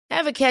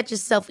Ever catch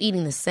yourself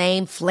eating the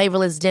same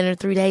flavorless dinner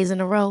 3 days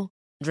in a row?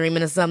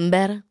 Dreaming of something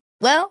better?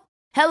 Well,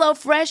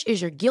 HelloFresh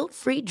is your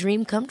guilt-free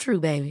dream come true,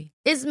 baby.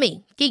 It's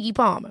me, Keke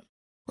Palmer.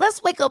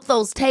 Let's wake up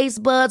those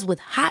taste buds with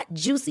hot,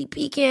 juicy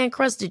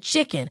pecan-crusted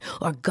chicken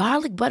or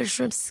garlic butter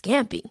shrimp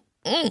scampi.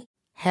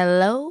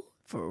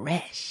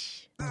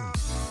 HelloFresh.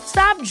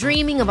 Stop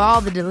dreaming of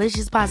all the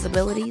delicious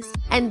possibilities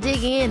and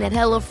dig in at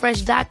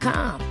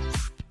HelloFresh.com.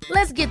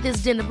 Let's get this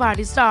dinner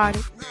party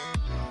started.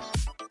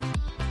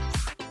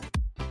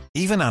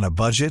 Even on a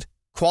budget,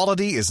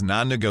 quality is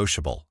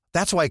non-negotiable.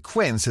 That's why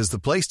Quince is the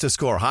place to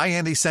score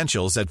high-end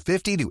essentials at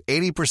 50 to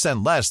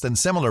 80% less than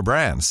similar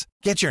brands.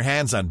 Get your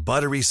hands on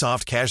buttery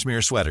soft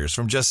cashmere sweaters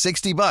from just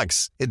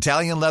 $60,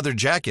 Italian leather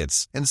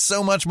jackets, and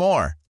so much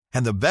more.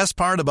 And the best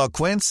part about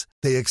Quince,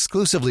 they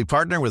exclusively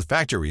partner with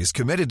factories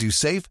committed to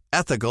safe,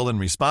 ethical, and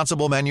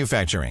responsible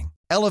manufacturing.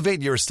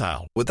 Elevate your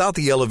style without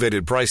the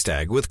elevated price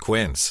tag with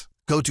Quince.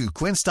 Go to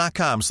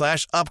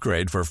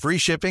quince.com/upgrade for free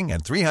shipping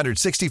and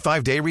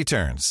 365-day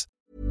returns.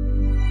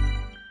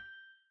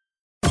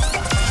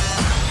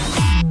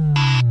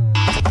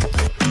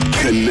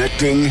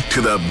 Connecting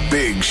to the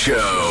big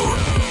show.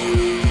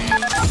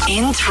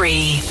 In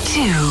 3,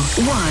 2,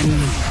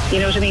 1. You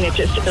know what I mean? It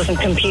just doesn't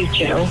compute,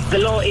 you know. The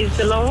law is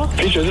the law.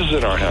 Peter, this is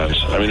in our hands.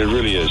 I mean, it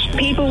really is.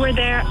 People were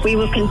there. We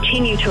will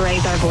continue to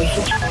raise our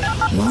voices.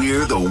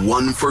 We're the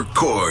one for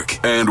Cork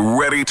and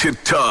ready to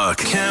talk.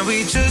 Can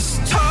we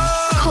just talk?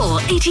 Call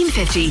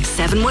 1850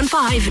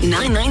 715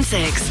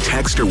 996.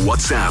 Text or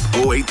WhatsApp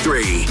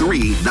 083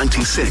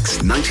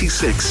 396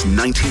 96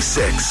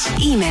 96.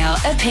 Email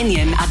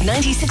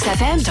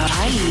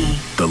opinion@96fm.ie.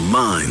 The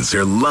lines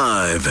are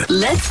live.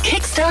 Let's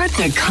kickstart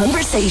the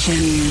conversation.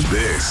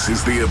 This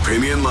is the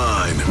Opinion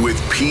Line with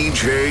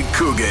PJ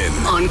Coogan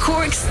On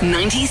Cork's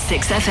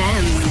 96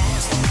 FM.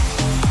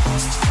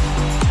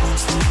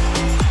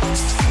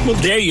 Well,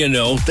 there you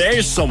know,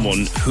 there's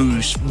someone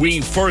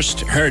we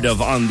first heard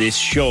of on this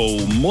show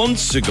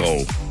months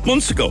ago,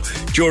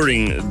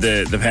 during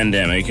the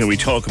pandemic, and we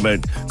talk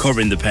about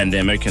covering the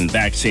pandemic and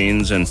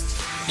vaccines and,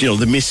 you know,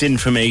 the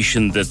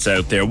misinformation that's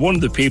out there. One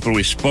of the people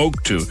we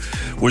spoke to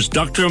was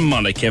Dr.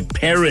 Monica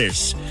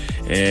Perez.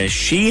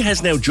 She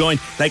has now joined,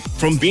 like,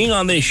 from being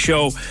on this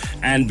show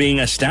and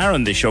being a star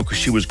on this show, because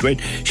she was great,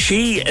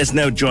 she has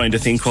now joined a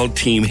thing called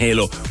Team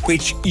Halo,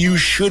 which you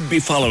should be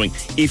following.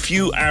 If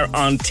you are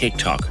on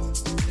TikTok,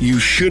 you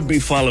should be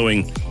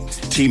following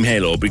Team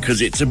Halo, because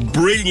it's a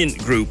brilliant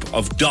group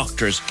of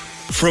doctors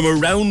from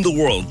around the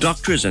world,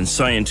 doctors and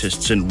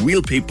scientists and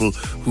real people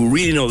who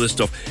really know this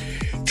stuff,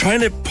 trying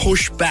to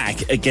push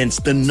back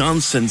against the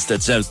nonsense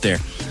that's out there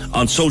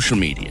on social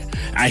media,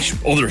 actually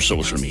other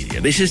social media.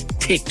 This is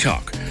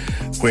TikTok,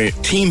 where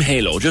Team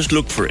Halo, just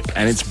look for it,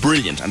 and it's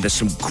brilliant, and there's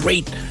some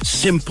great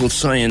simple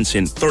science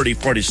in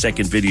 30-40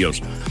 second videos.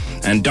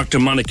 And Dr.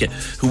 Monica,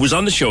 who was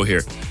on the show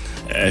here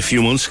a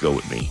few months ago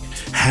with me,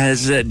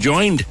 has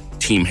joined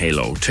Team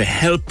Halo to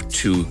help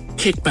to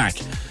kick back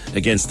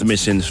against the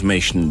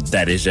misinformation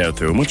that is out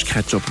there. And we'll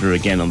catch up with her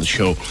again on the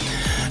show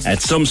at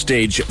some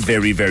stage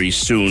very, very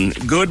soon.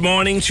 Good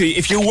morning to you.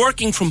 If you're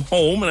working from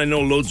home, and I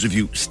know loads of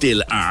you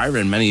still are,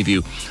 and many of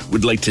you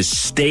would like to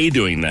stay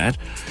doing that,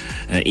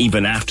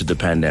 even after the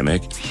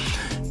pandemic,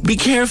 be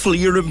careful.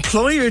 Your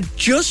employer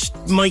just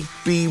might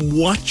be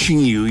watching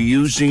you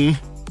using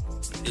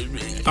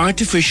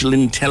artificial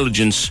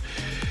intelligence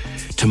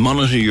to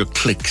monitor your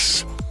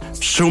clicks.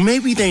 So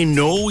maybe they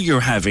know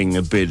you're having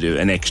a bit of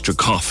an extra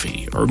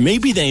coffee, or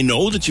maybe they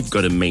know that you've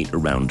got a mate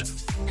around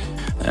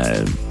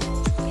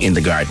in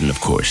the garden, of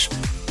course,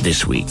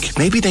 this week.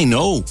 Maybe they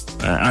know.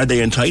 Are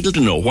they entitled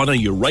to know? What are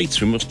your rights?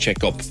 We must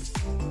check up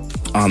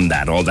on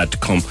that. All that to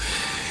come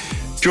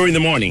during the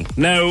morning.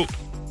 Now,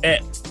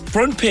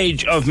 front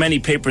page of many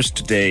papers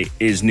today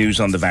is news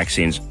on the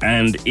vaccines,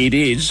 and it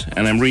is,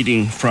 and I'm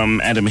reading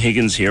from Adam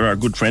Higgins here, our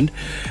good friend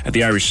at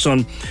the Irish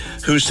Sun,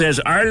 who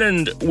says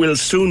Ireland will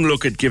soon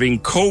look at giving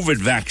COVID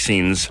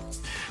vaccines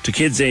to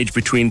kids aged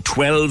between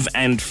 12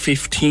 and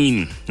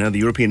 15. Now, the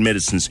European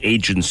Medicines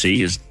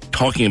Agency is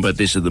talking about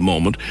this at the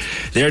moment.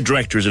 Their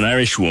director is an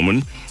Irish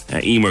woman,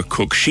 Emer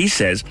Cook. She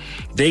says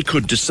they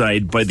could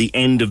decide by the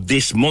end of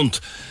this month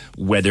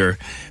whether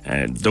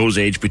those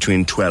aged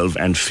between 12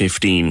 and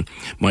 15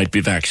 might be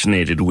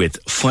vaccinated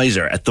with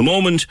Pfizer. At the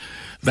moment,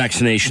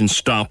 vaccination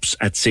stops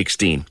at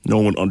 16. No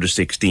one under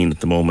 16 at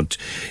the moment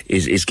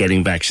is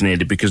getting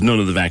vaccinated, because none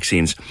of the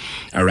vaccines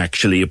are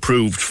actually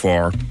approved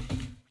for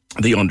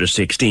the under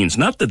 16s.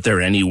 Not that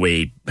they're any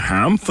way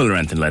harmful or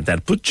anything like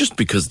that, but just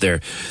because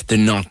they're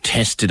not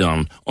tested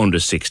on under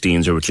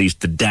 16s, or at least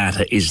the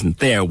data isn't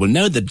there. Well,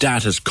 now the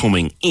data's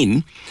coming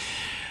in.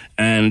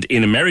 And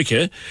in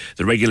America,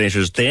 the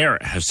regulators there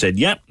have said,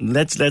 yeah,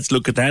 let's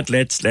look at that.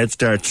 Let's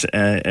start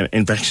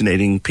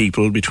vaccinating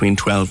people between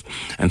 12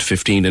 and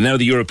 15. And now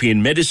the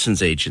European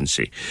Medicines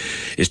Agency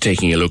is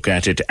taking a look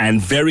at it, and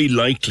very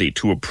likely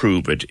to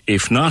approve it.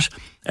 If not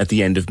at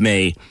the end of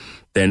May,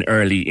 then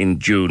early in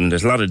June.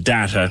 There's a lot of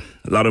data,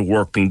 a lot of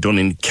work being done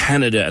in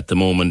Canada at the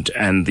moment,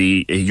 and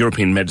the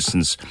European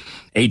Medicines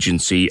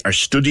Agency are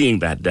studying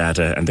that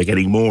data, and they're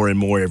getting more and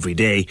more every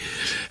day,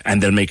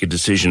 and they'll make a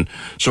decision.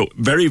 So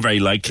very, very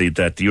likely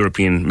that the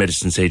European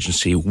Medicines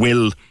Agency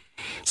will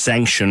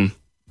sanction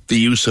the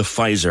use of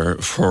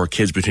Pfizer for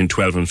kids between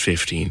 12 and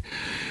 15.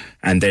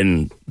 And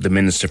then the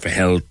Minister for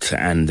Health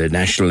and the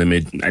National and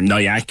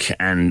NIAC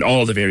and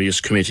all the various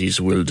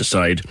committees will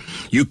decide.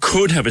 You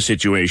could have a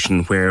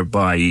situation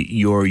whereby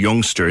your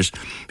youngsters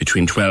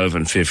between 12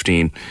 and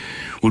 15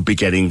 would be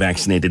getting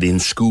vaccinated in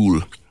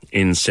school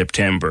in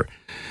September.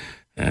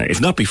 If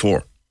not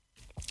before,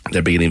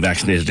 they'll be getting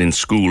vaccinated in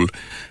school.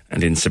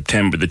 And in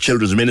September, the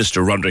Children's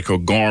Minister, Roderick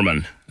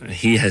O'Gorman,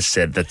 he has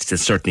said that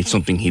it's certainly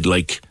something he'd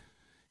like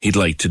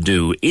to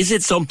do. Is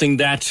it something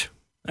that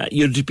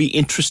you'd be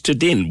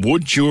interested in?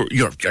 Would your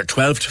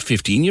 12 to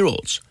 15 year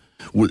olds,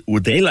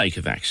 would they like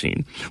a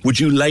vaccine? Would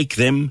you like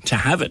them to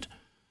have it?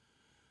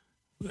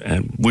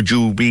 Would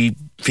you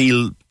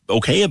feel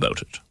okay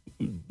about it?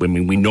 I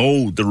mean, we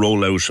know the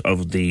rollout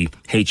of the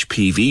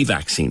HPV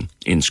vaccine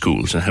in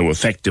schools and how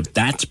effective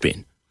that's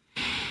been.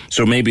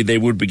 So maybe they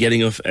would be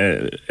getting a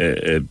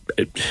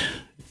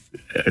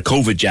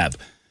COVID jab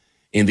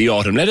in the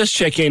autumn. Let us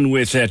check in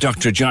with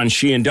Dr. John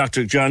Sheehan.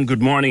 Dr. John,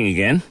 good morning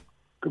again.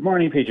 Good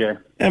morning, PJ.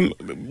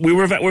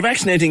 We're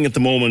vaccinating at the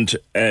moment,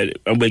 and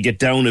we'll get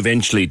down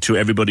eventually to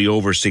everybody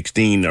over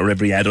 16 or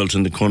every adult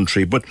in the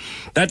country. But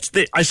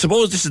I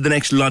suppose this is the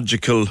next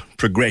logical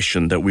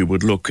progression, that we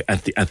would look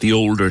at the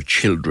older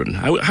children.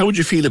 How would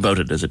you feel about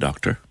it as a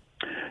doctor?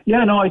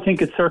 Yeah, no, I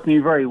think it's certainly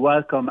very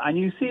welcome. And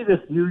you see this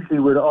usually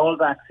with all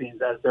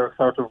vaccines as they're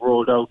sort of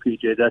rolled out,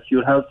 PJ, that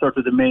you'll have sort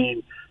of the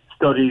main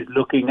studies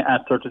looking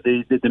at sort of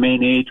the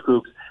main age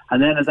groups.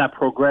 And then as that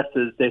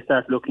progresses, they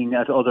start looking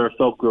at other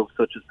subgroups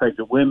such as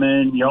pregnant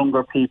women,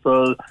 younger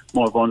people,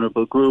 more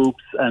vulnerable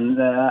groups, and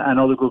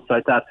other groups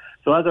like that.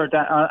 So as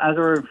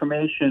our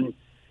information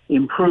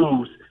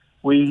improves,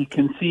 we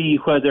can see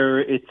whether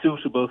it's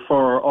suitable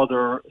for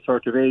other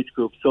sort of age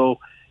groups. So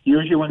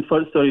usually when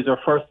studies are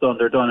first done,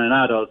 they're done in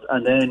adults,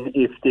 and then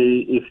if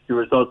the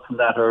results from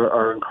that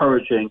are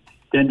encouraging,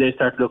 then they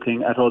start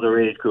looking at other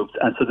age groups.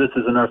 And so this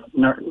is a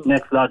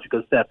next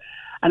logical step.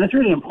 And it's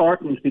really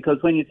important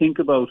because when you think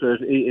about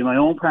it, in my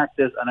own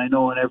practice, and I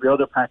know in every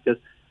other practice,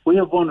 we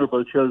have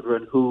vulnerable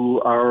children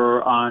who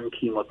are on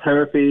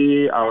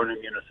chemotherapy, are on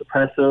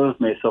immunosuppressive,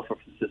 may suffer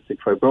from cystic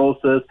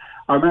fibrosis,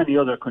 or many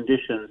other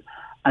conditions.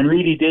 And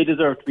really, they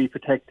deserve to be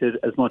protected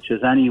as much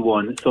as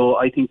anyone. So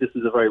I think this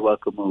is a very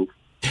welcome move.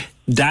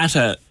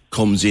 Data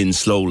comes in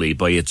slowly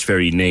by its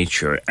very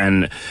nature.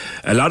 And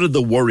a lot of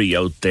the worry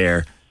out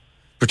there,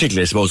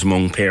 particularly, I suppose,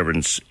 among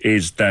parents,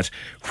 is that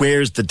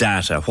where's the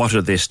data? What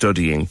are they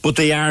studying? But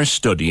they are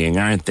studying,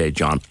 aren't they,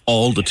 John,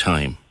 all the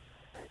time?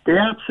 They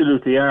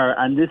absolutely are,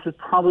 and this is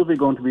probably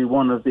going to be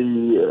one of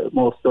the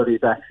most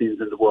studied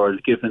vaccines in the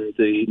world, given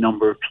the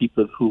number of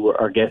people who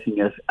are getting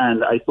it.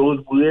 And I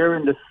suppose we're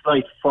in the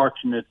slight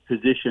fortunate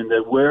position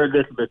that we're a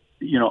little bit,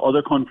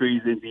 other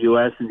countries in the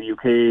US and the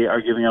UK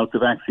are giving out the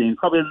vaccine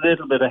probably a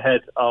little bit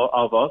ahead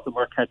of us, and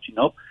we're catching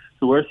up.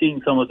 So we're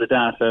seeing some of the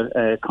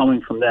data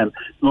coming from them.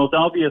 The most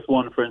obvious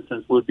one, for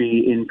instance, would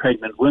be in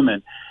pregnant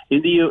women.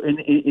 In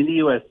the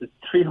US,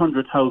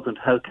 300,000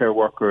 healthcare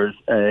workers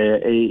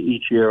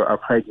each year are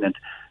pregnant.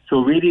 So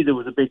really there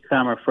was a big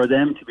clamour for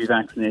them to be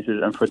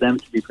vaccinated and for them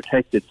to be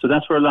protected. So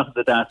that's where a lot of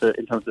the data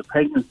in terms of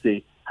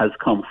pregnancy has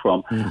come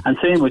from. And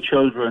same with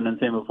children and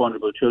same with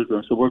vulnerable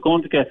children. So we're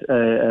going to get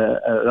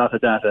a lot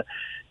of data.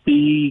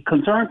 The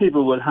concern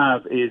people will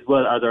have is,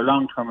 well, are there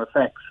long-term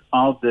effects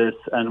of this,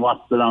 and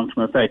what's the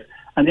long-term effects?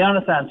 And the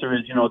honest answer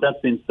is,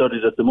 that's been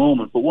studied at the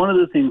moment. But one of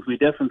the things we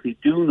definitely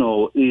do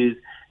know is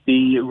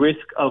the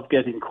risk of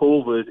getting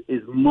COVID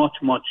is much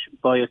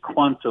by a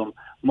quantum,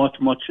 much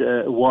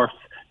worse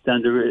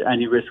than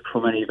any risk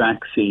from any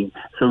vaccine.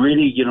 So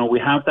really, we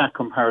have that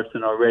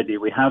comparison already.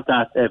 We have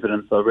that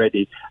evidence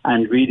already.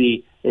 And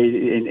really,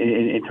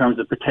 in terms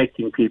of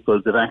protecting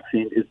people, the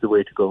vaccine is the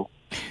way to go.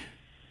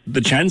 The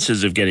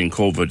chances of getting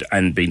COVID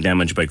and being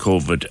damaged by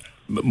COVID,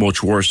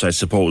 much worse, I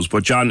suppose.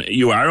 But John,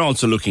 you are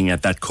also looking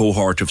at that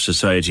cohort of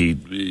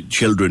society,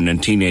 children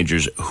and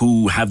teenagers,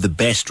 who have the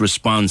best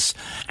response,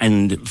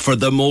 and for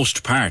the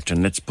most part,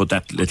 and let's put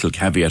that little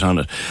caveat on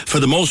it, for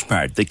the most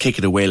part, they kick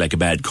it away like a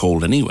bad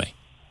cold anyway.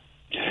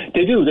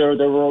 They do. They're a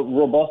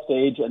robust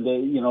age, and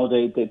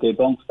they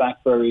bounce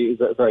back very,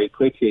 very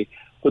quickly.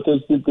 But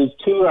there's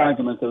two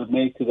arguments I would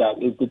make to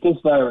that. Is that this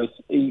virus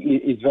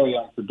is very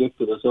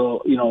unpredictable.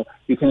 So,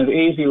 you can have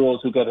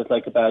 80-year-olds who get it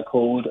like a bad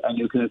cold, and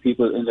you can have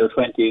people in their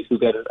 20s who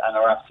get it and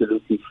are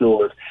absolutely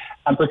floored.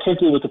 And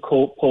particularly with the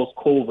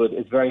post-COVID,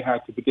 it's very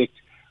hard to predict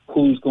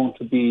who's going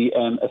to be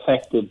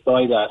affected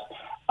by that.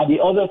 And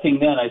the other thing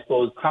then, I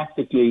suppose,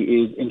 practically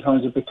is in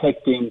terms of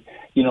protecting,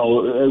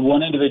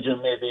 one individual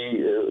may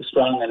be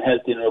strong and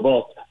healthy and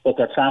robust, but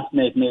their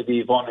classmate may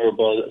be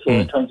vulnerable. So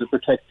in terms of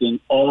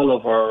protecting all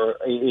of our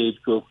age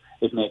group,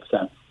 it makes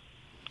sense.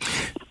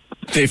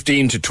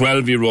 15 to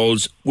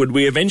 12-year-olds. Would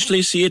we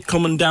eventually see it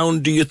coming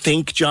down, do you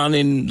think, John,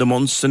 in the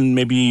months and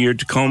maybe a year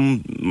to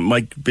come,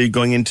 might be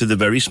going into the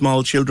very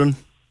small children?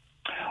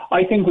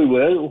 I think we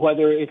will.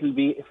 Whether it'll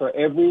be for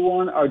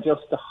everyone or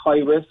just the high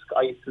risk,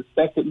 I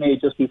suspect it may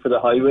just be for the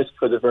high risk,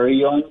 for the very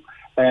young.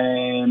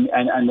 And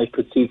I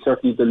could see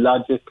certainly the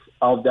logic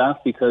of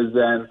that, because,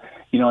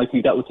 I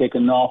think that would take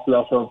an awful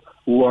lot of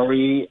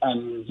worry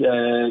and,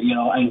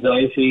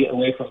 anxiety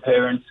away from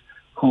parents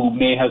who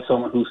may have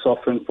someone who's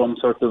suffering from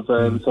sort of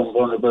some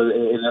vulnerable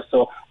illness.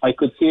 So I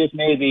could see it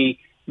maybe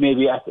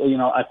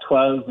at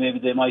 12, maybe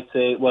they might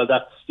say, well,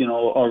 that's,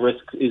 our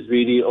risk is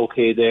really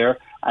okay there.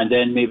 And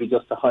then maybe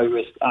just a high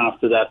risk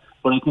after that.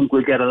 But I think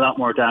we'll get a lot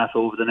more data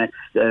over the next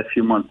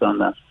few months on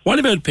that. What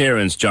about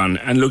parents, John?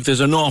 And look, there's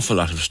an awful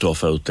lot of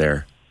stuff out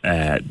there.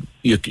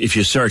 If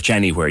you search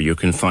anywhere, you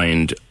can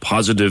find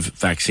positive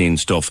vaccine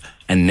stuff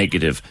and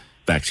negative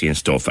vaccine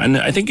stuff. And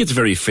I think it's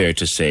very fair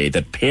to say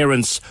that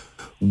parents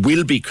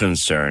will be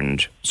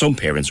concerned, some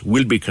parents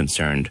will be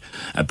concerned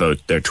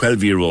about their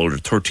 12-year-old or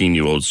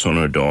 13-year-old son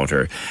or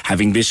daughter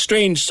having this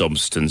strange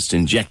substance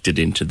injected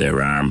into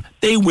their arm.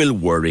 They will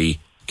worry.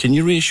 Can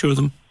you reassure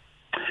them?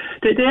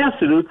 They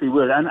absolutely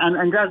will. And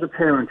as a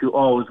parent, you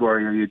always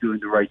worry, are you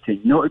doing the right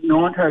thing? No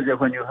one tells you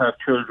when you have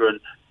children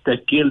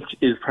that guilt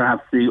is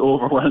perhaps the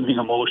overwhelming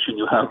emotion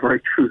you have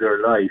right through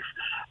their life.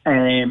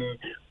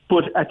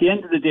 But at the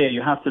end of the day,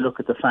 you have to look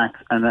at the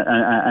facts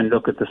and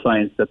look at the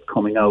science that's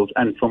coming out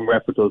and from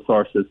reputable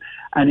sources.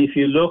 And if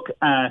you look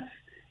at,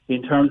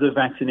 in terms of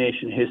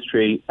vaccination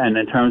history and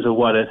in terms of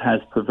what it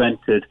has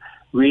prevented,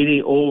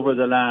 really over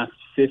the last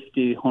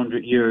 50,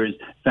 100 years,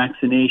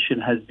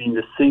 vaccination has been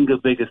the single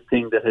biggest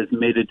thing that has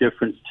made a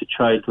difference to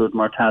childhood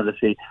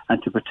mortality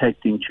and to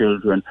protecting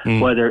children.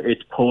 Whether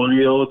it's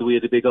polio, we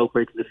had a big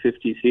outbreak in the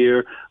 50s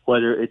here,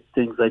 whether it's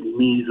things like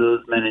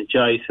measles,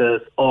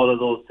 meningitis, all of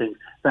those things.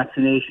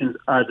 Vaccinations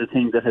are the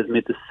thing that has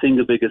made the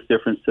single biggest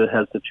difference to the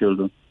health of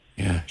children.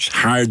 Yeah, it's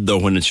hard though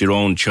when it's your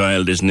own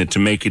child, isn't it, to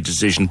make a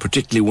decision,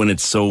 particularly when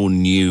it's so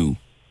new.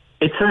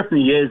 It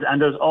certainly is, and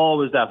there's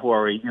always that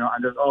worry,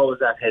 and there's always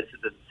that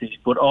hesitancy.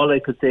 But all I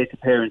could say to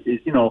parents is,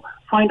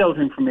 find out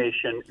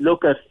information,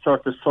 look at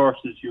sort of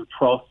sources you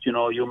trust.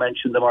 You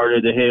mentioned them earlier,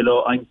 the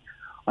Halo.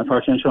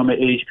 Unfortunately, showing my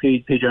age,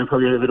 PJ, I'm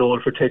probably a little bit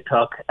old for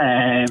TikTok.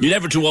 You're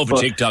never too old for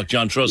TikTok,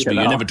 John, trust me,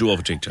 you're never too old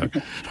for TikTok.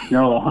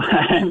 No,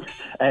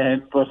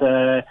 but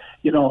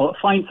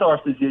find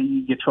sources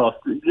you trust.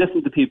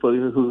 Listen to people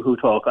who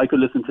talk. I could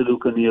listen to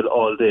Luke O'Neill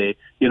all day.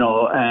 They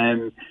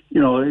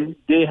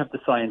have the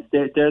science.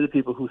 They're the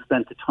people who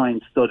spent the time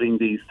studying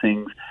these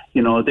things.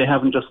 They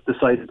haven't just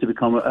decided to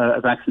become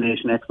a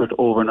vaccination expert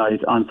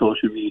overnight on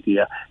social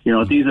media.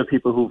 These are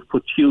people who've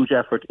put huge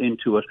effort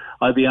into it.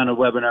 I'll be on a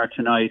webinar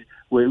tonight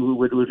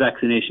with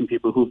vaccination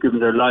people who've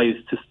given their lives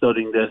to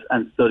studying this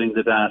and studying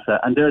the data,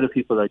 and they're the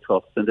people I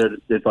trust and they're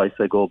the advice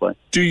I go by.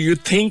 Do you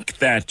think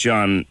that,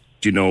 John,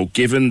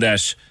 given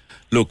that,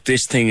 look,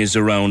 this thing is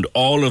around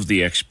all of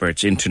the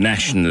experts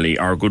internationally,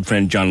 our good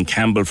friend John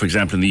Campbell, for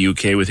example, in the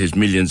UK with his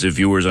millions of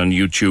viewers on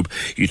YouTube,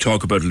 you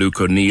talk about Luke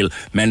O'Neill,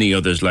 many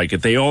others like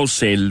it, they all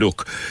say,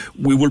 look,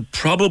 we will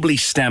probably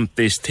stamp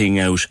this thing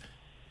out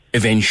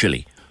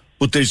eventually.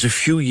 But there's a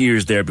few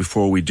years there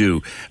before we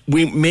do.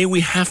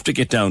 We have to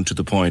get down to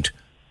the point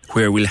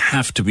where we'll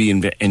have to be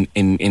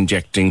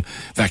injecting,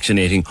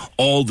 vaccinating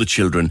all the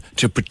children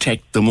to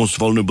protect the most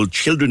vulnerable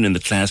children in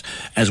the class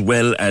as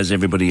well as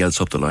everybody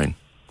else up the line.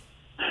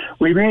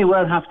 We may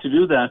well have to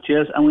do that,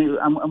 yes, and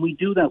we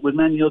do that with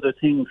many other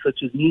things,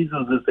 such as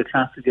measles is the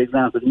classic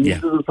example.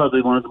 Measles is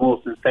probably one of the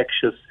most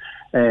infectious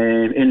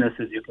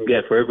illnesses you can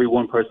get. For every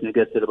one person who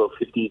gets it, about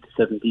 15 to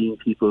 17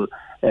 people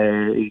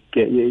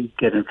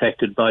get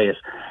infected by it.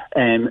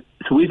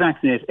 So we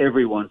vaccinate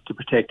everyone to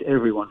protect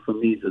everyone from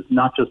measles,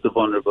 not just the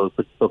vulnerable,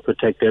 but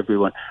protect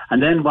everyone.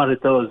 And then what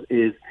it does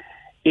is,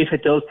 if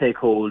it does take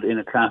hold in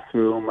a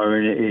classroom or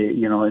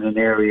in an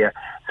area,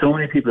 so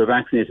many people are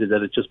vaccinated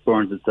that it just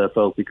burns itself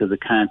out because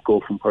it can't go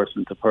from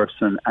person to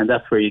person, and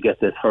that's where you get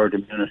this herd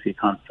immunity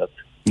concept.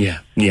 Yeah,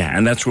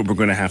 and that's what we're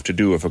going to have to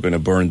do if we're going to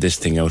burn this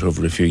thing out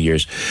over a few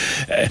years.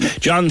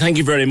 John, thank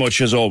you very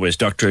much as always.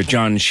 Dr.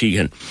 John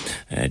Sheehan,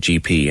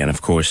 GP, and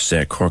of course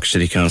Cork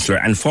City Councillor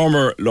and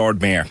former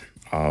Lord Mayor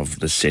of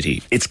the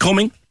city. It's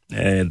coming.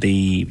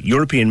 The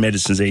European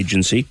Medicines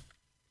Agency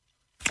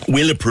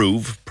will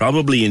approve,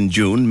 probably in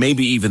June,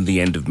 maybe even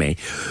the end of May,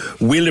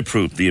 will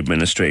approve the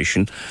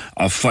administration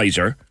of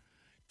Pfizer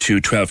to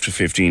 12 to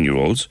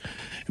 15-year-olds.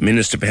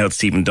 Minister for Health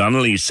Stephen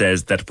Donnelly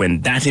says that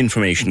when that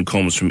information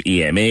comes from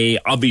EMA,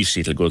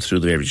 obviously it'll go through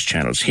the various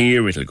channels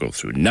here, it'll go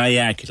through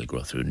NIAC, it'll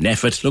go through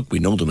NEFIT. Look, we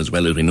know them as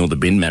well as we know the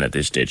bin man at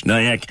this stage,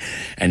 NIAC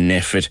and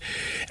NEFIT,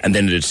 and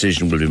then a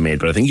decision will be made.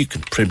 But I think you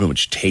can pretty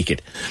much take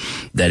it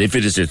that if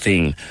it is a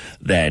thing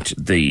that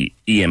the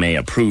EMA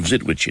approves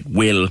it, which it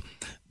will,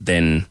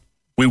 then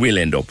we will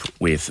end up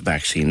with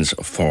vaccines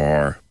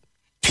for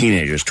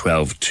teenagers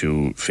 12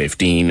 to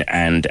 15,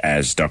 and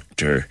as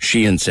Dr.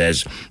 Sheehan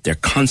says, they're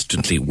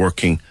constantly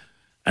working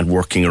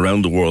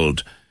around the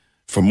world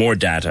for more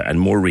data and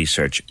more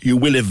research. You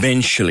will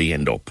eventually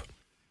end up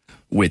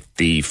with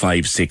the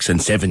 5, 6 and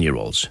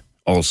 7-year-olds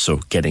also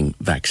getting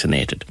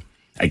vaccinated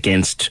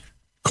against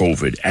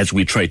COVID as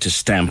we try to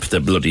stamp the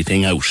bloody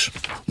thing out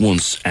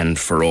once and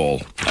for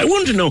all. I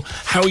want to know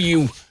how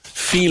you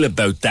feel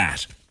about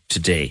that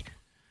today.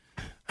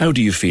 How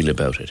do you feel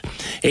about it?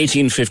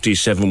 1850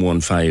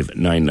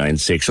 715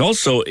 996.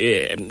 Also,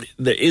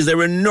 is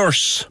there a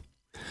nurse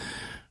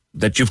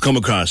that you've come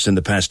across in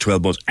the past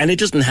 12 months? And it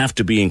doesn't have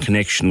to be in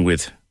connection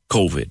with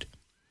COVID.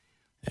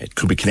 It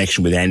could be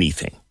connection with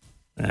anything.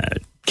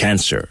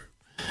 Cancer.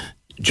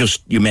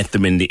 Just you met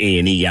them in the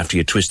A&E after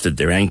you twisted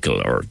their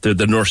ankle, or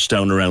the nurse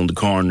down around the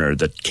corner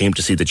that came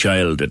to see the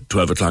child at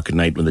 12 o'clock at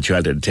night when the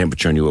child had a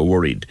temperature and you were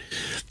worried.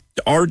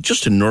 Or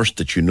just a nurse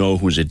that you know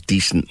who's a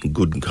decent and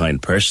good and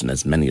kind person,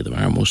 as many of them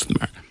are, most of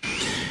them are.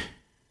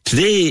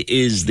 Today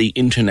is the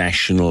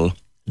International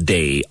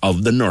Day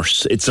of the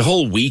Nurse. It's a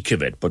whole week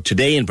of it, but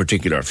today in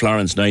particular,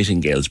 Florence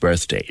Nightingale's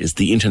birthday, is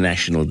the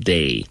International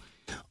Day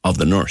of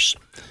the Nurse.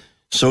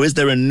 So is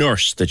there a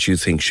nurse that you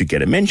think should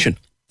get a mention?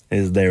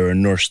 Is there a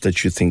nurse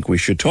that you think we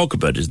should talk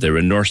about? Is there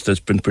a nurse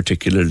that's been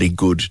particularly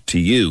good to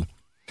you?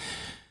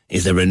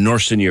 Is there a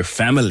nurse in your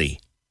family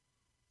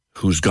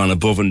who's gone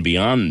above and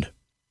beyond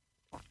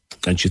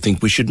and you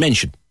think we should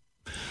mention?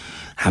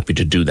 Happy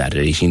to do that at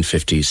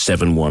 1850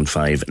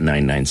 715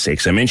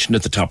 996. I mentioned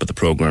at the top of the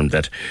programme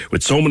that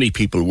with so many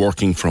people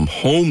working from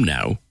home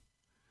now,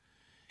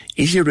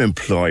 is your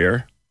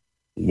employer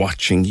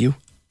watching you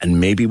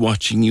and maybe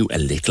watching you a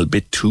little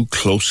bit too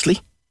closely?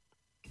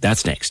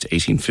 That's next,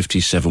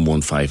 1850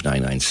 715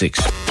 996.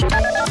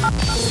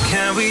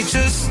 Can we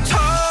just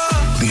talk?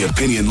 The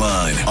Opinion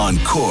Line on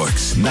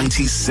Cork's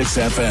 96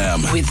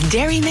 FM. With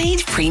Dairy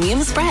Made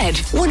Premium Spread,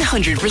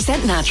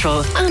 100%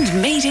 natural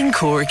and made in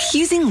Cork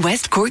using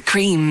West Cork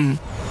cream.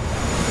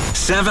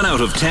 7 out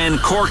of 10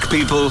 Cork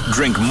people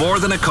drink more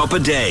than a cup a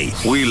day.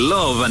 We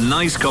love a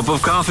nice cup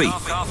of coffee.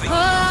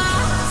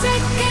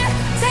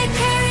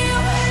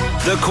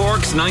 The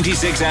Cork's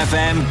 96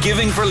 FM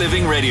Giving for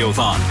Living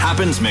Radiothon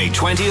happens May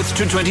 20th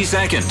to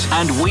 22nd,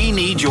 and we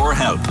need your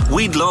help.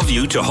 We'd love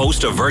you to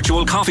host a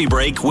virtual coffee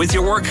break with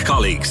your work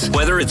colleagues,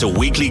 whether it's a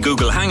weekly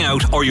Google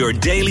Hangout or your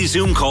daily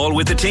Zoom call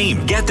with the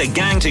team. Get the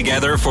gang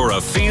together for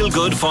a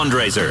feel-good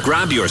fundraiser.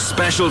 Grab your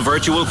special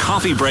virtual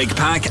coffee break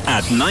pack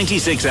at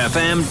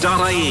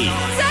 96fm.ie.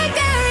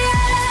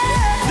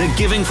 The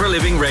Giving for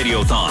Living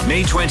Radiothon,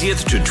 May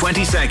 20th to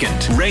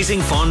 22nd, raising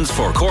funds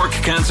for Cork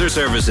Cancer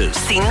Services.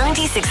 See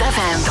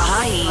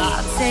 96fm.ie.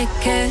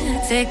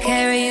 Take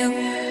care of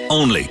you.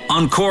 Only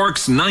on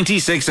Cork's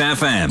 96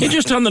 FM. Yeah,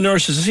 just on the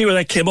nurses, to see where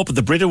that came up at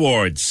the Brit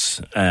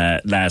Awards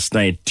last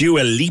night.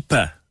 Dua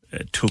Lipa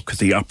took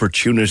the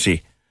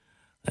opportunity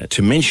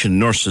to mention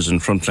nurses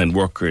and frontline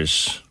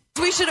workers.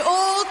 We should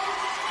all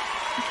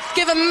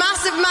give a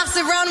massive,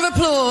 massive round of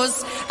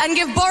applause and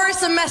give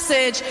Boris a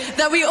message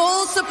that we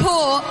all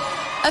support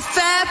a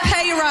fair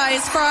pay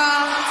rise for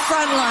our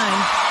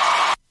frontline.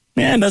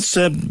 Yeah, that's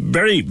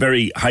very,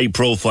 very high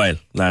profile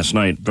last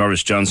night.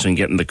 Boris Johnson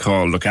getting the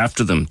call. Look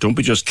after them. Don't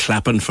be just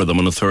clapping for them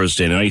on a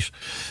Thursday night.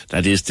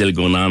 That is still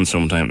going on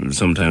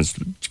sometimes.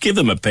 Give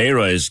them a pay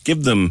rise.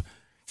 Give them.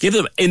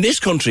 In this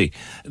country,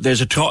 there's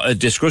a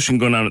discussion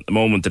going on at the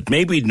moment that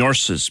maybe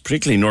nurses,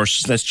 particularly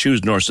nurses, let's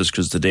choose nurses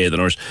because it's the day of the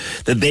nurse,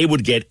 that they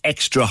would get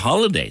extra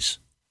holidays.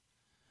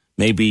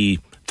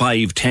 Maybe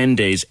 5-10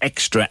 days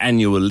extra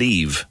annual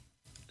leave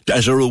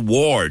as a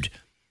reward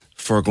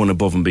for going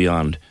above and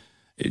beyond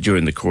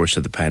during the course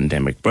of the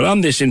pandemic. But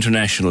on this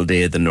International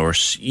Day of the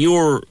Nurse,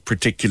 your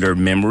particular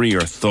memory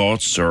or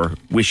thoughts or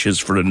wishes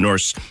for a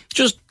nurse,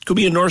 just could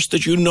be a nurse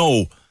that you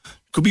know,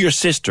 could be your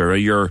sister or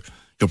your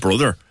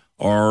brother,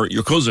 or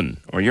your cousin,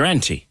 or your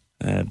auntie.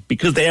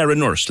 Because they are a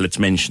nurse, let's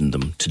mention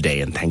them today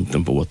and thank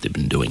them for what they've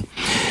been doing.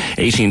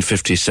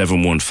 1850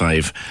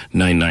 715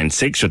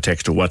 996, or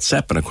text or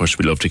WhatsApp, and of course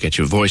we love to get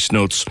your voice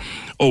notes,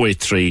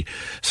 083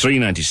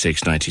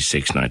 396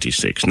 96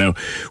 96. Now,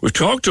 we've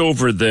talked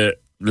over the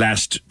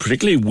last,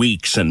 particularly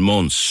weeks and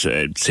months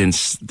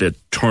since the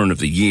turn of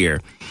the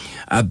year,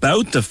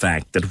 about the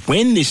fact that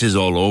when this is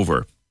all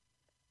over,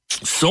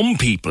 some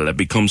people have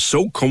become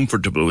so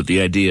comfortable with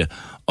the idea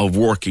of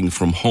working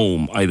from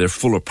home, either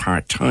full or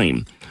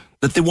part-time,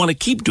 that they want to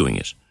keep doing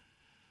it.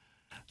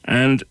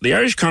 And the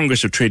Irish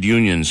Congress of Trade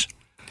Unions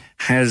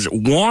has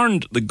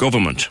warned the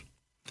government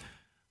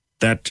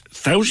that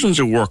thousands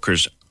of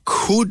workers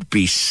could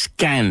be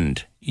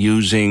scanned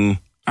using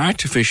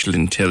artificial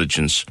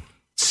intelligence,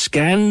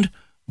 scanned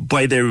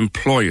by their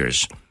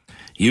employers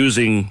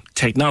using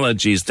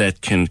technologies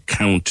that can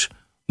count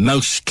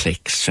mouse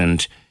clicks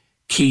and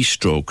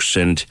keystrokes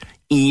and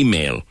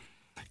email,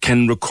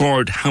 can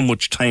record how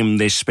much time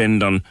they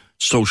spend on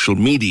social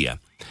media,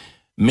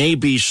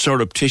 maybe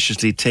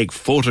surreptitiously take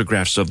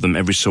photographs of them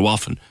every so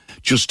often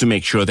just to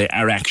make sure they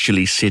are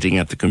actually sitting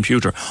at the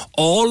computer.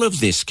 All of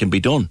this can be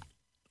done.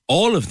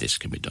 All of this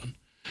can be done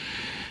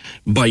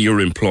by your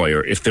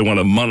employer if they want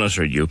to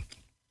monitor you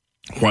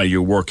while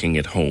you're working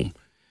at home.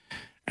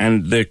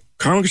 And the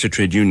Congress of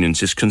Trade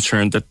Unions is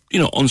concerned that,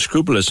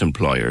 unscrupulous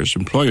employers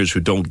who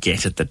don't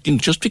get it, that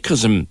just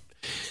because I'm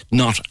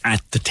not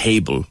at the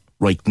table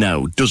right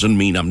now doesn't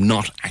mean I'm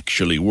not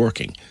actually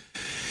working.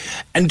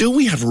 And do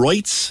we have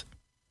rights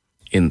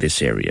in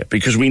this area?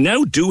 Because we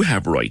now do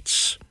have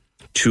rights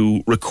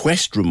to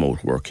request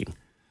remote working.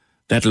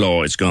 That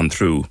law has gone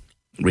through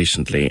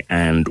recently,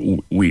 and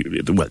we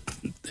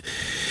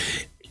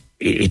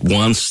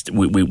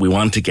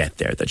want to get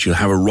there, that you'll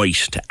have a right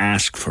to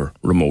ask for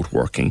remote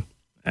working.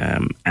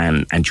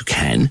 And you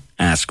can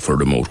ask for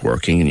remote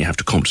working, and you have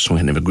to come to some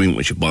kind of agreement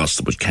with your boss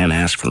that you can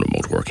ask for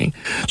remote working.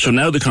 So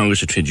now the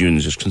Congress of Trade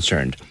Unions is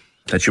concerned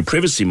that your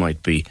privacy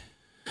might be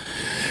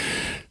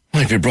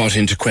brought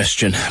into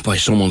question by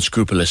some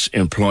unscrupulous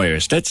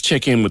employers. Let's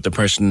check in with the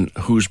person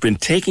who's been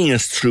taking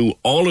us through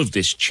all of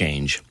this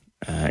change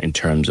in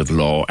terms of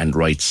law and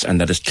rights,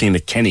 and that is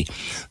Cliona Kenny,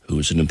 who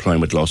is an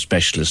employment law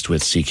specialist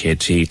with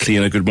CKT.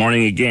 Cliona, good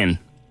morning again.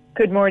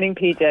 Good morning,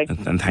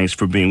 PJ. And thanks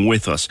for being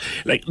with us.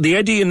 Like, the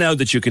idea now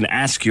that you can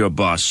ask your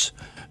boss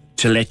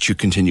to let you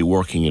continue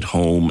working at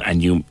home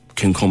and you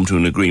can come to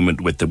an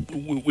agreement with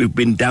we've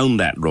been down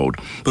that road.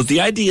 But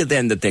the idea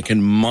then that they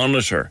can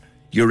monitor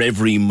your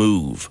every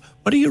move,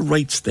 what are your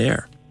rights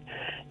there?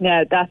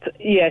 Now,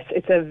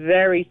 it's a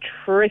very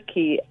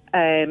tricky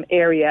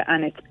area,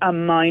 and it's a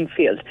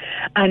minefield.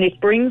 And it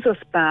brings us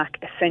back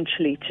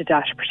essentially to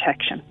data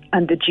protection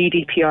and the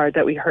GDPR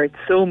that we heard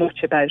so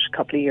much about a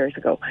couple of years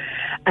ago.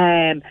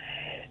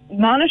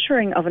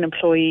 Monitoring of an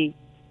employee,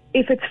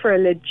 if it's for a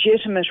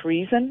legitimate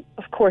reason,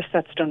 of course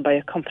that's done by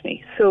a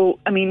company. So,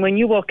 I mean, when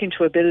you walk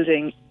into a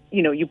building,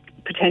 you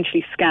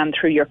potentially scan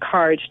through your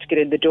card to get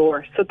in the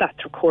door, so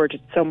that's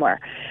recorded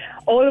somewhere.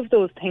 All of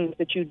those things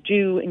that you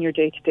do in your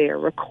day-to-day are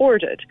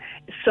recorded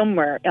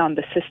somewhere on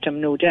the system,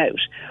 no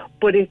doubt.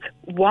 But it's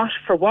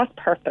for what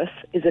purpose?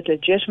 Is it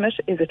legitimate?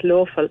 Is it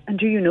lawful? And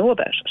do you know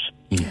about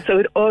it? Mm. So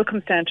it all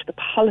comes down to the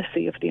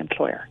policy of the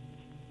employer.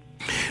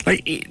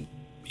 Like,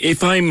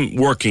 if I'm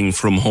working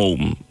from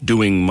home,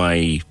 doing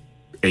my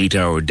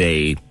 8-hour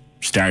day,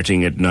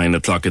 starting at 9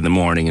 o'clock in the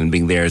morning and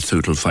being there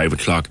through till 5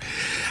 o'clock,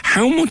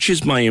 how much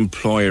is my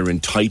employer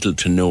entitled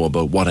to know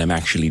about what I'm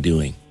actually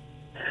doing?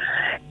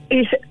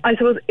 I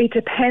suppose it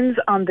depends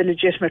on the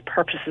legitimate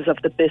purposes of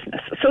the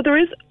business. So there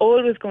is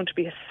always going to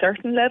be a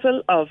certain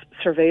level of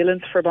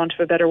surveillance, for want of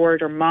a better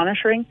word, or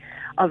monitoring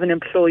of an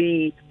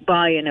employee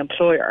by an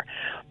employer.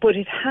 But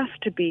it has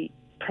to be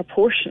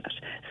proportionate.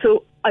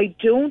 So I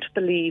don't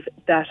believe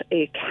that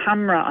a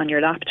camera on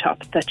your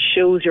laptop that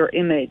shows your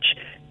image,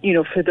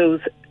 for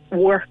those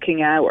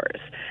working hours,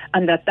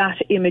 and that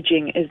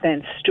imaging is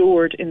then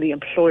stored in the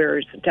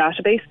employer's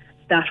database,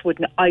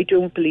 I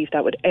don't believe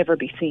that would ever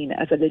be seen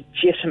as a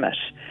legitimate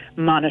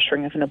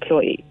monitoring of an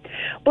employee.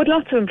 But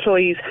lots of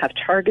employees have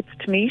targets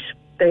to meet.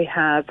 They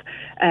have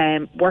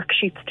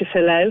worksheets to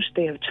fill out.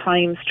 They have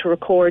times to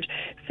record.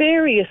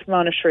 Various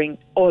monitoring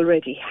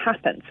already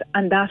happens,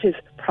 and that is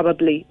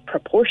probably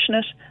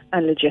proportionate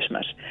and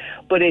legitimate.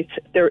 But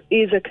there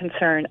is a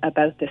concern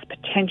about this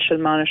potential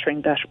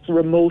monitoring that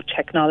remote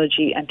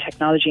technology, and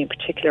technology in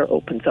particular,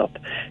 opens up,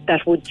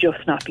 that would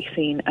just not be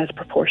seen as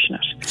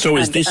proportionate. So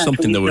is this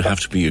something that would have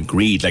to be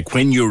agreed? Like,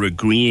 when you're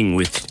agreeing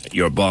with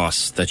your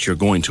boss that you're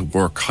going to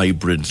work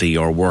hybridly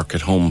or work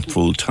at home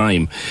full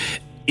time,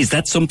 is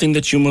that something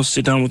that you must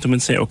sit down with them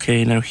and say,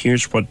 okay, now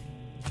here's what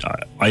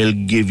I'll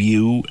give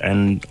you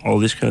and all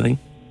this kind of thing?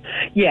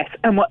 Yes,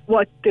 and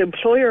what the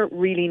employer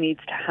really needs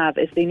to have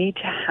is they need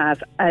to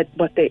have a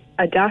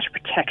data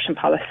protection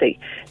policy.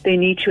 They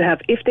need to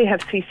have, if they have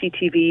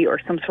CCTV or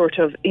some sort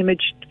of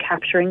image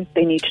capturing,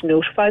 they need to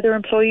notify their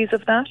employees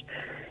of that.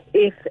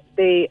 If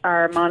they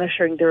are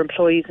monitoring their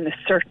employees in a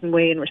certain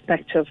way in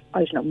respect of,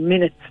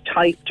 minutes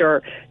typed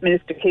or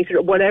minutes dictated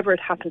or whatever it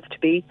happens to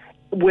be,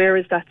 where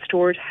is that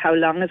stored? How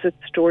long is it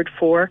stored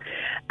for?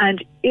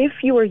 And if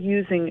you are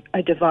using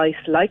a device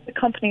like the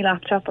company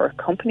laptop or a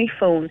company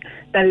phone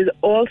that is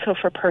also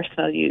for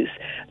personal use,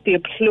 the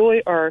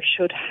employer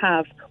should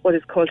have what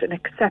is called an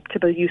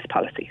acceptable use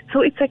policy.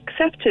 So it's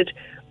accepted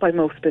by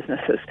most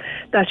businesses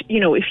that,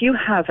 if you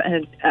have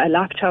a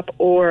laptop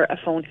or a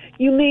phone,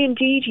 you may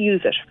indeed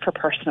use it for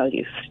personal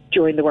use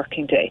during the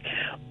working day.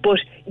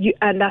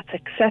 And that's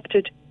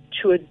accepted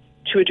to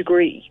a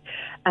degree.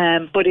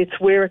 But it's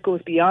where it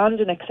goes beyond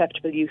an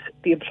acceptable use,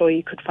 the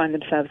employee could find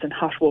themselves in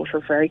hot water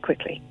very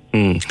quickly.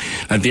 And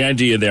the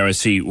idea there, I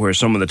see, where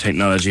some of the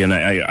technology, and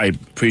I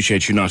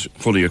appreciate you not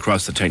fully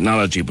across the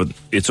technology, but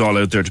it's all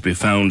out there to be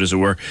found, as it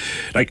were.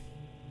 Like,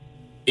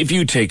 if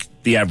you take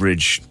the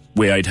average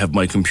way I'd have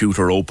my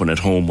computer open at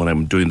home when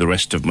I'm doing the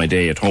rest of my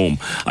day at home,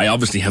 I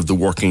obviously have the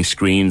working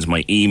screens,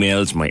 my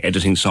emails, my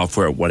editing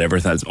software, whatever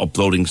that's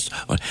uploading.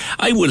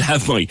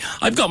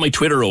 I've got my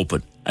Twitter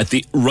open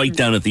right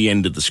down at the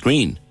end of the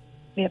screen.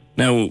 Yep.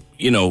 Now,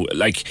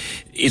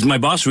 is my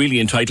boss really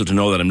entitled to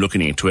know that I'm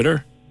looking at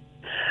Twitter?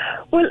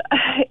 Well,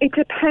 it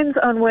depends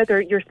on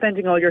whether you're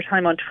spending all your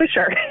time on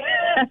Twitter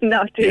and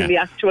not doing the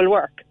actual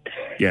work.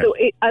 Yeah. So,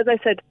 as I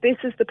said, this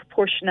is the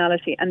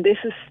proportionality, and this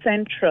is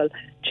central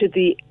to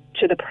the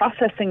to the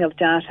processing of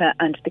data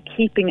and the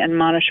keeping and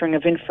monitoring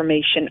of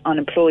information on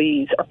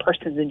employees or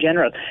persons in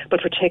general,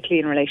 but particularly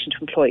in relation to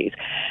employees.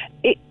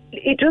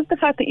 Does the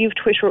fact that you've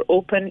Twitter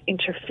open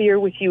interfere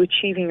with you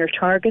achieving your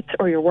targets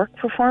or your work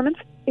performance?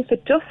 If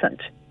it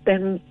doesn't,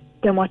 then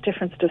what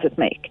difference does it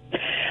make?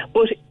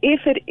 But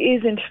if it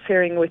is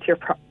interfering with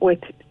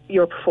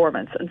your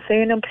performance, and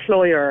say an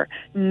employer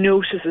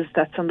notices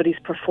that somebody's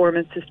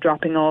performance is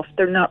dropping off,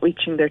 they're not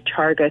reaching their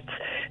targets,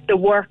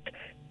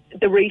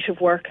 the rate of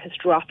work has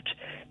dropped,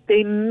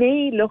 they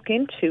may look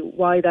into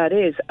why that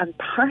is, and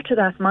part of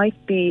that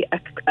might be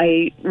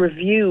a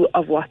review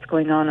of what's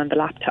going on the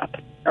laptop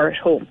or at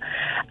home.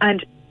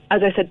 And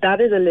as I said,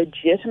 that is a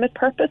legitimate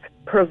purpose,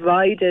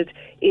 provided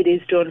it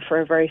is done for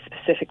a very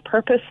specific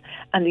purpose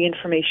and the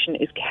information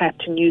is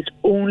kept and used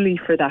only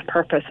for that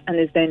purpose and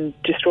is then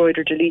destroyed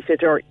or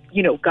deleted or,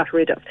 got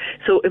rid of.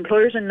 So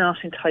employers are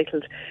not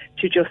entitled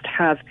to just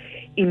have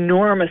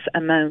enormous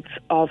amounts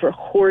of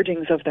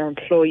recordings of their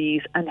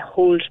employees and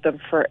hold them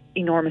for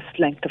enormous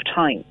length of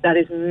time. That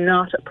is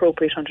not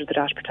appropriate under the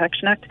Data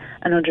Protection Act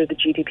and under the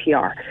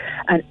GDPR.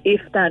 And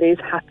if that is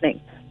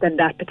happening, then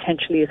that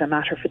potentially is a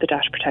matter for the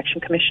Data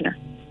Protection Commissioner.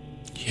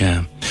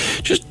 Yeah.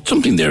 Just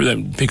something there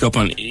that pick up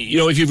on,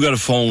 if you've got a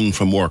phone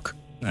from work,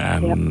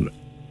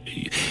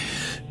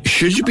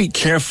 should you be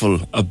careful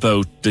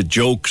about the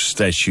jokes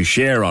that you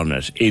share on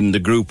it in the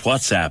group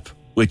WhatsApp,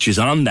 which is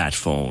on that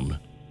phone?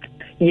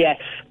 Yes,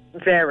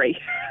 very.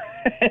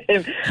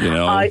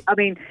 I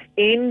mean,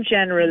 in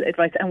general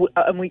advice,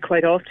 and we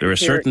quite often there are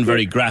certain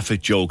very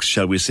graphic jokes,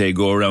 shall we say,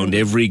 go around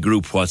every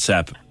group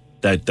WhatsApp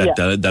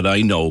that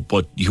I know,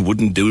 but you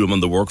wouldn't do them on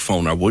the work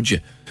phone, or would you?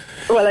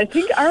 Well, I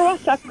think our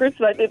WhatsApp groups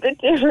might be a bit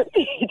different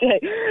today,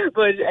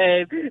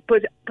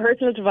 but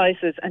personal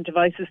devices and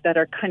devices that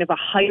are kind of a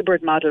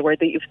hybrid model where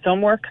they have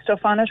some work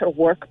stuff on it or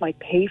work might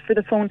pay for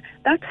the phone,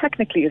 that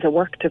technically is a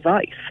work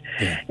device.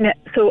 Yeah. Now,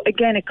 so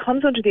again, it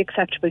comes under the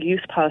acceptable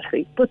use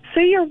policy, but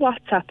say your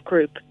WhatsApp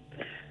group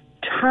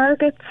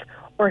targets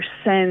or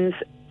sends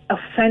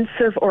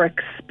offensive or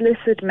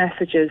explicit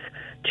messages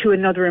to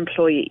another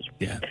employee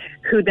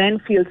who then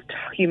feels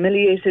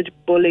humiliated,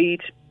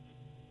 bullied,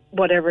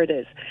 whatever it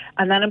is,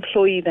 and that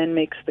employee then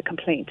makes the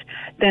complaint,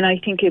 then I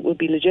think it would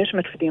be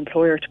legitimate for the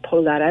employer to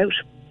pull that out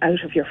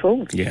of your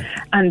phone. Yeah.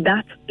 And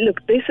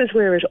this is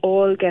where it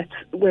all gets,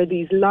 where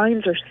these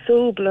lines are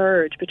so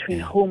blurred between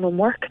home and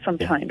work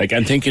sometimes. Like,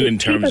 I'm thinking in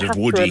terms of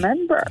Woody.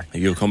 Remember.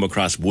 You'll come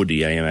across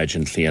Woody, I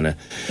imagine, Fiona.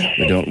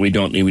 We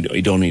don't need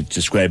to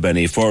describe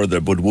any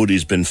further, but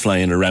Woody's been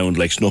flying around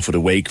like snuff at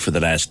a wake for the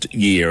last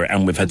year,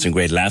 and we've had some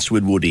great laughs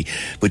with Woody,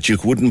 but you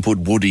wouldn't put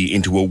Woody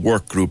into a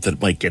work group that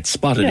might get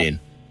spotted in.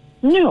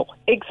 No,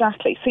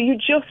 exactly. So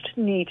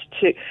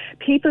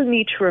people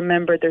need to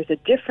remember there's a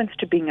difference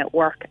to being at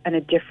work and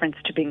a difference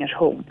to being at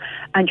home.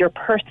 And your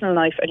personal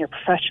life and your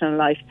professional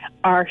life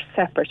are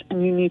separate,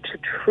 and you need to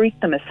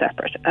treat them as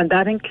separate. And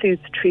that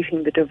includes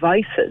treating the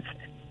devices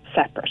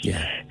separate.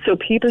 Yeah. So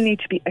people need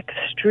to be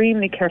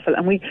extremely careful.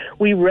 And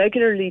we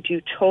regularly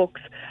do talks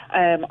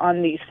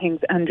on these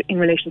things, and in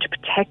relation to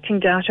protecting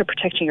data,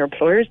 protecting your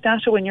employer's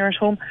data when you're at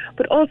home,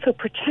 but also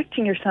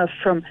protecting yourself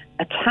from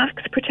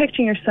attacks,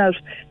 protecting yourself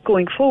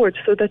going forward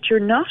so that you're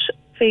not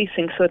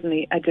facing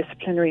suddenly a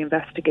disciplinary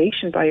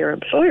investigation by your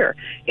employer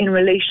in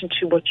relation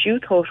to what you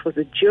thought was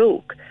a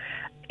joke,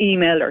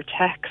 email or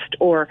text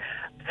or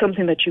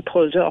something that you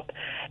pulled up.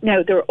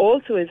 Now, there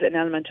also is an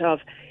element of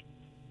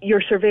your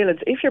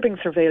surveillance. If you're being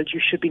surveilled, you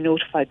should be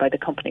notified by the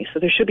company. So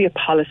there should be a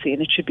policy, and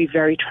it should be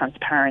very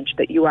transparent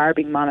that you are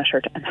being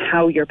monitored and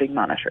how you're being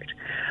monitored.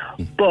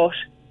 But,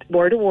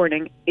 word of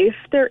warning, if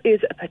there is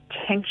a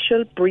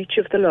potential breach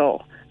of the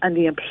law and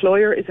the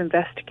employer is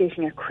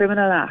investigating a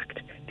criminal act,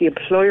 the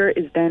employer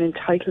is then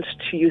entitled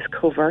to use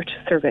covert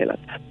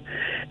surveillance.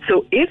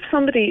 So if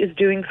somebody is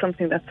doing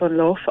something that's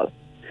unlawful,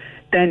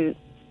 then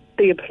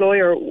the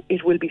employer,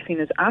 it will be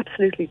seen as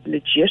absolutely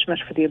legitimate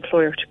for the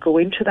employer to go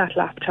into that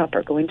laptop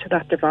or go into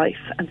that device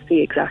and see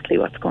exactly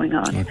what's going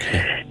on.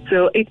 Okay.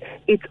 So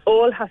it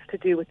all has to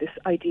do with this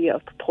idea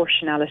of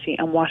proportionality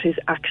and what is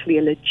actually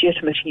a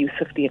legitimate use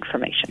of the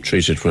information.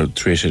 Treat it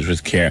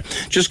with care.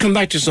 Just come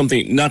back to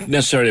something not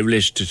necessarily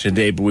related to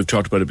today, but we've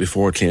talked about it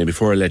before, Cliona.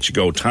 Before I let you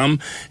go, Tom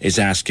is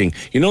asking,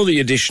 the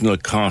additional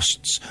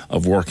costs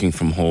of working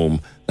from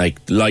home, like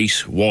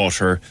light,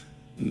 water,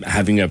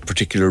 having a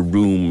particular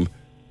room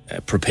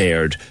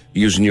prepared,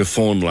 using your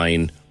phone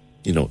line,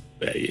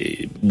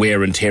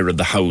 wear and tear of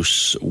the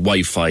house,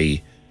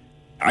 Wi-Fi.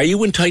 Are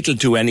you entitled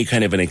to any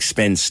kind of an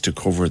expense to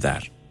cover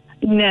that?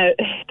 No,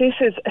 this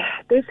is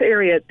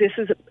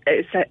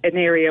an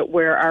area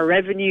where our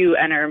revenue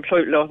and our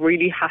employment law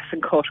really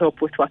hasn't caught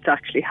up with what's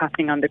actually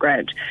happening on the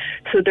ground.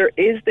 So there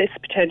is this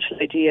potential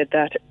idea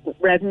that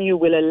revenue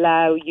will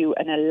allow you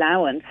an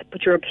allowance,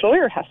 but your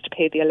employer has to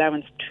pay the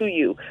allowance to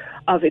you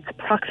of it's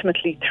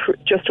approximately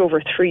just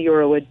over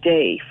 €3 a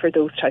day for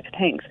those types of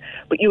things.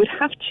 But you would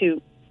have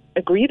to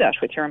agree that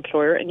with your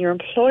employer, and your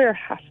employer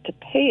has to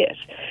pay it,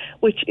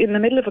 which in the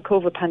middle of a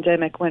COVID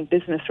pandemic when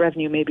business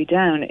revenue may be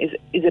down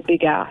is a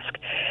big ask.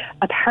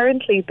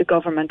 Apparently the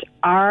government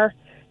are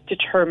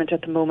determined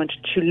at the moment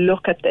to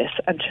look at this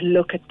and to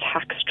look at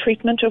tax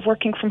treatment of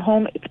working from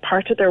home. It's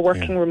part of their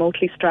working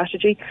remotely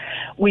strategy.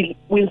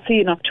 We'll see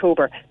in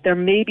October. There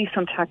may be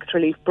some tax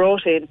relief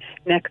brought in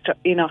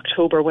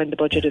October when the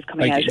budget is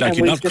coming out. Like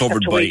you're not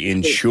covered by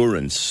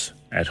insurance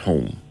at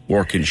home.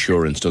 Work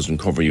insurance doesn't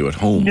cover you at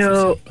home.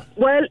 No.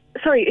 Well,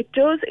 sorry, it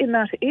does in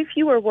that if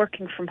you are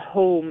working from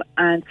home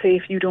and say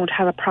if you don't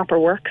have a proper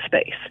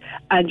workspace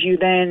and you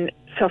then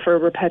suffer a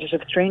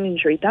repetitive strain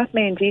injury, that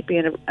may indeed be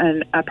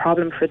a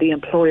problem for the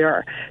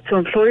employer. So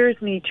employers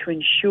need to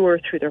ensure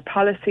through their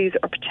policies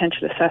or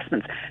potential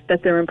assessments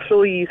that their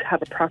employees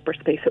have a proper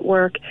space at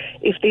work.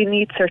 If they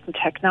need certain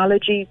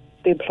technology,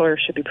 the employer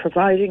should be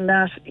providing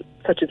that,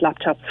 such as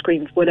laptops,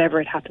 screens,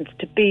 whatever it happens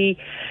to be,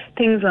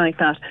 things like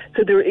that.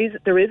 So there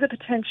is a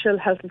potential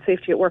health and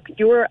safety at work.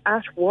 You're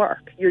at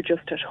work, you're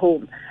just at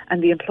home,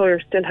 and the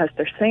employer still has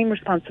their same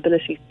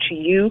responsibility to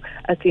you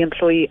as the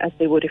employee as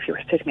they would if you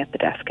were sitting at the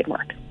desk at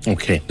work.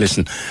 Okay,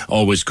 listen,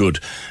 always good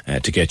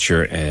to get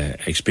your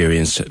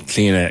experience.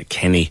 Cliona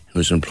Kenny,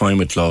 who's an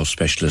employment law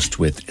specialist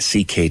with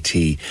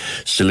CKT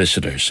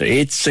Solicitors.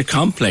 It's a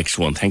complex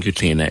one. Thank you,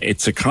 Cliona.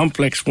 It's a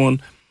complex one.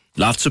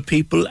 Lots of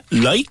people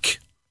like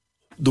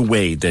the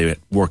way they're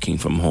working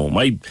from home.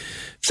 I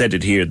said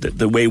it here that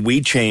the way we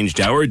changed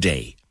our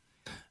day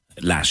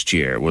last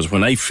year was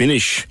when I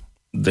finish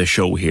the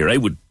show here, I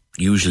would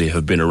usually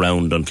have been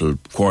around until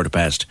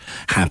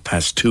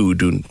 2:15,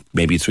 doing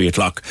maybe 3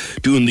 o'clock,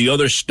 doing the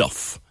other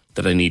stuff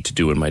that I need to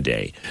do in my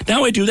day.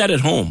 Now I do that at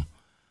home.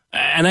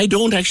 And I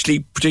don't actually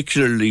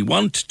particularly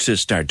want to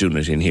start doing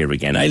it in here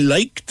again. I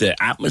like the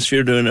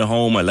atmosphere doing it at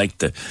home. I like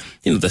the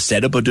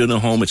setup of doing it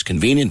at home. It's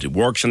convenient, it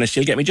works, and I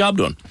still get my job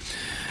done.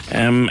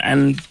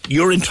 And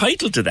you're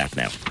entitled to that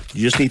now.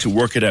 You just need to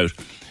work it out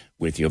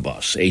with your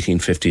boss.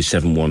 1850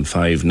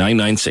 715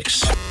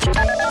 996.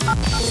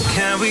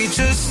 Can we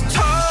just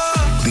talk?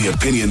 The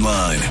Opinion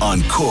Line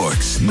on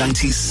Cork's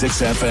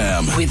 96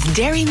 FM. With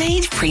Dairy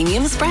Made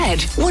Premium Spread.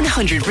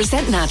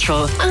 100%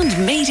 natural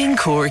and made in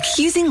Cork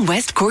using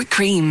West Cork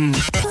cream.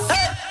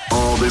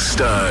 All the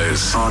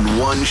stars on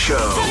one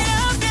show.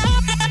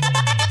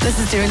 This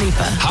is Dua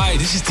Lipa. Hi,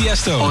 this is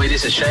Tiesto. Oi,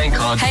 this is Shane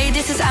Con. Hey,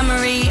 this is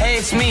Anne-Marie. Hey,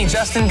 it's me,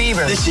 Justin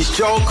Bieber. This is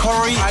Joel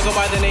Corey. I go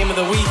by the name of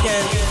The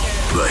Weeknd.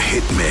 The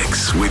Hit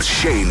Mix with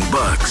Shane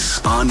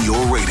Bucks on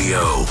your radio.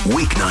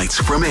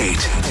 Weeknights from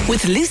 8.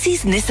 With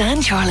Lucy's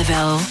Nissan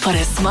Charleville. Put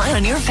a smile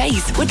on your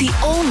face with the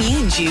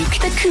all-new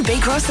Duke, the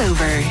coupe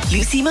crossover.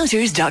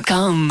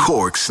 LucyMotors.com.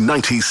 Cork's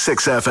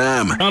 96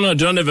 FM. Anna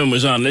Donovan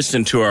was on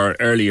listening to our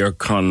earlier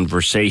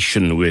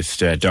conversation with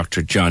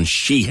Dr. John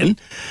Sheehan,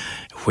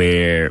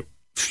 where,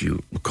 if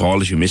you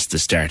recall, if you missed the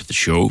start of the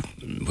show,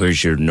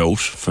 where's your note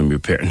from your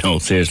parent? No,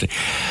 seriously.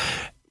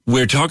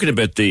 We're talking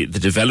about the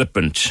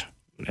development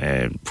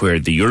where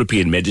the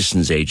European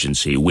Medicines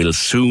Agency will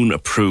soon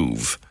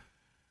approve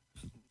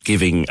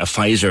giving a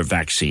Pfizer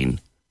vaccine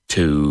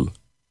to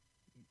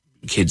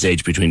kids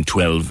aged between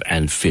 12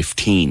 and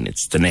 15.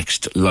 It's the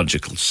next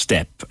logical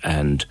step,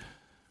 and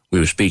we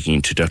were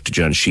speaking to Dr.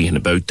 John Sheehan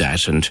about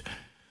that, and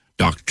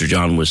Dr.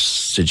 John was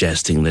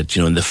suggesting that,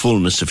 in the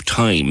fullness of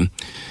time,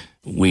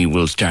 we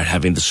will start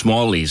having the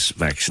smallies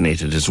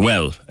vaccinated as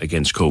well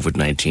against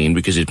COVID-19,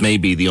 because it may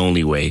be the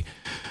only way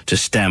to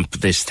stamp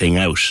this thing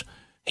out.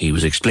 He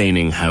was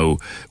explaining how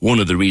one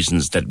of the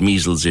reasons that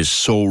measles is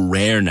so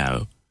rare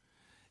now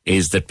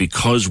is that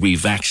because we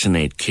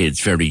vaccinate kids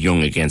very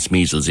young against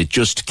measles, it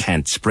just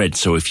can't spread.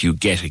 So if you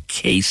get a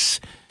case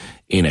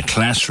in a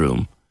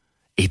classroom,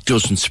 it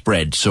doesn't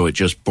spread, so it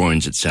just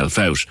burns itself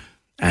out.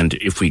 And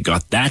if we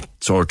got that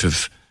sort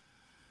of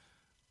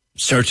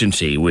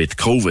certainty with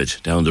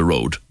COVID down the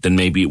road, then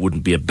maybe it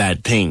wouldn't be a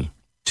bad thing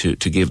to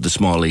give the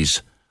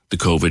smallies the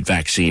COVID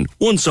vaccine,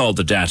 once all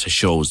the data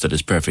shows that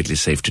it's perfectly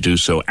safe to do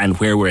so. And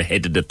where we're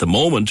headed at the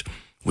moment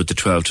with the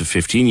 12 to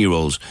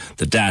 15-year-olds,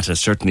 the data,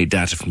 certainly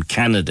data from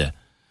Canada,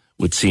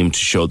 would seem to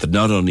show that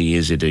not only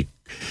is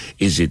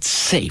it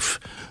safe,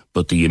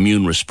 but the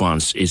immune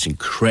response is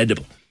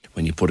incredible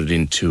when you put it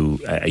into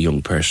a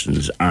young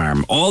person's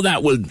arm. All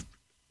that will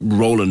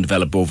roll and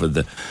develop over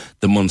the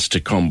months to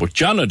come. But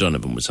John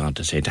O'Donovan was on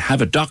to say to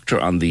have a doctor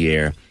on the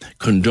air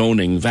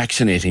condoning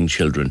vaccinating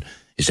children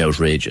is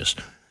outrageous.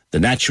 The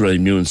natural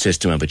immune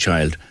system of a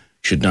child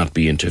should not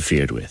be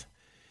interfered with.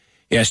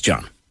 Yes,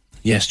 John.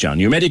 Yes, John.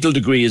 Your medical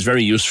degree is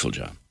very useful,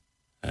 John,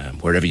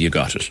 wherever you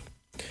got it.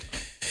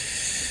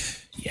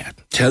 Yeah,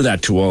 tell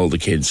that to all the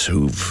kids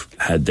who've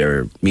had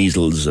their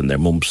measles and their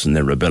mumps and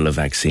their rubella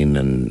vaccine,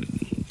 and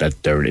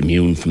that they're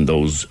immune from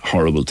those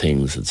horrible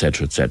things,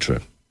 etc.,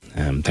 etc.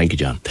 Thank you,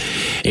 John.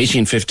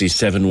 1850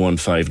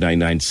 715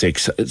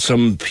 996.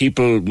 Some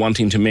people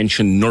wanting to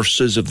mention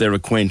nurses of their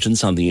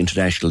acquaintance on the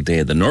International Day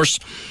of the Nurse.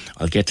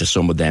 I'll get to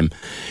some of them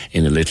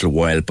in a little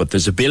while. But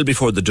there's a bill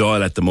before the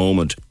Dáil at the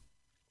moment.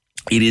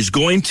 It is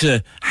going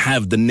to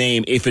have the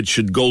name, if it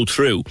should go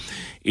through,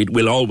 it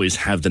will always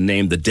have the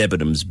name the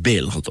Debenhams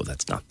Bill, although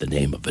that's not the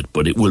name of it,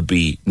 but it will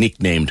be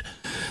nicknamed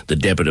the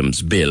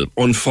Debenhams Bill.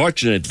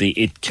 Unfortunately,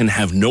 it can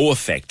have no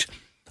effect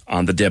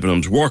on the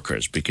Debenhams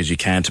workers, because you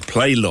can't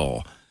apply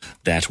law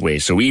that way.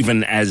 So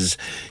even as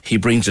he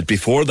brings it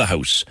before the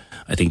House,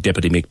 I think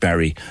Deputy Mick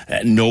Barry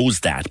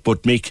knows that.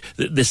 But Mick,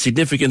 the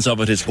significance of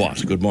it is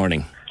what? Good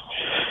morning.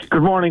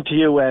 Good morning to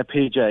you,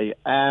 PJ.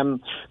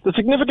 The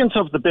significance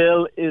of the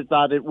bill is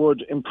that it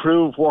would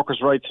improve workers'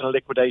 rights in a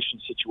liquidation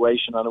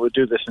situation, and it would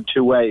do this in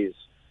two ways.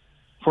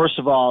 First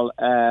of all,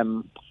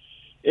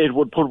 it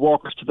would put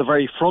workers to the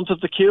very front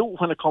of the queue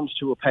when it comes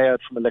to a payout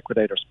from a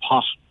liquidator's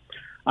pot.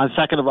 And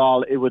second of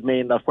all, it would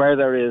mean that where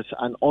there is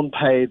an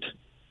unpaid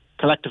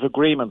collective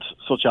agreement,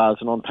 such as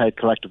an unpaid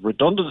collective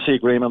redundancy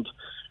agreement,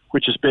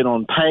 which has been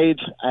unpaid,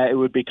 it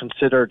would be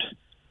considered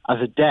as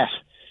a debt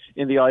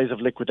in the eyes of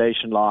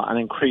liquidation law and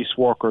increase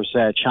workers'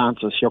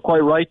 chances. You're quite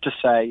right to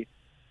say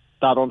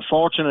that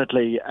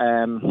unfortunately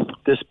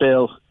this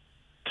bill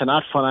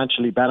cannot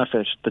financially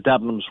benefit the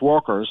Debenhams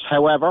workers.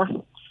 However,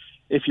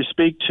 if you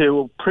speak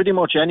to pretty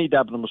much any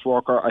Debenhams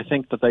worker, I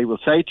think that they will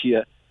say to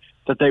you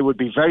that they would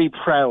be very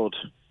proud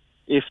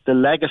if the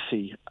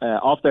legacy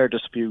of their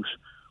dispute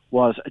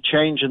was a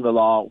change in the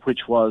law which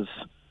was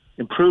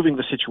improving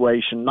the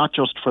situation, not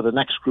just for the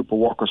next group of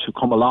workers who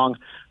come along,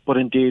 but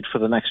indeed for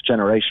the next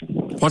generation.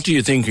 What do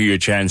you think are your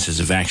chances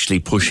of actually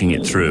pushing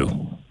it through?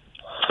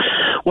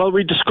 Well,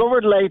 we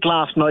discovered late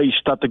last night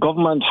that the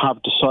government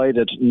have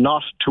decided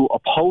not to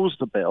oppose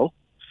the bill.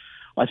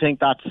 I think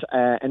that's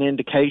an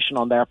indication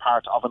on their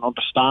part of an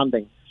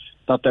understanding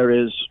that there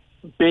is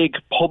big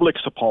public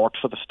support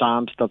for the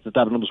stand that the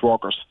Debenhams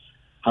workers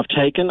have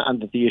taken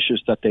and the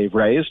issues that they've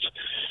raised.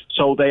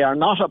 So they are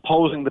not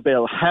opposing the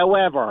bill.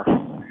 However,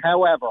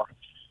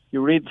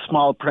 you read the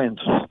small print,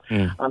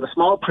 and the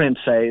small print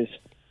says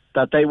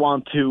that they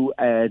want to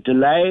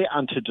delay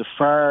and to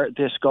defer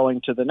this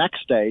going to the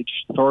next stage,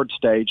 third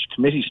stage,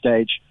 committee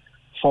stage,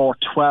 for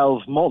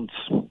 12 months.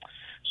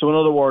 So in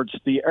other words,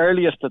 the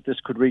earliest that this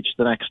could reach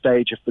the next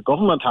stage, if the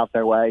government have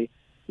their way,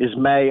 is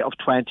May of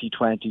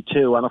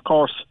 2022. And of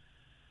course,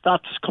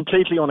 that's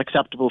completely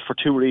unacceptable for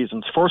two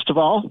reasons. First of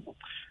all,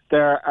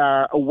 there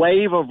are a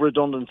wave of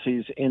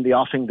redundancies in the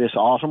offing this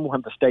autumn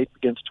when the state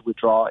begins to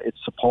withdraw its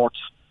supports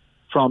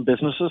from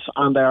businesses,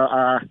 and there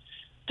are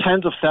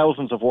tens of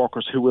thousands of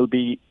workers who will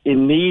be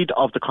in need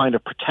of the kind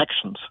of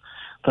protections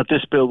that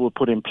this bill will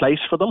put in place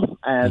for them,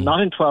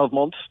 not in 12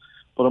 months,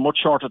 but a much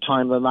shorter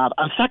time than that.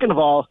 And second of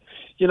all,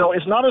 you know,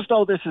 it's not as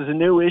though this is a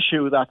new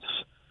issue that's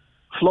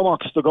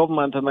flummoxed the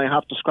government and they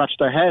have to scratch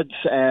their heads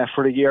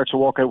for a year to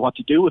work out what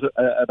to do with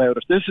about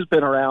it. This has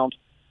been around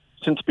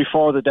since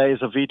before the days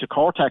of Vita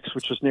Cortex,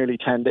 which was nearly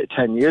 10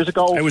 years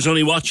ago. I was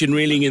only watching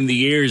Reeling in the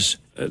Years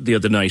the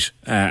other night,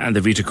 and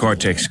the Vita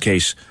Cortex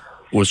case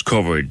was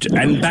covered.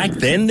 And back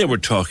then they were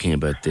talking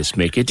about this,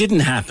 Mick. It didn't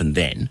happen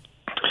then.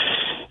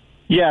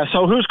 Yeah,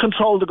 so who's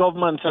controlled the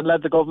government and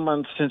led the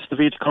government since the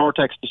Vita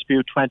Cortex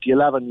dispute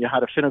 2011? You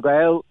had a Fine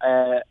Gael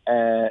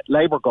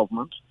Labour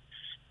government.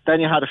 Then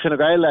you had a Fine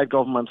Gael-led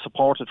government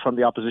supported from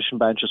the opposition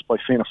benches by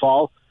Fianna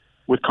Fáil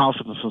with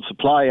confidence in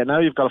supply. And now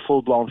you've got a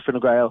full-blown Fine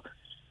Gael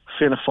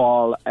Fianna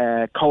Fáil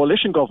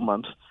coalition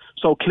government.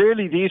 So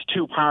clearly these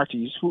two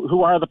parties,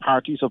 who are the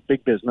parties of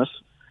big business,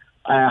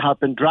 have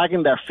been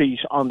dragging their feet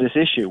on this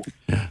issue.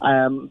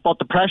 But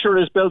the pressure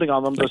is building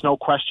on them, there's no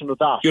question of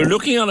that. You're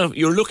looking,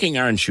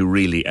 aren't you,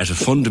 really, at a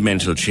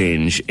fundamental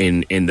change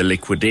in the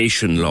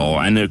liquidation law.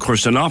 And of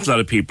course, an awful lot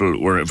of people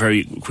were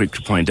very quick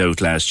to point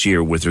out last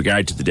year with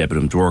regard to the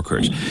Debenhams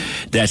workers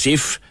that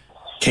if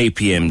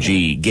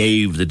KPMG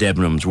gave the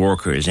Debenhams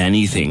workers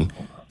anything,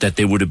 that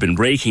they would have been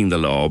breaking the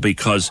law,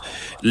 because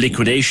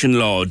liquidation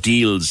law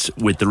deals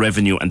with the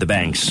revenue and the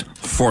banks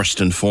first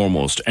and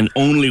foremost, and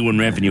only when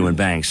revenue and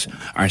banks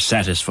are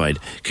satisfied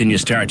can you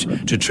start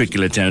to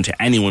trickle it down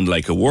to anyone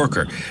like a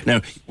worker.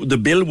 Now, the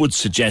bill would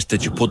suggest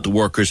that you put the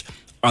workers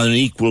on an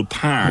equal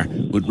par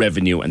with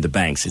revenue and the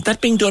banks. Is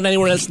that being done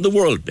anywhere else in the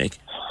world, Mick?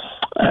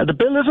 The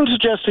bill isn't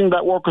suggesting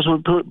that workers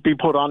would be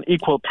put on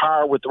equal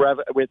par with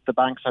the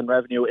banks and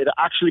revenue. It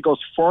actually goes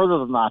further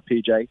than that,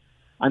 PJ,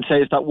 and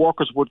says that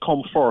workers would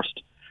come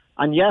first.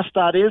 And yes,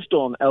 that is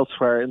done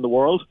elsewhere in the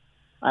world.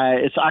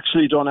 It's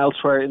actually done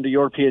elsewhere in the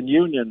European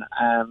Union.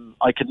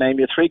 I could name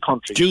you 3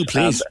 countries. Do,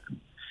 please.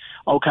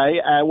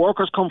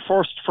 Workers come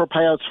first for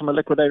payouts from a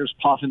liquidator's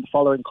pot in the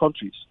following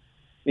countries: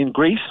 in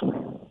Greece,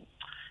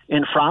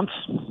 in France,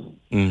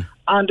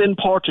 and in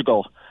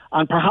Portugal.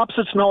 And perhaps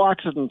it's no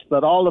accident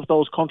that all of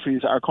those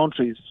countries are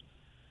countries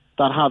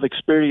that have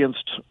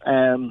experienced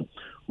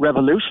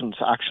revolutions,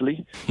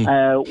 actually,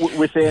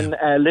 within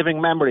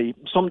living memory.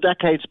 Some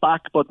decades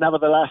back, but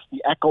nevertheless,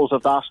 the echoes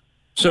of that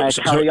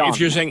carry on. If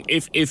you're saying,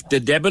 if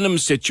the Debenhams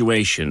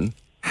situation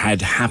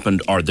had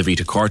happened, or the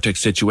Vita Cortex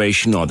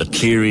situation, or the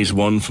Clearys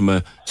one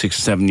from 6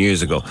 or 7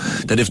 years ago,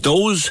 that if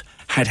those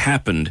had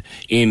happened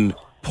in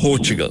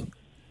Portugal,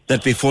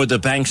 that before the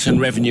banks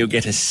and revenue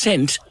get a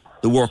cent,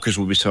 the workers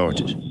will be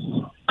sorted.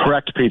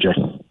 Correct, PJ.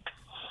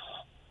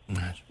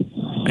 Right.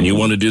 And you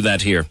want to do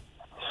that here?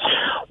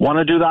 Want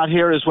to do that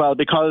here as well,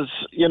 because,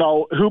 you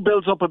know, who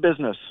builds up a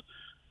business?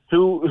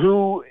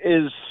 Who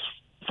is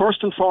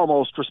first and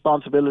foremost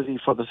responsibility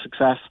for the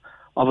success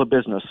of a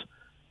business?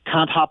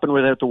 can't happen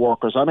without the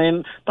workers. I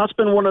mean, that's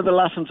been one of the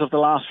lessons of the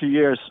last few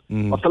years,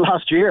 of the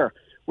last year,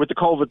 with the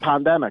COVID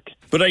pandemic.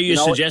 But are you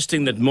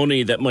suggesting that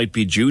money that might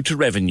be due to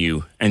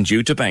revenue and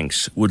due to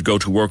banks would go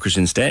to workers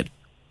instead?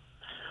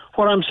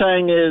 What I'm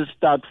saying is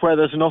that where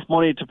there's enough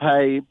money to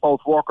pay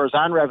both workers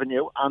and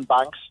revenue and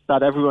banks,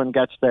 that everyone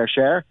gets their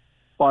share.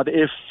 But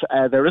if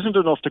there isn't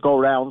enough to go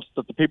around,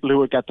 that the people who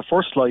would get the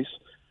first slice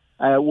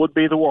would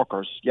be the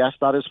workers. Yes,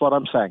 that is what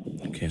I'm saying.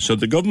 Okay, so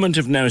the government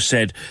have now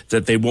said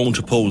that they won't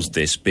oppose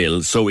this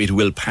bill, so it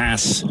will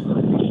pass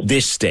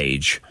this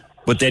stage.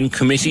 But then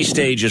committee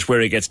stage is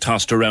where it gets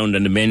tossed around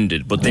and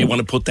amended, but they want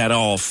to put that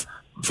off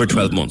for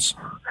 12 months.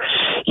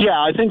 Yeah,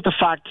 I think the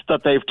fact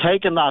that they've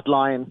taken that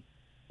line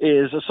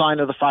is a sign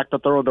of the fact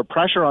that they're under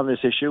pressure on this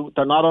issue.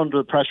 They're not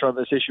under pressure on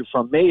this issue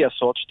from me as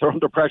such. They're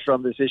under pressure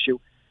on this issue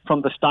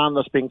from the stand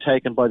that's being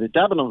taken by the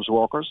Debenhams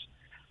workers.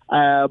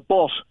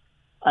 But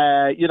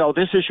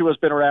this issue has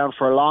been around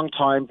for a long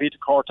time. Vita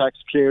Cortex,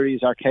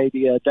 Cleary's,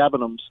 Arcadia,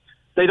 Debenhams.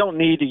 They don't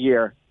need a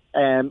year.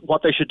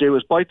 What they should do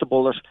is bite the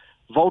bullet,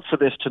 vote for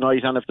this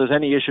tonight, and if there's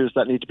any issues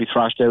that need to be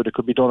thrashed out, it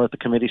could be done at the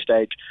committee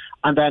stage,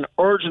 and then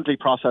urgently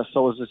process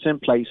so as it's in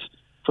place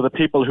for the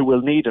people who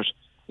will need it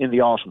in the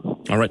autumn.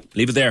 All right,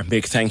 leave it there.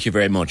 Mick, thank you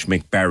very much.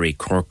 Mick Barry,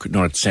 Cork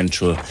North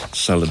Central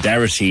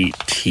Solidarity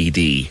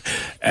TD.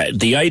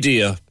 The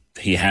idea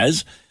he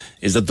has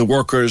is that the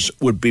workers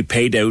would be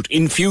paid out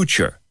in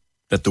future,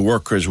 that the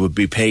workers would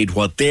be paid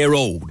what they're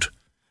owed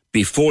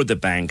before the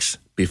banks,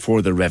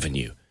 before the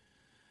revenue.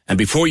 And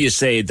before you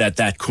say that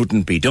that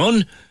couldn't be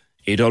done,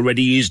 it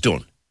already is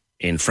done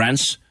in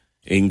France,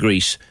 in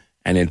Greece,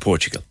 and in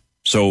Portugal.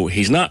 So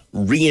he's not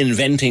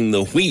reinventing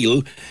the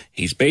wheel.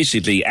 He's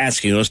basically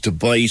asking us to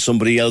buy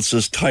somebody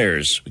else's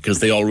tyres because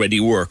they already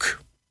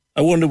work.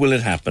 I wonder, will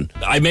it happen?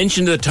 I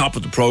mentioned at the top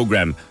of the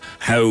programme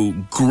how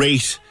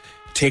great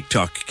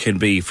TikTok can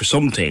be for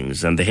some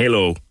things, and the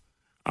halo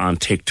on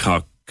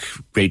TikTok,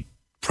 great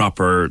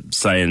proper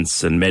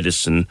science and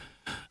medicine,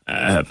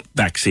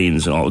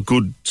 vaccines and all,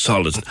 good,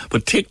 solid.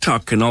 But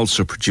TikTok can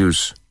also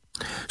produce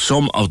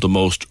some of the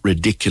most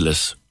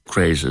ridiculous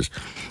crazes.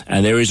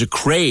 And there is a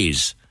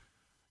craze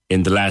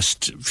in the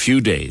last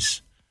few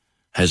days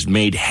has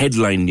made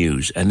headline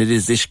news, and it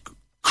is this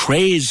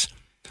craze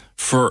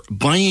for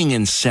buying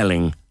and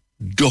selling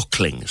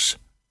ducklings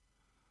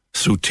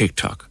through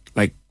TikTok.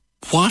 Like,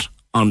 what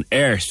on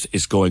earth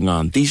is going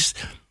on? These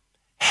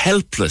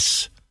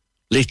helpless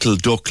little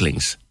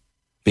ducklings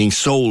being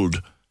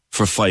sold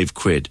for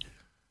 £5.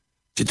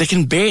 They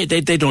can bear.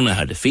 They don't know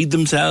how to feed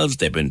themselves.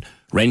 They've been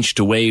wrenched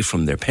away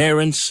from their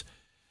parents,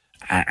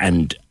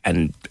 and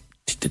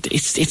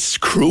it's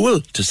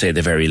cruel, to say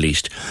the very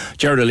least.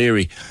 Gerard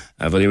O'Leary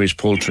of O'Leary's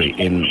Poultry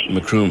in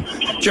Macroom.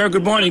 Gerard,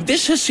 good morning.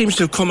 This seems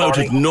to have come out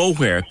of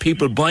nowhere.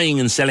 People buying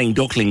and selling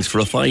ducklings for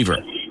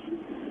 £5.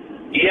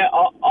 Yeah,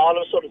 all of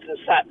a sudden since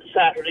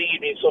Saturday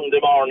evening, Sunday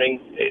morning,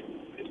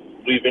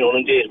 we've been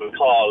inundated with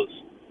calls.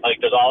 Like,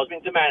 there's always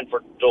been demand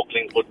for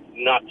ducklings, but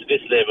not to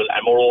this level,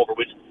 and moreover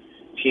with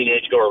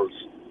teenage girls.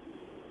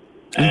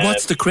 And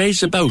what's the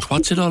craze about?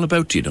 What's it all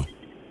about, do you know?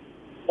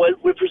 Well,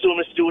 we presume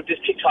it's to do with this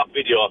TikTok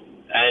video,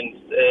 and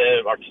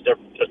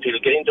there's people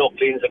getting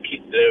ducklings and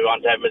they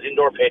want to have them as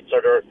indoor pets,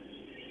 or they're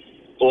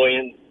going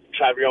and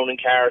traveling around in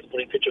cars,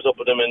 putting pictures up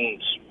of them, and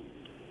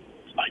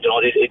I don't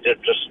know,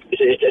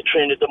 it's a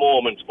trend at the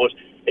moment, but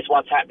it's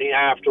what's happening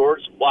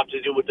afterwards, what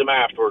to do with them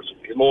afterwards.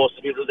 Because most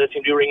of the people that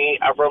seem to be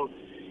ringing are from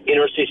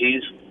inner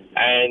cities,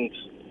 and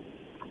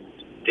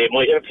they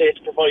might have a place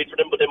to provide for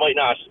them, but they might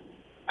not.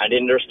 And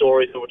in their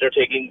stories, they're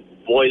taking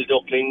wild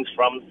ducklings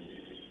from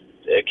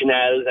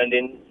canals, and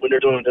then when they're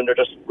done with them, they're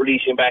just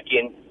releasing back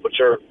in. But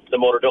sure, the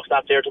mother duck's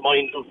not there to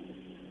mind them,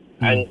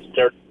 and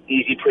they're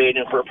easy prey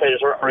for a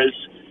predator, or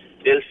else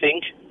they'll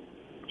think,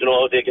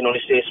 they can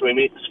only stay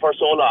swimming for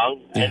so long,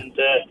 and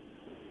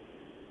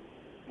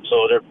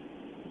so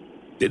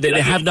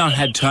They have not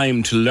had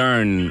time to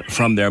learn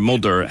from their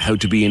mother how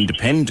to be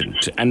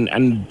independent,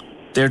 and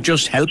they're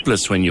just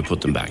helpless when you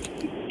put them back.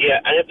 Yeah,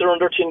 and if they're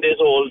under 10 days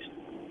old,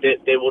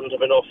 they wouldn't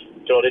have enough,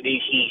 they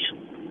need heat.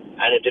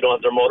 And if they don't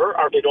have their mother,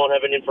 or if they don't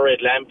have an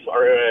infrared lamp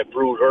or a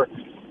brooder,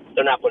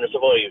 they're not going to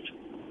survive.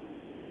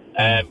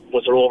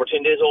 Once they're over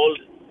 10 days old,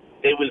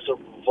 they will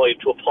survive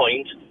to a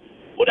point,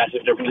 but that's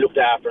if they're being looked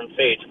after and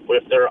fed. But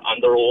if they're on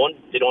their own,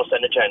 they don't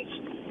stand a chance.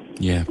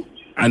 Yeah.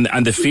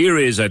 And the fear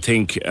is, I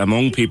think,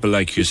 among people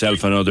like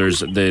yourself and others,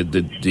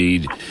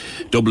 the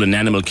Dublin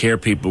animal care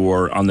people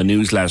were on the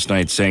news last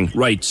night saying,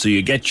 right, so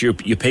you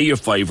pay your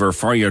 £5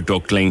 for your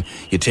duckling,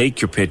 you take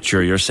your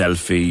picture, your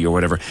selfie, or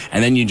whatever,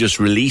 and then you just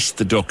release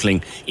the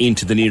duckling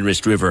into the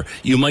nearest river.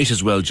 You might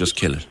as well just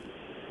kill it.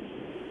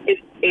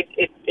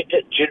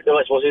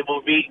 I suppose it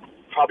would be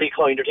probably a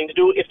kinder thing to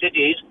do if they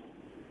did,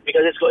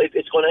 because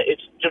they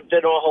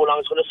don't know how long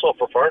it's going to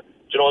suffer for.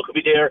 It could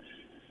be there.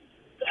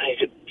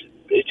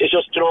 It's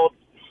just,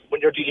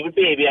 when you're dealing with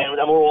baby, and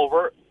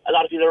moreover, a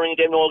lot of people are only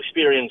have no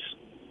experience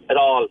at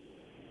all.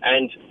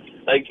 And,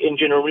 like, in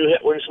general,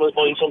 when someone's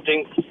buying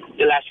something,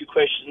 they'll ask you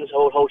questions,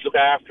 how to look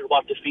after,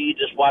 what to feed,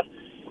 just what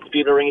the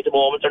people are ringing at the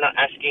moment. They're not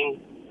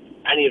asking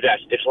any of that.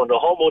 They just want to know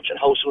how much and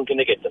how soon can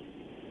they get them.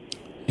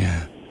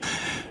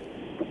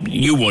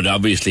 You would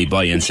obviously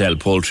buy and sell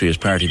poultry as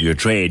part of your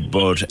trade,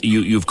 but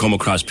you've come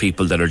across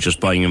people that are just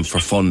buying them for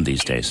fun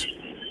these days.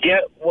 Yeah,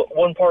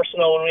 one person,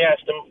 when we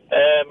asked them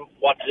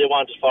what do they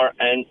want it for,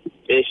 and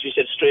she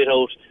said straight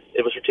out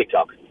it was for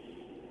TikTok.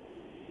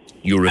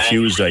 You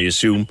refused, I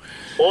assume?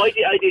 Oh,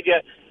 I did,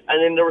 yeah.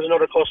 And then there was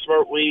another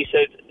customer, we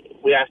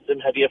asked him,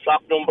 have you a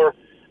flock number?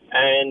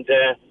 And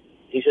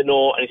he said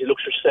no, and he said, look,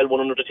 should sell one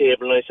under the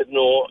table? And I said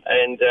no,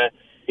 and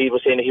he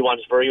was saying that he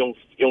wanted for a young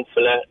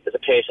fella as a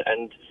pet,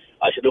 and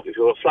I said, look, if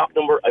you have a flock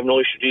number, I've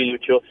no issue dealing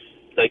with you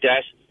like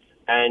that.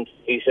 And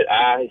he said,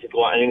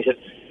 go on. And he said,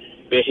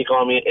 basically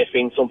called me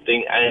effing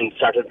something and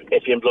started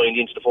effing blowing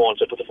into the phone,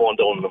 so I put the phone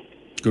down on him.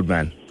 Good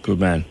man.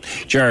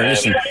 Ger,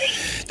 listen,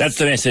 that's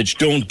the message.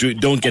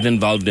 Don't get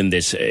involved in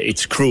this.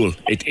 It's cruel.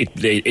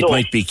 It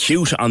might be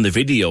cute on the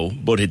video,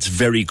 but it's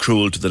very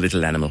cruel to the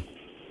little animal.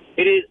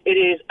 It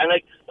is. And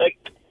like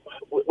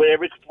when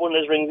everyone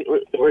is ringing,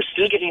 we're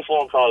still getting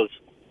phone calls.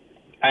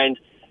 And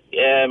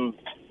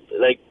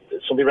like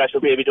some people ask for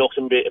baby ducks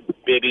and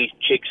baby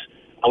chicks,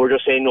 and we're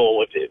just saying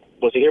no.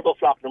 Once they hear about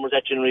flock numbers,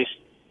 that generally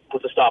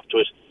puts a stop to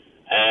it.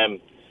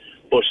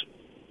 But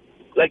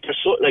like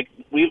there's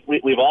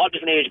we've all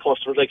different age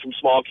customers, like from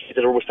small kids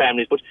that are with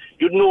families. But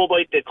you'd know about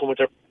it. They'd come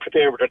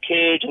prepared with their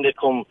cage, and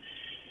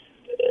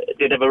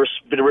they'd have a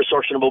bit of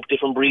research about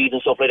different breeds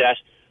and stuff like that.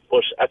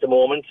 But at the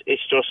moment,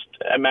 it's just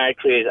a mad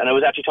craze. And I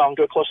was actually talking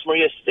to a customer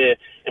yesterday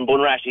in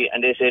Bunratty,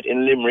 and they said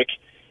in Limerick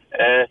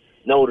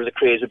now there's a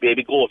craze with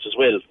baby goats as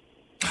well.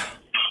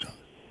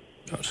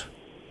 God.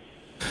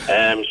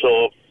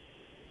 So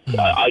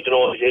I don't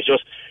know. It's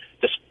just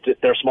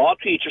they're small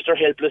creatures. They're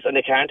helpless and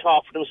they can't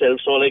talk for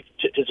themselves. So like,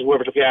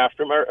 whoever took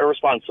after them are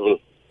responsible.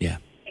 Yeah.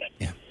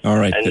 All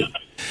right.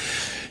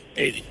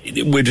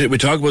 We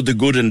talk about the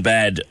good and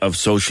bad of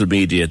social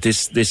media.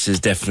 This is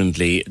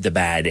definitely the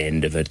bad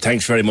end of it.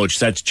 Thanks very much.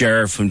 That's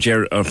Ger from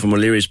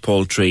O'Leary's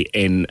Poultry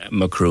in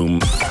Macroom.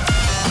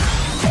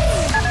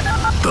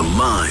 The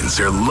lines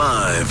are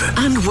live.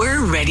 And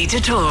we're ready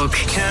to talk.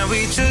 Can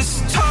we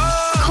just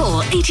talk? Call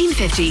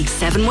 1850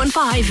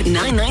 715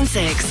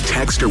 996.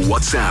 Text or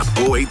WhatsApp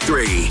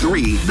 083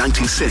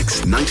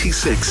 396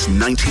 96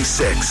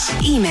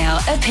 96. Email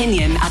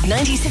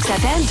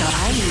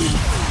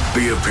opinion@96fm.ie.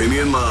 The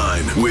Opinion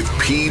Line with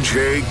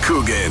PJ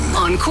Coogan.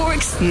 On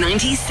Cork's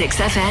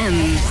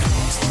 96FM.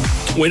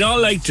 We'd all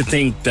like to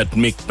think that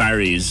Mick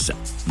Barry's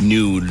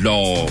new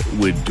law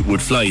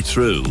would fly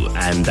through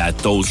and that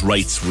those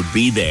rights would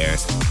be there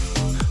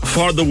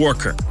for the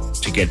worker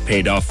to get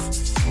paid off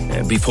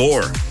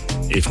before,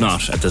 if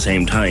not at the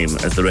same time,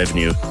 as the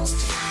revenue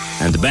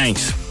and the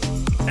banks.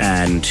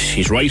 And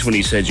he's right when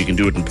he says you can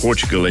do it in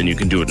Portugal and you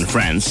can do it in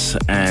France,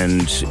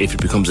 and if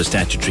it becomes a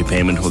statutory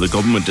payment, well, the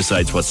government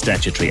decides what's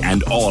statutory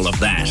and all of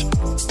that.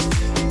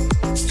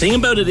 The thing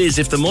about it is,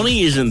 if the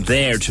money isn't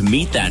there to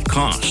meet that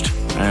cost,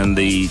 and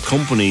the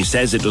company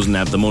says it doesn't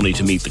have the money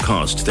to meet the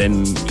cost,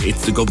 then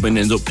the government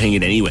ends up paying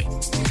it anyway.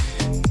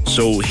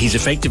 So he's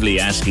effectively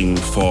asking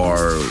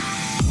for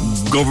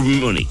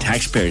government money,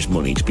 taxpayers'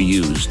 money, to be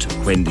used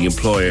when the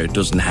employer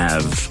doesn't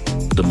have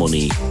the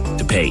money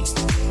to pay.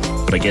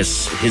 But I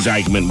guess his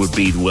argument would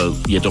be, well,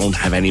 you don't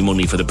have any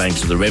money for the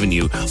banks or the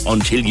revenue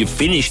until you've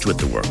finished with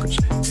the workers.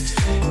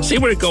 See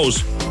where it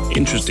goes.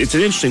 It's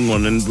an interesting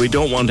one, and we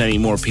don't want any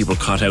more people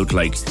caught out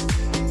like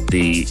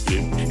the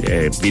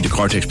Vita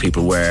Cortex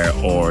people were,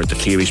 or the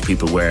Clearys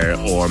people were,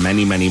 or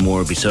many, many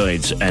more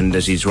besides. And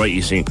as he's right,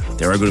 he's saying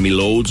there are going to be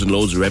loads and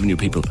loads of revenue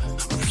people.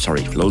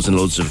 Loads and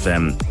loads of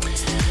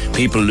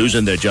people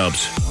losing their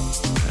jobs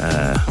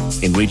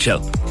in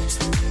retail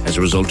as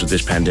a result of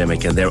this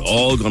pandemic, and they're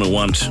all going to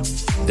want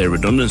their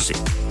redundancy.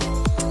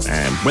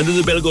 Whether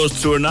the bill goes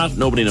through or not,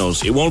 nobody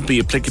knows. It won't be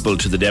applicable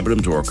to the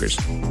Debenhams workers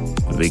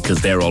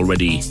because they're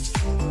already...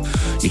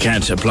 You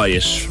can't apply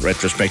it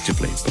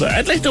retrospectively. But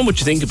I'd like to know what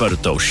you think about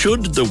it, though.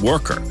 Should the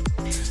worker,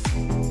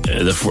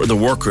 the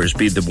workers,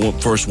 be the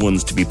first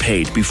ones to be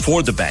paid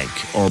before the bank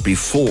or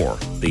before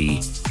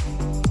the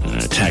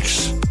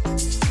tax?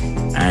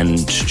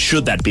 And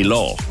should that be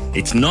law?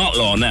 It's not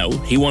law now.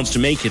 He wants to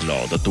make it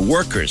law that the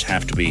workers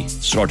have to be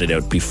sorted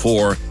out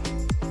before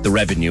the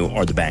revenue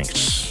or the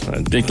banks.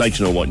 I'd like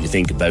to know what you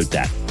think about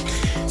that.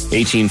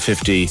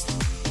 1850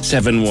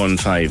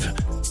 715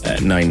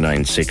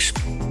 996.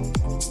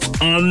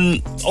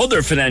 On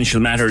other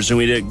financial matters,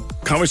 we had a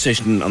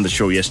conversation on the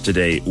show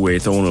yesterday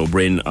with Owen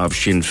O'Brien of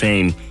Sinn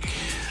Féin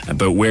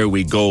about where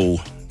we go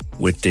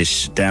with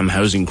this damn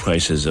housing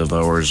crisis of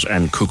ours,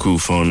 and cuckoo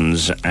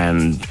funds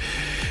and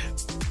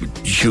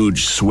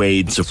huge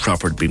swathes of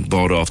property being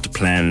bought off the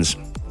plans.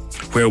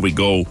 Where we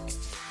go.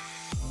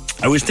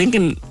 I was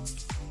thinking,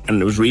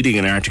 and I was reading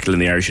an article in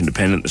the Irish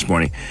Independent this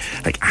morning,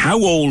 like, how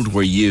old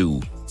were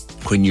you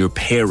when your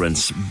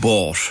parents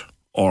bought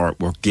or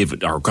were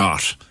given or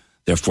got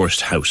their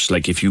first house?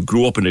 Like, if you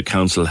grew up in a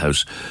council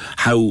house,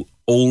 how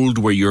old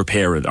were your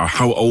parents, or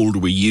how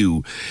old were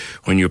you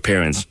when your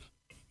parents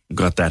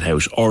got that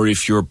house? Or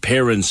if your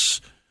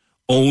parents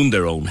owned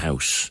their own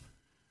house,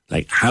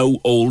 Like, how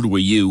old were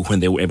you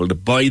when they were able to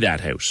buy that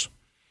house?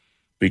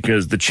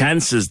 Because the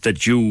chances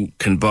that you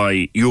can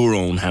buy your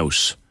own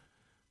house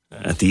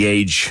at the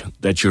age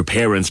that your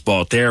parents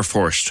bought their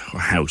first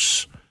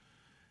house,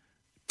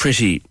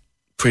 pretty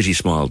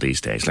small these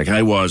days. Like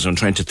I'm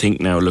trying to think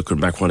now, looking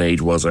back, what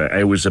age was I?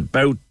 I was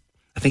about,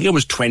 I think I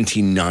was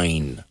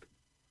 28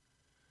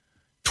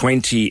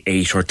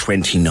 or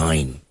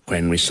 29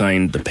 when we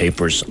signed the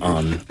papers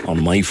on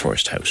my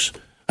first house,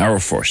 our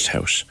first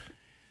house.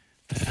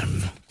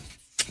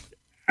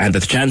 And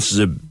the chances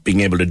of being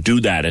able to do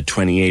that at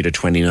 28 or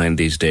 29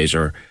 these days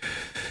are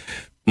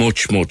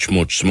much, much,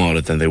 much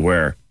smaller than they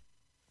were.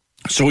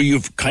 So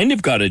you've kind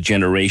of got a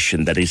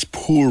generation that is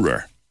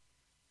poorer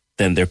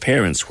than their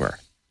parents were.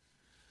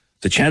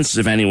 The chances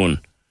of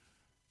anyone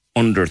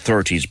under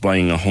 30s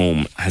buying a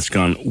home has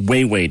gone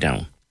way, way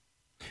down.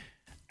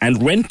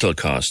 And rental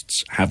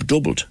costs have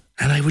doubled.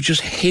 And I would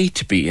just hate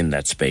to be in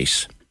that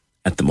space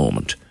at the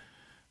moment.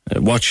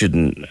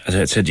 Watching, as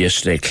I said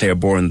yesterday, Claire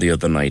Bourne the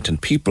other night,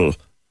 and people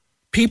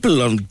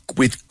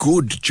with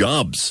good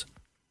jobs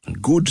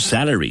and good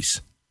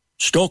salaries,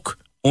 stuck,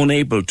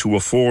 unable to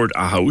afford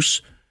a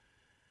house,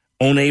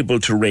 unable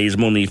to raise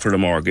money for a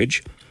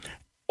mortgage,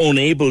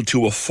 unable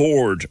to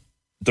afford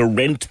the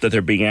rent that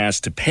they're being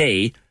asked to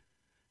pay,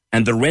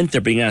 and the rent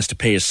they're being asked to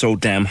pay is so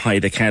damn high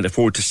they can't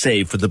afford to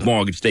save for the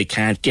mortgage they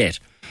can't get.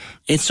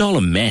 It's all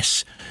a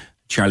mess.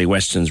 Charlie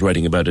Weston's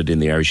writing about it in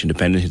the Irish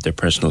Independent. He's their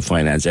personal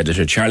finance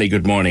editor. Charlie,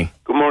 good morning.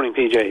 Good morning,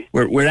 PJ.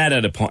 We're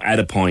at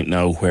a point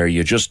now where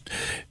you're just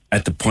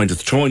at the point of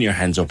throwing your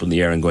hands up in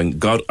the air and going,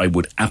 God, I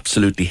would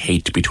absolutely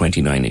hate to be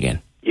 29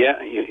 again. Yeah,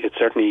 it's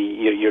certainly,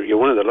 you're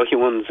one of the lucky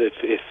ones if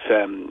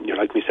you're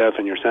like myself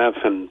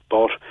and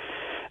bought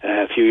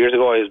a few years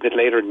ago. I was a bit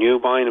later new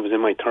buying. I was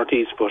in my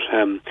 30s, but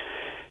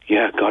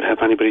yeah, God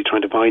help anybody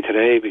trying to buy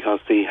today, because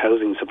the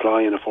housing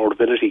supply and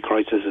affordability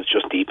crisis has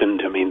just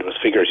deepened. I mean, there was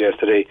figures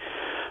yesterday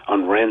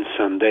on rents,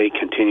 and they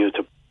continue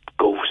to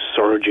go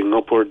surging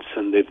upwards,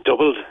 and they've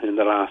doubled in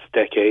the last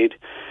decade.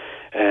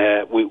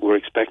 We're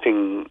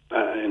expecting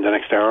in the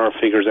next hour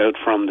figures out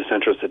from the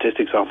Central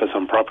Statistics Office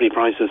on property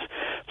prices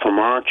for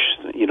March.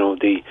 You know,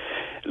 the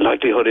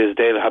likelihood is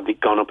they'll have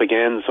gone up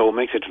again, so it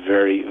makes it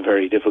very,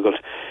 very difficult.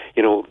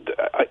 You know,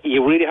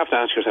 you really have to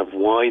ask yourself,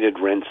 why did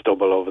rents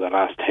double over the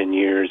last 10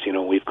 years? You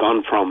know, we've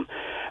gone from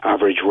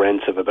average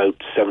rents of about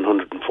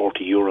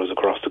 €740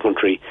 across the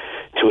country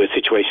to a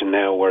situation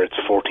now where it's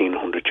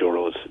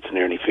 €1,400. It's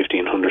nearly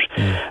 1,500,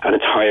 and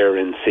it's higher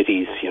in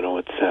cities. You know,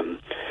 it's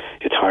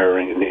higher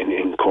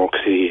in Cork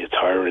City, it's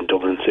higher in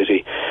Dublin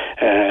City.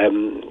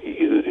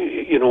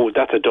 You know,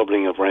 that's a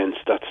doubling of rents.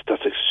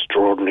 That's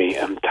extraordinary,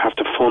 and to have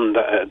to fund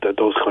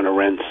those kind of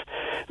rents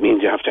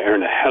means you have to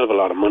earn a hell of a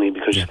lot of money,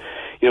 because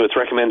you know, it's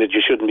recommended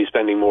you shouldn't be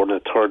spending more than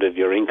a third of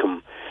your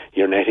income,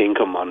 your net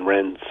income, on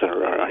rents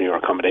or your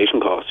accommodation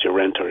costs, your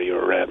rent or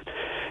your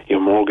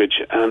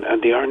mortgage.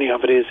 And the irony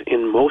of it is,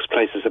 in most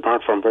places,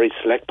 apart from very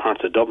select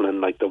parts of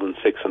Dublin, like Dublin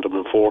 6 and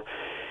Dublin 4,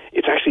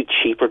 it's actually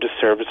cheaper to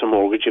service a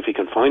mortgage if you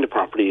can find a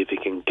property, if you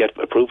can get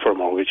approved for a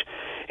mortgage.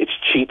 It's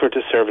cheaper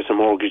to service a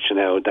mortgage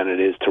now than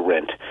it is to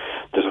rent.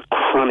 There's a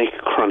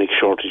chronic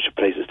shortage of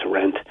places to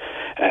rent,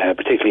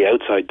 particularly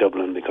outside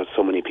Dublin, because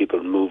so many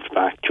people moved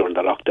back during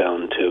the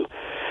lockdown to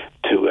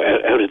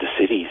out of the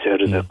cities,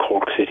 out of the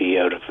Cork City,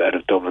 out of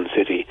Dublin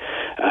City,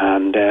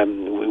 and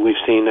we've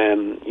seen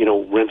you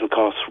know, rental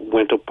costs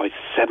went up by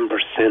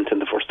 7% in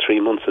the first 3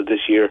 months of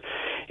this year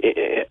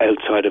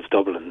outside of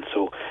Dublin.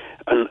 So,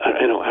 and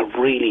you know, a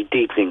really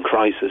deepening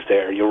crisis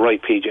there. You're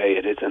right, PJ.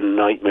 It is a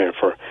nightmare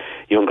for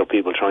younger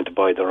people trying to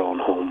buy their own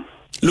home.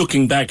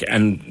 Looking back,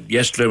 and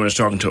yesterday when I was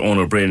talking to Owen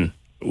O'Brien,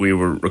 we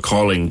were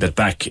recalling that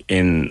back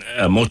in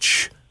a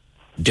much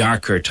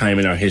darker time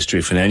in our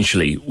history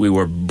financially, we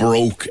were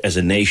broke as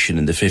a nation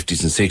in the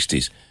 50s and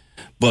 60s.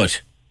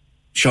 But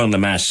Sean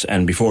Lamass,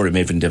 and before him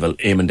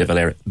Eamon de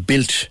Valera,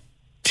 built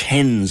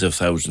tens of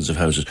thousands of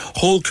houses.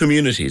 Whole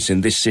communities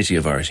in this city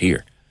of ours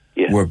here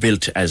were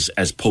built as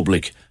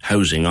public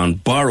housing on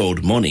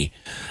borrowed money.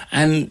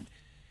 And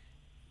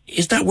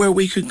is that where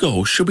we could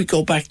go? Should we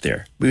go back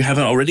there? We have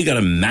already got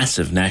a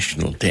massive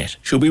national debt.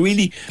 Should we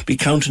really be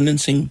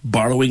countenancing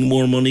borrowing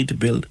more money to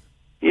build?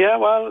 Yeah,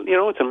 well, you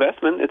know, it's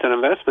investment. It's an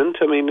investment.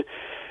 I mean,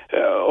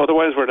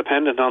 otherwise we're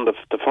dependent on the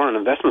foreign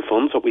investment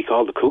funds, what we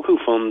call the cuckoo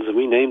funds.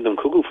 We named them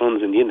cuckoo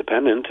funds in the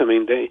Independent. I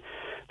mean,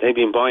 they've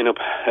been buying up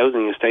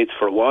housing estates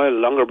for a while,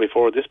 longer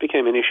before this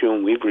became an issue,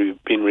 and we've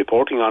been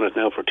reporting on it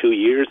now for 2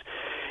 years.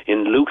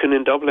 In Lucan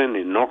in Dublin,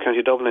 in North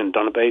County Dublin, in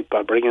Donabate,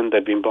 Balbriggan,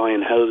 they've been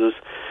buying houses,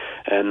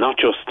 not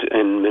just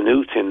in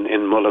Maynooth,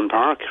 in Mullen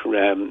Park,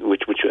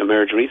 which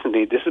emerged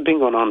recently. This has been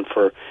going on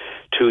for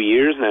 2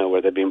 years now,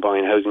 where they've been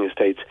buying housing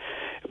estates.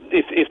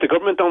 If the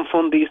government don't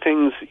fund these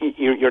things,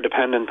 you're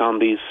dependent on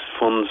these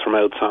funds from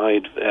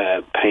outside,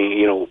 paying,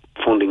 you know,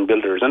 funding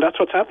builders, and that's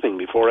what's happening.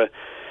 Before a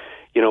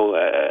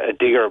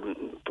digger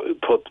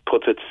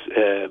puts its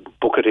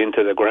bucket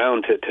into the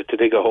ground to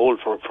dig a hole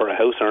for a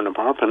house or an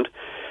apartment,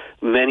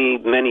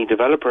 many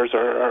developers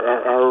have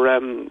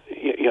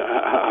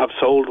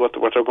sold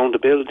what they're going to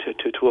build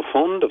to a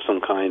fund of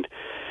some kind.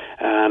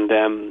 And,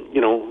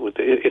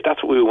 if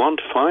that's what we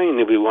want, fine.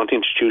 If we want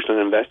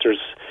institutional investors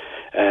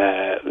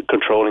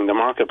controlling the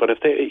market. But if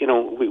they,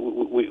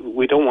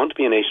 we don't want to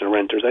be a nation of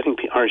renters. I think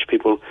Irish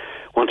people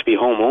want to be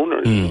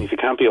homeowners. If you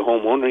can't be a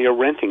homeowner, you're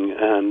renting.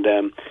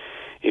 And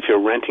if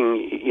you're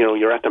renting,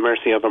 you're at the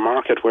mercy of a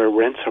market where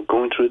rents are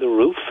going through the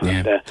roof.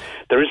 And,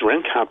 there is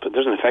rent cap.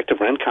 There's an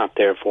effective rent cap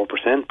there,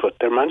 4%, but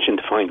they're managing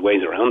to find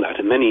ways around that.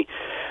 In many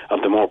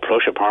of the more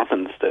plush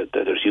apartments,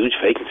 there's huge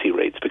vacancy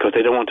rates because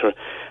they don't want to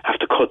have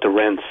to cut the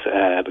rents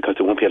because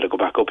they won't be able to go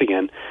back up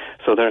again.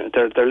 So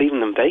they're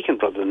leaving them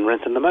vacant rather than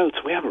renting them out.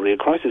 So we have a real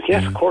crisis.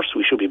 Yes, of course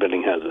we should be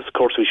building houses. Of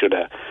course we should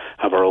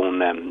have our own,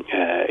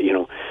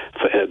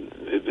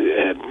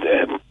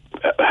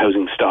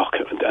 housing stock,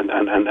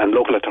 and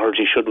local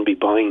authorities shouldn't be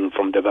buying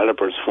from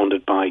developers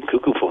funded by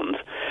cuckoo funds.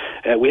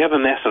 We have a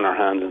mess on our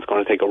hands, and it's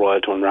going to take a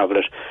while to unravel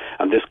it.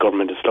 And this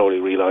government is slowly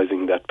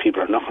realising that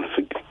people are not going to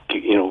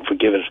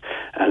forgive it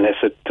unless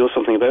it does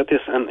something about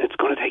this. And it's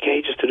going to take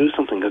ages to do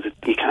something because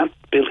you can't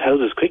build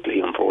houses quickly,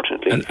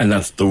 unfortunately. And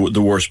that's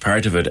the worst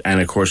part of it. And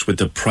of course, with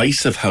the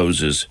price of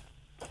houses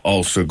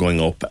also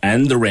going up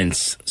and the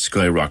rents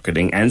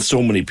skyrocketing and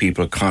so many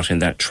people caught in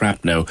that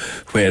trap now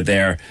where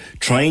they're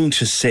trying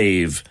to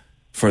save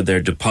for their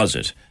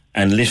deposit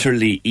and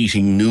literally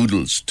eating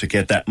noodles to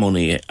get that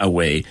money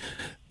away,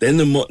 then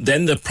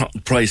the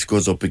price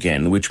goes up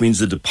again, which means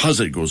the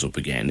deposit goes up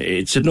again.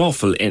 It's an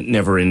awful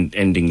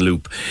never-ending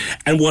loop.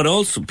 And what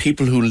also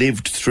people who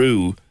lived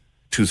through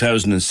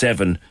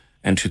 2007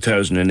 and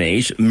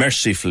 2008,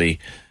 mercifully,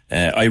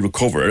 I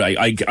recovered.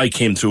 I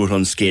came through it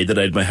unscathed.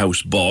 I had my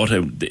house bought.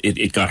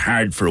 It got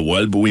hard for a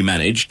while, but we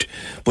managed.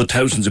 But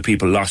thousands of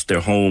people lost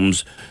their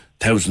homes.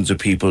 Thousands of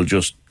people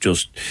just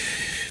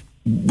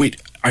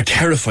are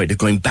terrified of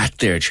going back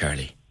there,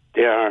 Charlie.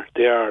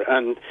 They are,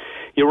 and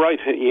you're right.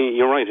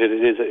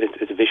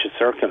 It's a vicious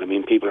circle. I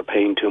mean, people are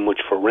paying too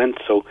much for rent,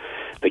 so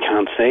they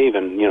can't save.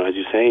 And as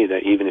you say,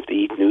 that even if they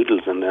eat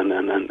noodles and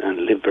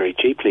live very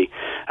cheaply,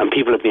 and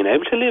people have been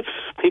able to live.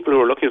 People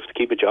who are lucky enough to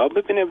keep a job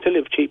have been able to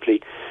live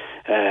cheaply.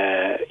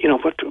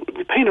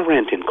 But paying a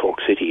rent in Cork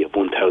City of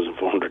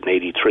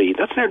 1,483,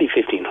 that's nearly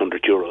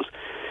 €1,500.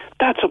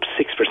 That's up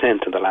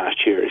 6% in the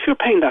last year. If you're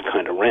paying that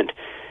kind of rent,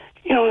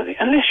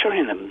 unless you're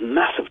in a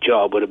massive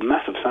job with a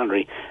massive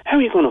salary, how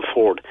are you going to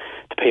afford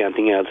to pay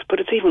anything else? But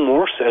it's even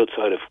worse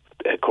outside of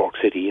Cork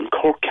City. In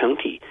Cork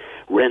County,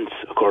 rents,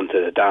 according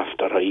to the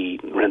daft.ie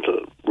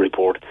rental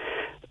report,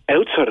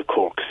 outside of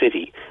Cork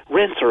City,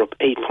 rents are up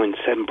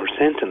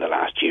 8.7% in the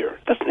last year.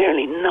 That's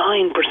nearly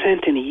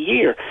 9% in a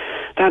year.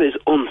 That is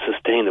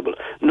unsustainable.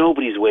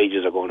 Nobody's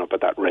wages are going up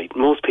at that rate.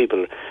 Most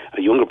people,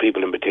 younger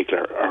people in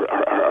particular,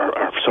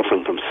 are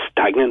suffering from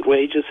stagnant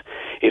wages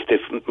if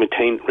they've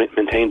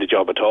maintained a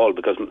job at all,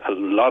 because an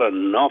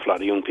awful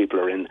lot of young people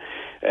are in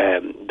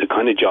the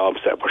kind of jobs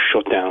that were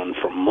shut down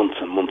for months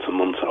and months and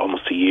months,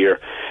 almost a year.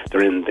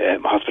 They're in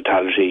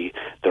hospitality.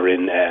 They're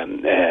in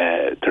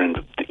the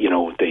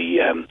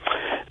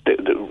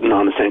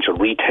non-essential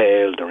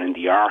retail. They're in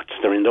the arts.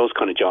 They're in those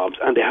kind of jobs,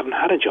 and they haven't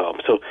had a job,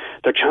 so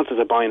their chances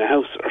of buying a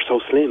house are so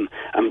slim.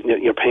 And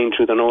you're paying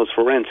through the nose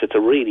for rents. It's a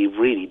really,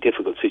 really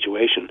difficult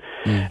situation.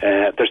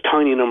 There's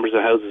tiny numbers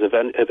of houses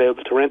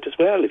available to rent as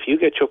well. If you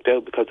get chucked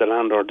out because the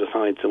landlord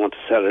decides they want to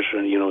sell it,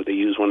 and they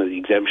use one of the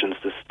exemptions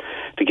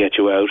to get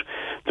you out,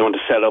 they want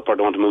to sell up or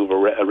they want to move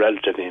a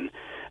relative in.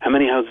 How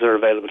many houses are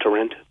available to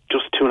rent?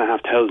 Just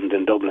 2,500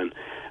 in Dublin,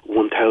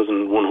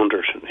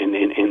 1,100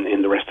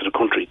 in the rest of the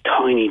country.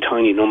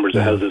 Tiny numbers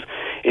of houses.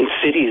 In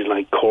cities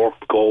like Cork,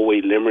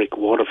 Galway, Limerick,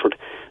 Waterford,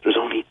 there's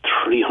only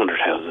 300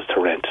 houses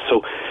to rent.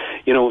 So,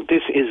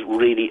 this is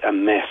really a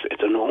mess.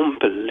 It's an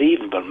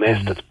unbelievable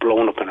mess that's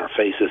blown up in our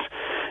faces.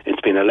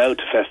 It's been allowed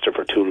to fester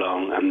for too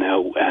long, and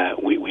now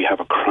we have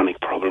a chronic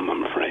problem,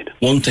 I'm afraid.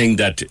 One thing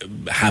that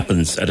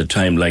happens at a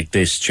time like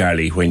this,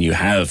 Charlie, when you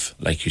have,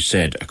 like you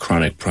said, a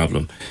chronic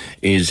problem,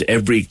 is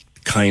every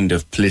kind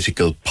of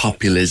political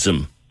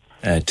populism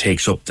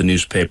takes up the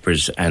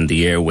newspapers and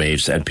the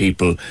airwaves, and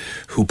people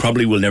who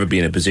probably will never be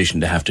in a position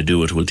to have to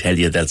do it will tell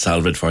you they'll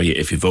solve it for you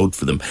if you vote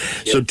for them.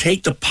 Yep. So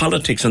take the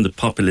politics and the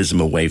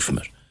populism away from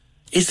it.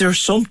 Is there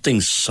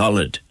something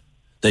solid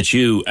that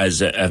you,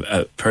 as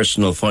a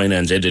personal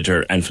finance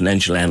editor and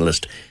financial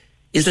analyst,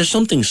 is there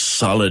something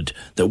solid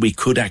that we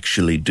could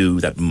actually do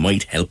that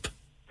might help?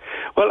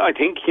 Well, I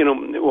think,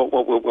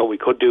 what we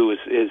could do is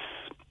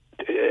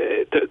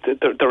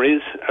there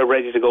is a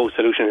ready-to-go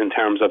solution in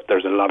terms of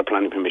there's a lot of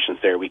planning permissions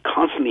there. We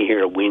constantly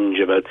hear a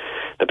whinge about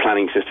the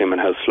planning system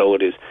and how slow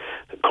it is.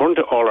 According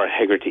to Orla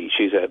Hegarty,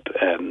 she's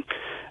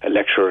a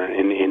lecturer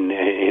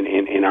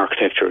in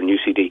architecture in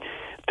UCD,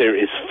 there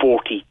is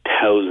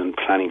 40,000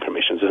 planning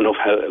permissions. There's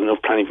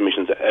enough planning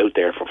permissions out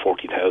there for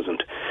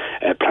 40,000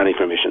 planning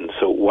permissions.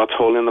 So what's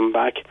holding them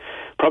back?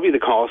 Probably the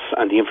costs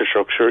and the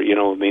infrastructure,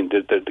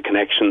 the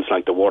connections,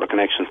 like the water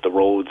connections, the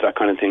roads, that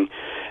kind of thing.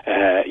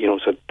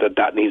 So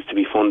that needs to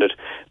be funded.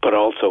 But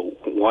also,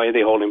 why are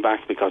they holding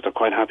back? Because they're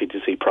quite happy to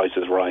see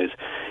prices rise.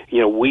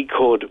 We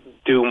could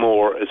do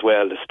more as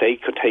well. The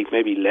state could take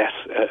maybe less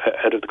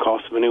out of the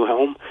cost of a new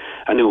home.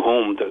 A new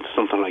home, there's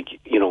something like,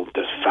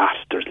 there's VAT,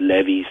 there's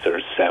levies,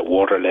 there's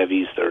water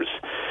levies, there's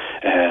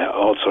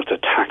all sorts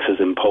of taxes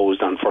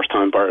imposed on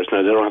first-time buyers.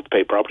 Now, they don't have to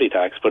pay property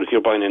tax, but if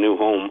you're buying a new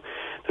home,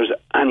 there's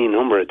any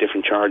number of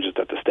different charges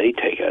that the state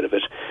take out of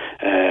it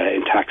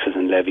in taxes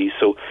and levies.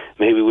 So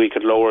maybe we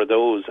could lower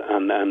those,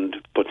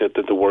 but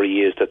the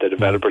worry is that the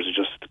developers are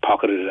just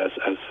pocketed it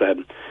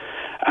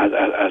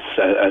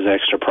as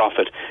extra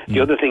profit. The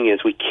other thing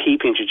is we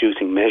keep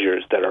introducing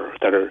measures that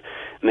are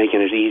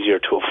making it easier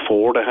to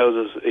afford the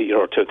houses,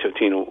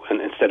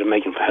 and instead of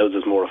making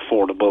houses more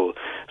affordable.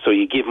 So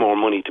you give more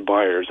money to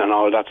buyers, and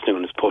all that's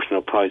doing is pushing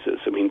up prices.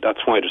 I mean, that's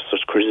why there's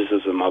such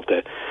criticism of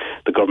the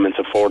government's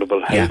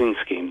affordable housing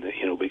scheme.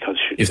 Because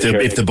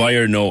if the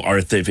buyer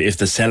if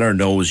the seller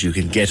knows you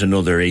can get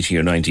another 80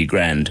 or 90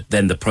 grand,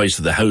 then the price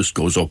of the house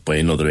goes up by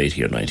another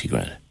 80 or 90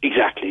 grand.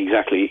 Exactly.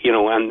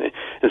 And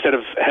instead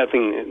of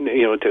helping,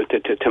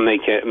 to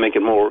make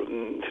it more,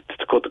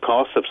 to cut the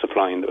cost of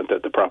supplying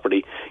the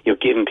property,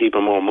 giving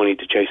people more money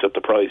to chase up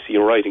the price.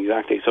 You're right,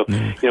 exactly. So,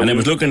 and I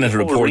was looking at a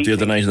report the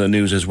other night in the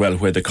news as well,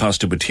 where the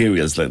cost of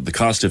materials, the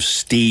cost of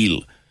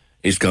steel,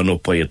 is gone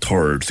up by a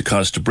third. The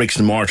cost of bricks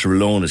and mortar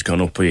alone has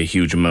gone up by a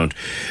huge amount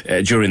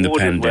during the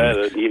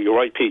pandemic. You're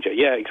right, PJ.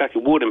 Yeah,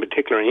 exactly. Wood in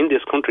particular, in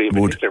this country in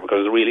particular, because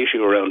there's a real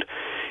issue around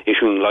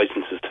issuing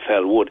licences to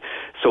fell wood.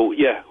 So,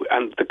 yeah,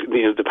 and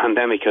the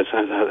pandemic has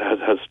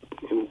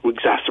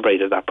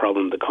exacerbated that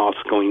problem, the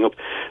costs going up.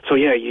 So,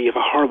 yeah, you have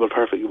a horrible,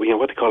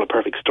 what they call a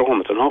perfect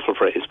storm. It's an awful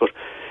phrase, but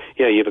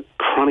yeah, you have a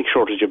chronic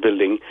shortage of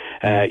building.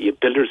 You have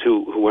builders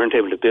who weren't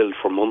able to build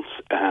for months,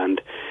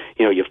 and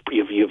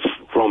you've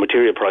raw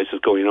material prices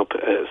going up.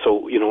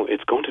 So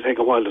it's going to take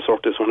a while to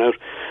sort this one out.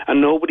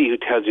 And nobody who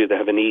tells you they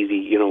have an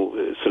easy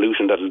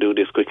solution that'll do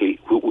this quickly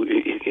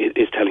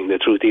is telling the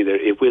truth either.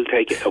 It will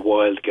take a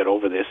while to get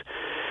over this.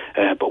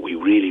 But we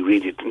really,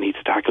 really need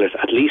to tackle it.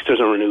 At least there's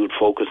a renewed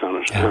focus on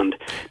it, and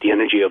the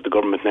energy of the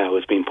government now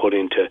is being put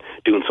into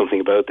doing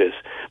something about this.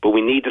 But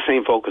we need the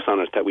same focus on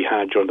it that we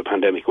had during the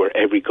pandemic, where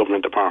every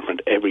government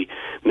department, every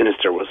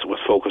minister was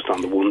focused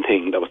on the one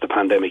thing, that was the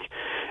pandemic.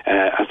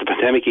 As the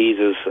pandemic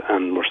eases,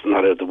 and we're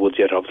not out of the woods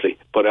yet, obviously,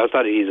 but as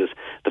that eases,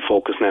 the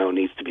focus now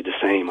needs to be the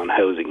same on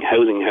housing.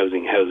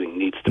 Housing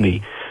needs to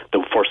be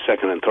the first,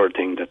 second and third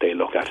thing that they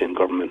look at in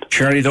government.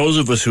 Charlie, those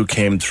of us who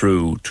came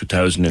through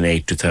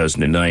 2008,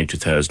 2009,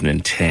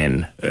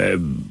 2010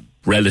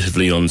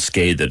 relatively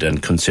unscathed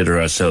and consider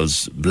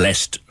ourselves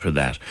blessed for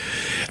that,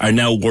 are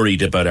now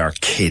worried about our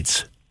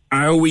kids.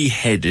 Are we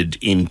headed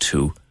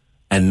into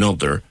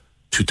another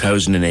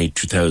 2008,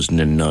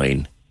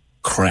 2009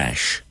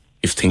 crash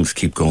if things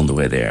keep going the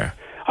way they are?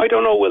 I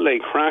don't know, will they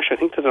crash? I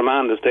think the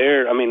demand is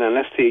there. I mean,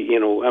 unless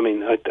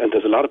and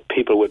there's a lot of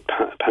people with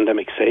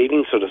pandemic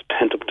savings, so there's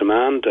pent-up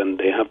demand, and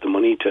they have the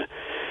money to.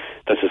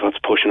 This is what's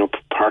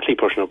partly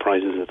pushing up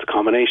prices. It's a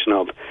combination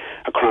of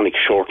a chronic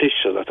shortage,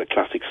 so that's a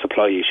classic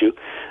supply issue,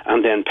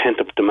 and then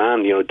pent-up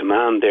demand,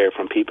 demand there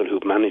from people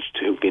who've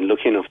been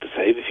lucky enough to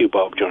save a few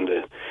bob during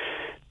the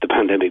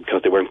pandemic,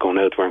 because they weren't going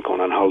out, weren't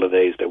going on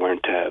holidays, they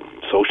weren't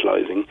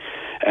socialising.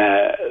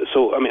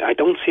 So, I mean, I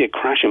don't see it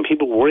crashing.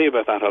 People worry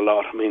about that a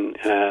lot. I mean,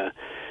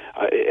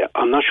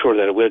 I'm not sure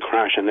that it will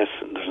crash unless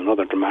there's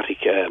another dramatic,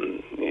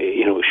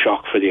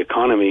 shock for the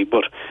economy,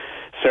 but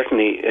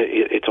certainly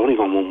it's only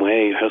gone one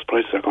way. House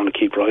prices are going to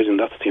keep rising.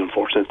 That's the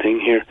unfortunate thing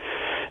here.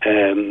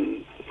 I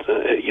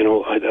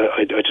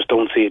just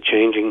don't see it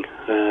changing.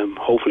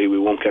 Hopefully we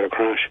won't get a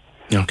crash.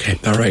 Okay,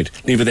 all right.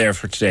 Leave it there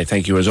for today.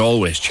 Thank you as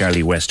always,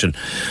 Charlie Weston,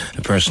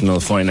 a personal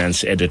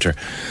finance editor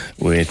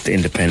with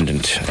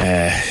Independent.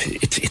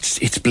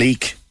 It's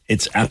bleak.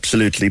 It's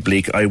absolutely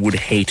bleak. I would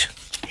hate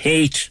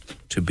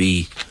to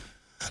be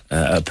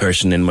a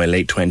person in my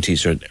late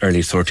 20s or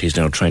early 30s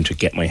now trying to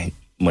get my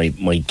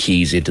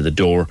keys into the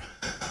door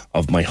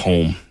of my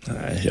home.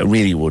 I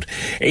really would.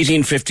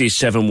 1850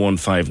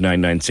 715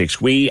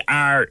 996. We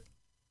are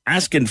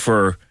asking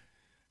for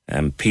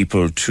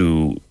people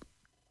to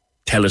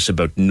tell us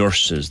about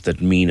nurses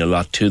that mean a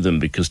lot to them,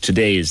 because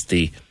today is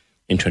the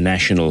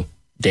International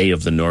Day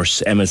of the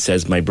Nurse. Emma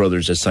says, my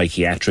brother's a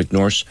psychiatric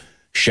nurse.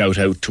 Shout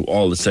out to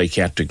all the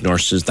psychiatric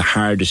nurses. The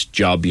hardest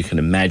job you can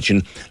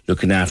imagine,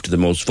 looking after the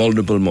most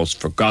vulnerable, most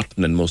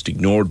forgotten and most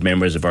ignored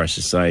members of our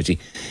society,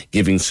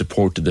 giving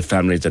support to the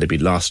families that have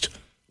been lost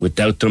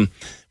without them.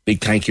 Big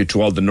thank you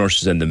to all the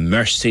nurses in the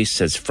Mercy,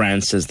 says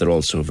Frances. They're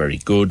also very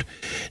good.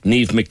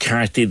 Neve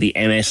McCarthy, the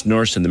MS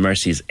nurse in the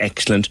Mercy, is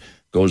excellent,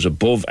 goes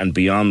above and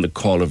beyond the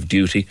call of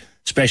duty,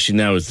 especially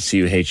now as the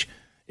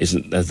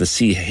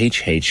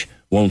CHH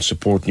won't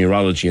support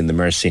neurology in the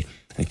Mercy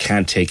and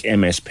can't take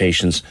MS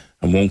patients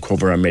and won't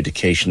cover our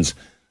medications.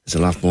 There's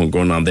a lot more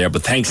going on there.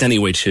 But thanks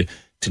anyway to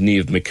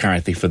Neve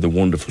McCarthy for the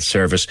wonderful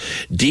service.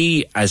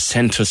 Dee has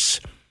sent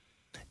us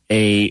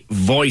a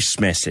voice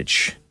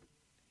message.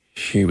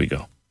 Here we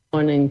go.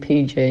 Morning,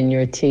 PJ and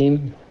your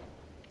team.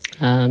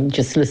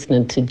 Just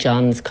listening to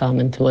John's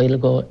comment a while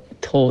ago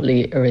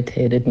totally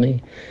irritated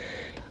me.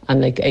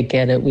 And like, I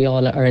get it, we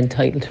all are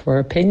entitled to our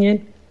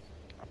opinion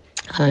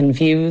and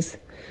views.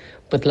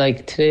 But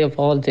like, today of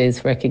all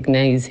days,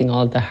 recognising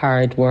all the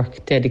hard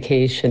work,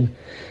 dedication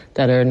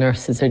that our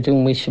nurses are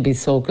doing, we should be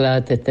so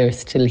glad that they're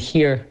still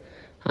here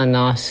and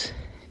not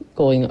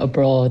going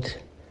abroad,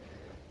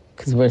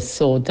 because we're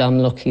so damn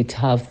lucky to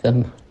have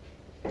them.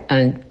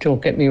 And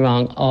don't get me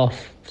wrong,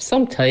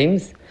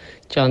 sometimes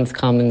John's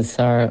comments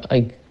are,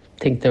 I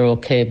think they're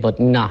okay, but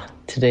nah,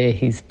 today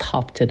he's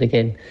topped it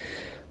again.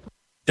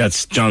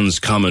 That's John's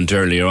comment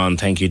earlier on.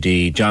 Thank you,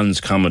 Dee.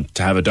 John's comment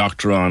to have a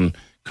doctor on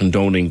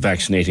condoning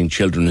vaccinating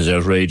children is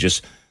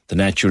outrageous. The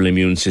natural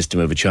immune system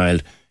of a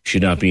child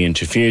should not be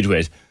interfered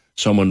with.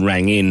 Someone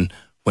rang in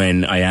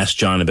when I asked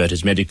John about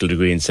his medical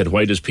degree and said,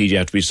 why does PJ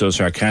have to be so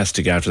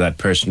sarcastic after that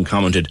person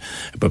commented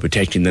about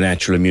protecting the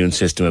natural immune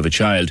system of a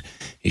child?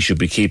 He should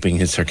be keeping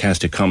his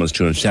sarcastic comments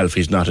to himself.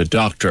 He's not a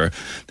doctor.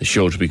 The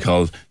show to be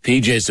called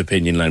PJ's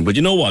Opinion Line. But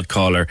you know what,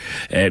 caller?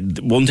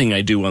 One thing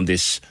I do on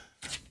this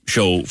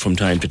show from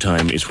time to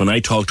time is when I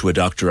talk to a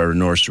doctor or a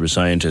nurse or a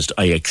scientist,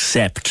 I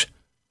accept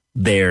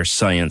their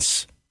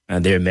science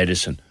and their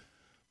medicine.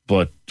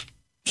 But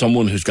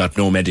someone who's got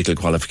no medical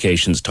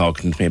qualifications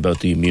talking to me about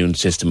the immune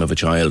system of a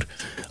child,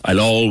 I'll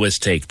always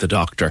take the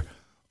doctor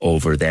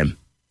over them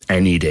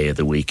any day of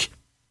the week.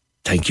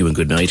 Thank you and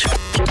good night.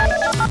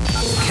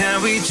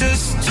 Can we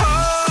just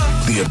talk?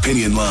 The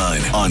Opinion Line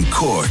on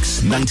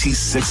Cork's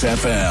 96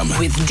 FM.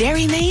 With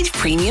Dairy Made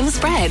Premium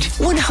Spread,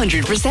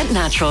 100%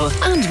 natural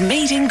and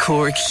made in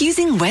Cork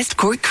using West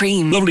Cork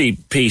cream. Lovely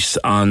piece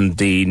on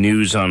the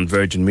news on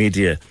Virgin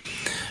Media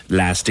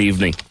last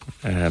evening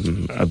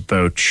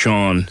about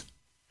Sean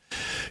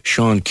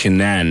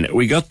Kinnan.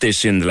 We got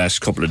this in the last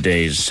couple of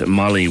days.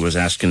 Molly was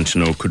asking to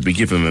know, could we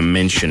give him a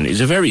mention? He's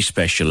a very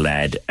special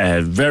lad,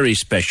 a very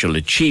special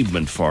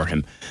achievement for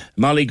him.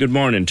 Molly, good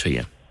morning to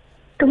you.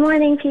 Good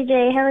morning,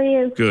 PJ. How are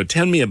you? Good.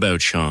 Tell me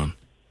about Sean.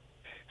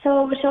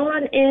 So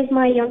Sean is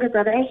my younger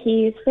brother.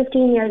 He's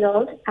 15 years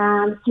old.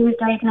 He was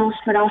diagnosed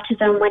with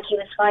autism when he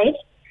was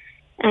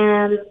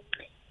 5.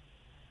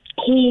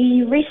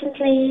 He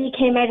recently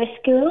came out of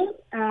school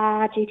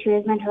due to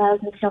his mental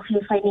health and stuff. He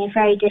was finding it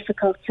very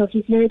difficult. So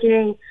he's now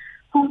doing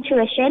home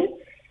tuition.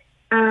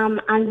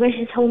 And with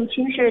his home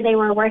tutor, they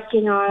were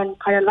working on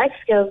kind of life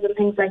skills and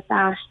things like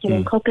that,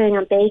 doing cooking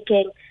and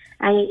baking.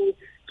 And he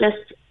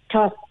just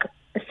took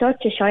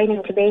such a shine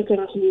to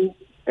baking. He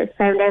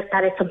found out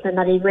that it's something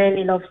that he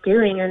really loves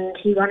doing and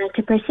he wanted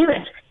to pursue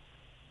it.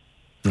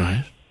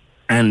 Right.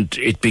 And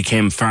it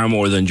became far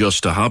more than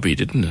just a hobby,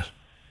 didn't it?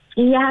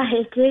 Yeah,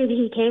 it did.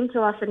 He came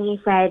to us and he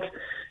said,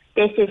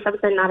 this is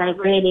something that I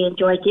really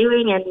enjoy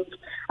doing and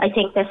I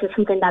think this is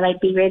something that I'd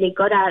be really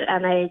good at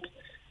and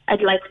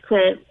I'd like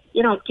to,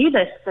 do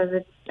this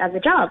as a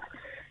job.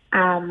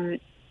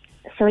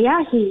 So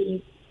yeah,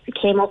 he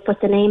came up with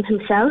the name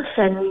himself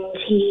and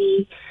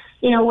he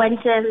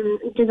went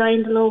and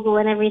designed the logo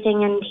and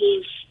everything, and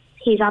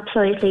he's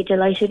absolutely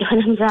delighted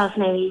with himself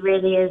now. He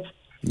really is.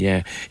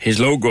 Yeah,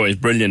 his logo is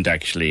brilliant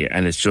actually,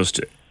 and it's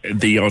just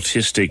the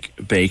autistic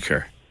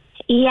baker.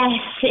 Yes,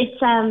 it's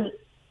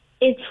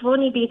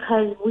funny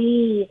because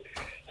he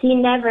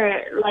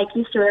never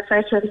used to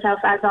refer to himself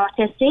as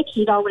autistic.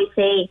 He'd always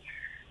say,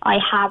 I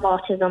have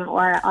autism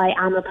or I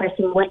am a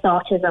person with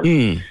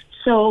autism.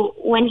 So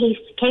when he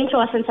came to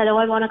us and said, I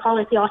want to call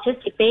it the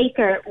autistic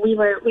baker, we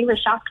were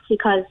shocked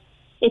because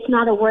it's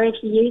not a word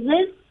he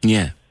uses.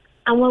 Yeah.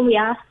 And when we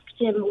asked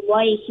him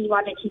why he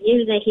wanted to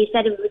use it, he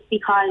said it was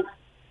because,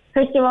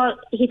 first of all,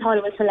 he thought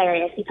it was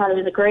hilarious. He thought it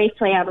was a great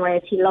play on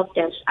words. He loved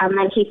it. And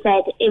then he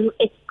said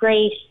it's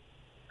great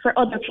for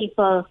other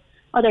people,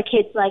 other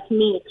kids like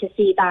me, to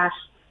see that,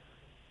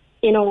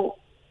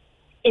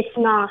 it's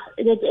not,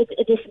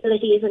 a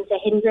disability isn't a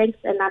hindrance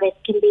and that it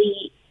can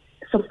be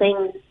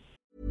something.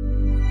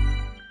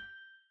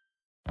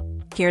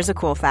 Here's a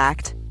cool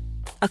fact.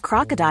 A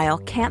crocodile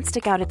can't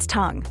stick out its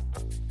tongue.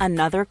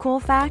 Another cool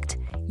fact,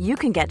 you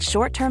can get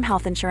short-term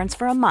health insurance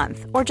for a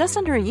month or just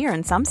under a year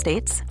in some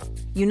states.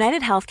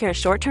 United Healthcare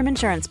short-term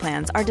insurance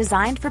plans are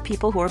designed for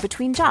people who are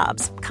between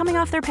jobs, coming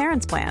off their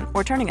parents' plan,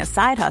 or turning a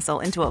side hustle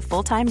into a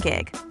full-time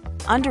gig.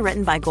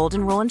 Underwritten by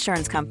Golden Rule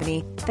Insurance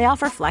Company, they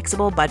offer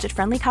flexible,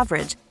 budget-friendly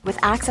coverage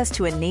with access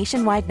to a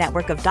nationwide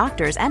network of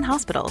doctors and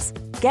hospitals.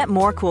 Get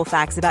more cool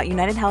facts about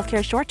United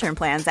Healthcare short-term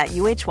plans at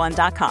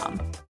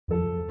uh1.com.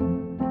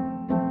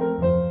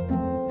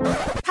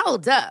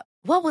 Hold up.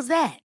 What was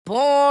that?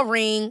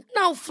 Boring.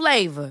 No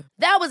flavor.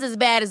 That was as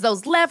bad as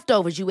those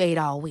leftovers you ate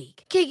all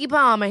week. Keke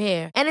Palmer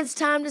here, and it's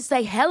time to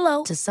say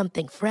hello to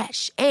something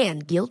fresh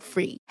and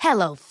guilt-free.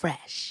 Hello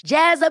Fresh.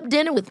 Jazz up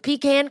dinner with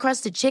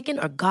pecan-crusted chicken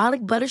or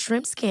garlic butter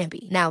shrimp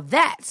scampi. Now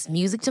that's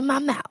music to my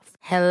mouth.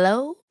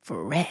 Hello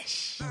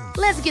Fresh.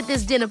 Let's get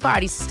this dinner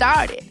party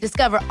started.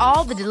 Discover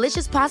all the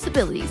delicious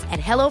possibilities at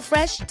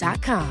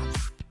HelloFresh.com.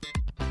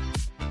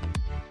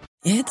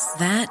 It's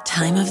that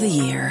time of the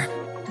year.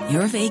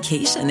 Your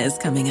vacation is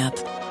coming up.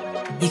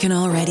 You can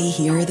already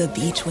hear the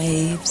beach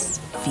waves,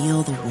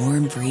 feel the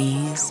warm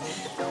breeze,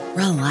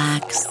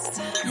 relax,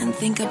 and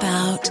think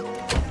about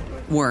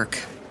work.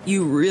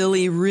 You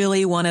really,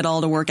 really want it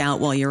all to work out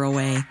while you're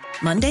away.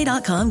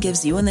 Monday.com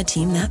gives you and the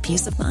team that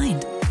peace of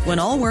mind. When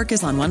all work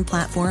is on one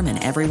platform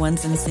and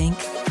everyone's in sync,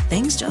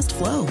 things just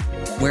flow.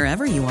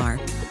 Wherever you are,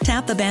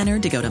 tap the banner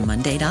to go to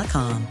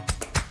Monday.com.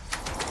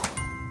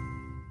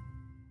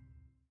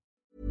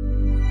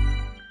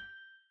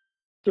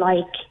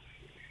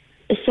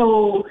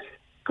 So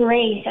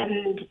great,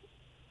 and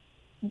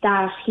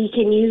that he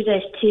can use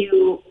it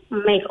to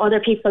make other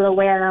people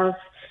aware of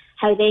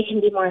how they can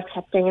be more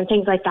accepting and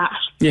things like that.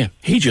 Yeah,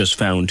 he just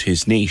found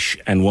his niche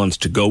and wants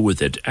to go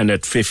with it. And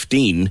at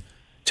 15,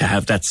 to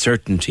have that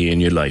certainty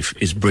in your life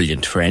is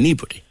brilliant for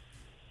anybody.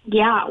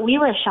 Yeah, we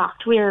were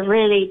shocked. We were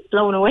really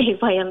blown away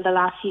by him the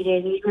last few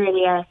days. We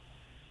really are.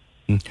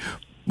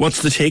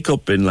 What's the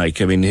take-up been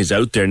like? I mean, he's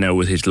out there now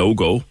with his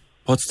logo.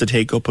 What's the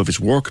take-up of his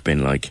work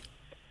been like?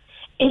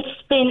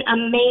 It's been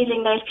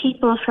amazing. There's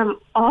people from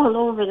all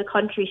over the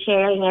country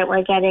sharing it.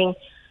 We're getting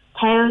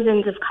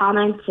thousands of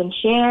comments and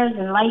shares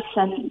and likes,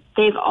 and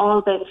they've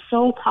all been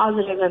so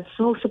positive and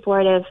so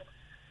supportive.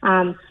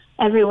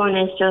 Everyone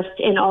is just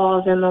in awe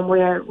of him, and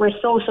we're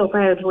so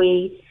proud.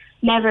 We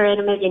never in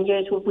a million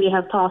years would we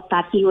have thought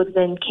that he would have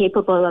been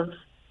capable of,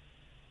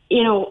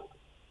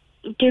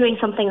 doing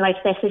something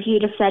like this. If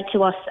you'd have said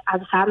to us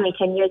as a family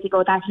 10 years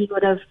ago that he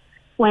would have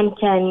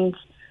went and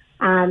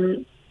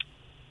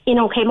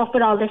came up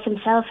with all this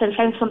himself and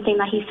found something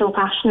that he's so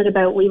passionate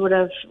about, we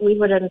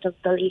wouldn't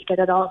have believed it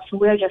at all. So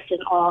we're just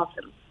in awe of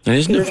him. And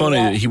isn't it funny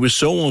that he was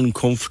so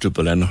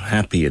uncomfortable and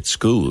unhappy at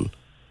school,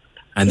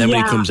 and then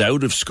when he comes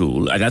out of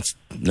school, and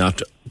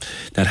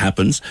that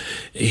happens,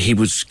 he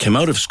came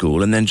out of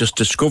school and then just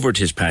discovered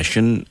his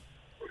passion,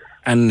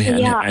 and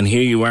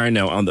here you are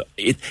now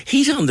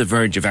he's on the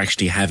verge of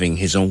actually having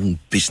his own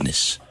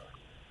business.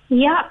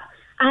 Yeah,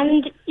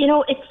 and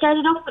it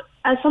started off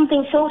as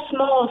something so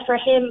small for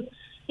him.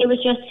 It was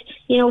just,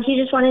 he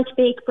just wanted to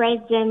bake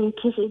breads and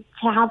to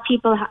have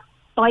people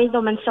buy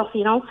them and stuff,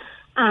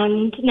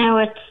 and now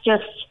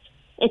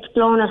it's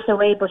blown us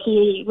away, but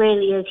he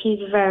really is. He's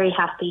very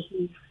happy.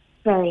 He's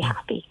very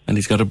happy. And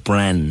he's got a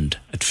brand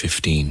at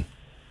 15.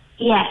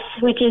 Yes,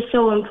 which is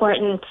so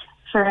important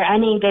for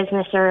any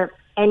business or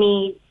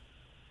any,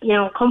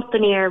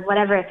 company or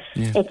whatever.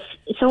 Yeah.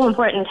 It's so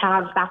important to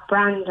have that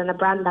brand, and a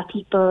brand that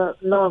people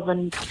love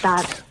and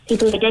that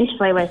people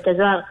identify with as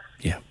well.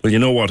 Yeah. Well, you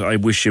know what? I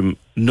wish him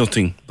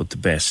nothing but the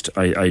best.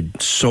 I'm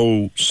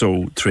so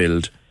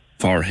thrilled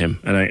for him,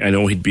 and I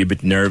know he'd be a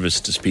bit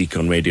nervous to speak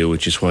on radio,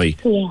 which is why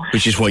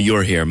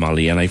you're here,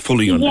 Molly, and I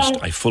fully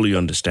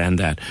understand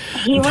that.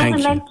 He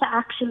wasn't meant to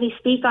actually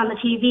speak on the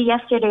TV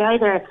yesterday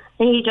either.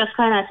 He just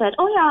kind of said,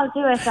 "Oh yeah, I'll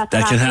do it."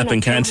 That can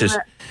happen, can't it?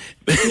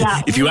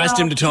 Yeah. If you asked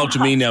him to talk to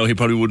me now, he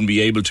probably wouldn't be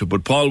able to.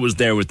 But Paul was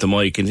there with the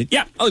mic, and said,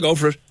 I'll go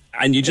for it.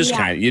 And you just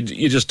can't.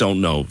 You just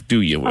don't know,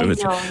 do you? Was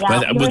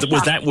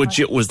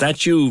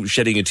that you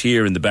shedding a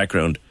tear in the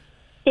background?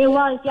 It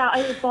was, yeah.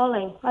 I was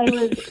bawling.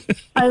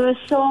 I was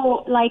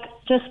so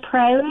just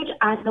proud,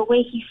 and the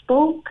way he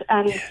spoke,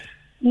 and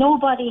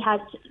nobody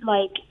had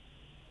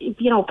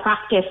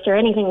practiced or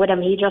anything with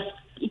him. He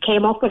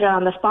came up with it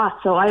on the spot.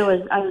 So I was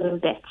in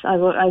bits. I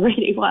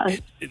really was.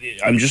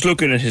 I'm just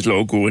looking at his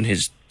logo and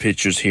his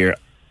pictures here.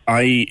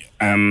 I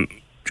am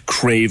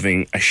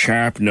craving a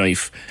sharp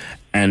knife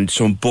and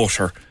some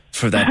butter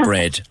for that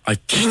bread.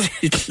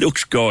 It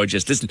looks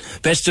gorgeous. Listen,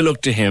 best of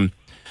luck to him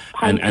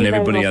and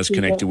everybody else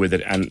connected with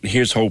it. And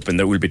here's hoping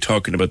that we'll be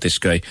talking about this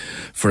guy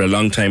for a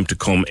long time to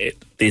come.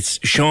 It's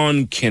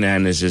Sean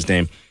Kinnan is his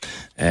name,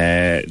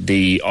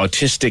 the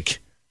autistic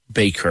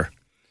baker.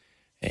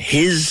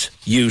 His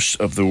use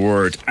of the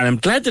word, and I'm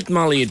glad that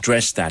Molly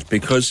addressed that,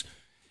 because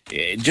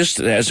just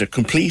as a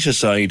complete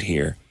aside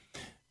here,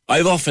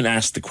 I've often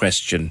asked the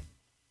question,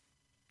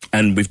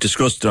 and we've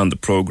discussed it on the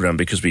programme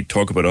because we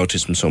talk about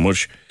autism so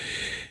much.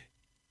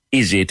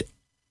 Is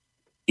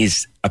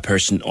a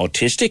person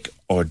autistic,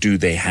 or do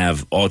they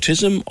have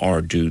autism,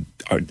 or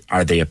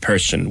are they a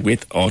person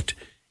with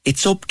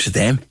It's up to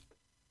them.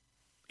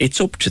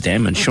 It's up to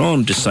them, and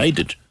Sean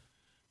decided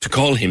to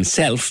call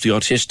himself the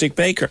autistic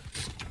baker.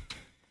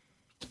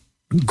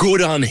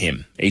 Good on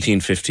him.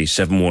 1850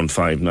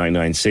 715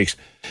 996.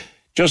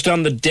 Just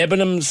on the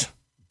Debenhams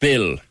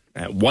bill,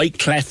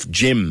 Whiteclef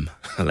Gym.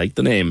 I like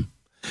the name.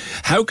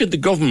 How could the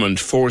government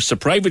force a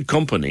private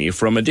company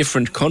from a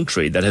different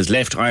country that has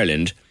left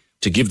Ireland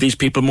to give these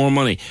people more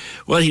money?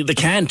 Well, they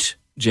can't,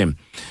 Jim.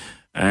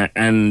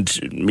 And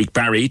Mick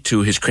Barry,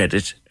 to his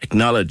credit,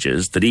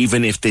 acknowledges that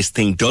even if this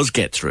thing does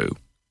get through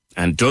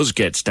and does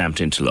get stamped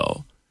into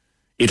law,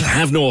 it'll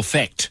have no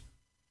effect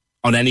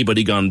on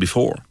anybody gone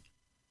before.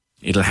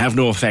 It'll have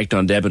no effect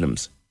on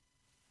Debenhams.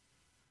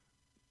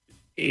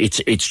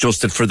 It's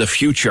just that for the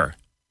future,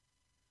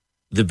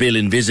 the bill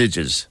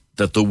envisages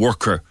that the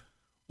worker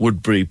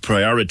would be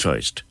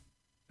prioritised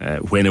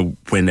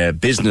when a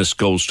business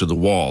goes to the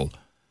wall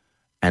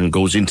and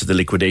goes into the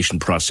liquidation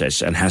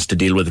process and has to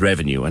deal with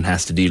revenue and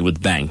has to deal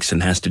with banks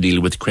and has to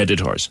deal with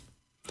creditors,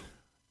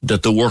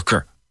 that the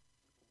worker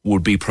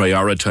would be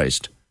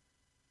prioritised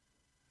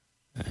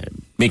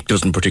Mick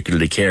doesn't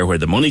particularly care where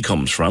the money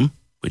comes from,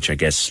 which I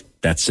guess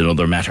that's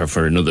another matter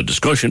for another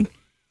discussion.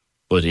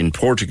 But in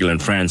Portugal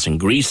and France and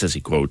Greece, as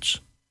he quotes,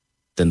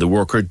 then the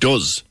worker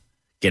does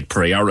get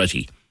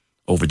priority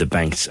over the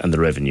banks and the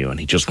revenue, and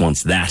he just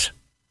wants that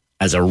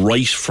as a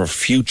right for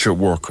future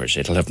workers.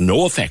 It'll have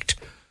no effect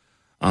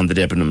on the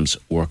Debenhams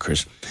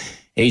workers.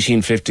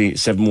 1850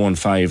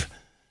 715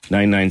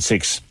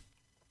 996.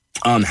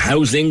 On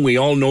housing, we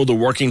all know the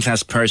working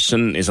class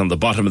person is on the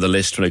bottom of the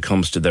list when it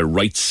comes to their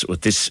rights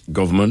with this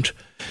government.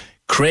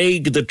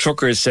 Craig the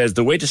trucker says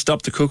the way to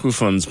stop the cuckoo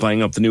funds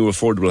buying up the new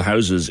affordable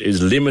houses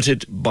is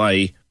limited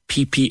by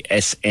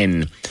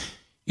PPSN.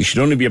 You should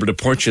only be able to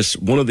purchase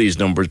one of these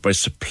numbers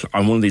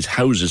on one of these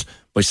houses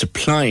by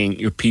supplying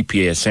your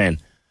PPSN.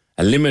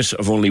 A limit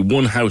of only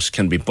one house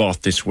can be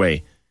bought this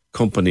way.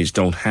 Companies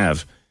don't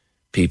have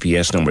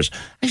PPS numbers.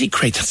 Actually,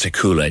 Craig, that's a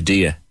cool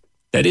idea.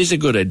 That is a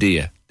good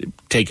idea.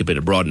 Take a bit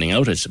of broadening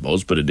out, I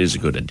suppose, but it is a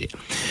good idea.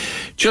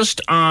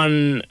 Just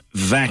on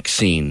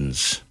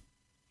vaccines.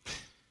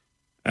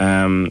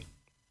 I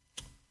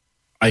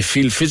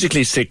feel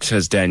physically sick,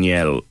 says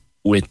Danielle,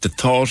 with the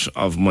thought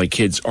of my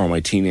kids or my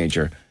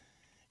teenager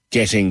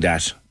getting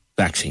that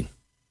vaccine.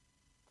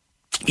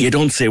 You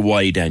don't say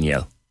why,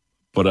 Danielle,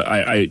 but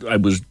I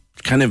was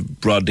kind of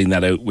broadening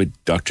that out with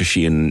Dr.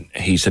 Sheehan.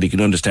 He said he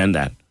can understand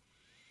that.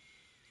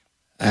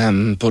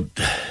 But,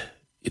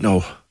 you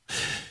know,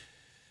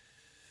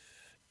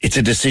 it's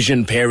a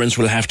decision parents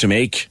will have to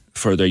make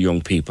for their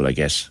young people, I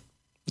guess.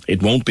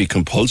 It won't be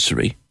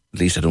compulsory. At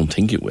least I don't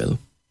think it will.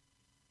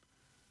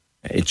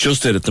 It's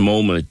just that at the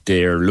moment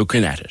they're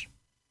looking at it.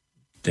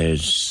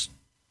 There's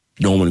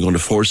no one going to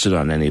force it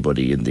on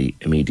anybody in the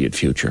immediate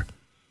future.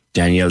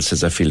 Danielle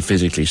says, I feel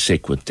physically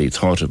sick with the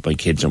thought of my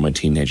kids or my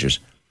teenagers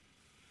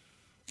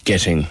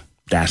getting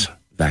that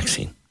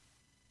vaccine.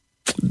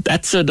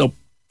 That's an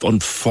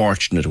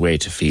unfortunate way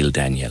to feel,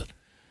 Danielle.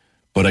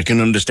 But I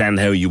can understand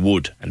how you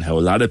would and how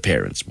a lot of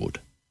parents would.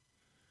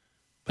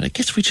 But I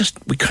guess we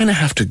kind of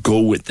have to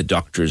go with the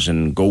doctors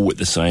and go with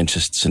the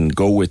scientists and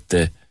go with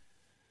the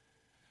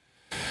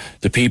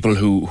people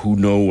who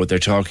know what they're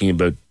talking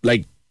about.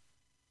 Like,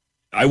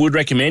 I would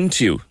recommend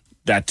to you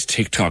that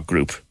TikTok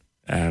group,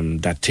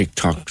 that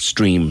TikTok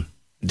stream,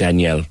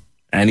 Danielle.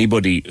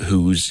 Anybody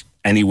who's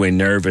anyway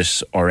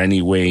nervous or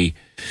anyway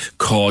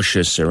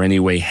cautious or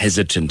anyway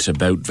hesitant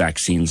about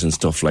vaccines and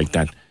stuff like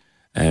that,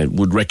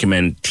 would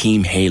recommend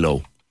Team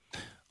Halo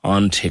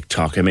on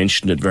TikTok. I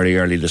mentioned it very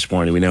early this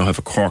morning. We now have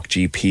a Cork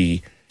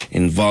GP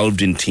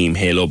involved in Team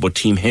Halo, but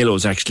Team Halo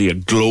is actually a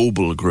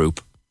global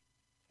group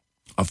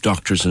of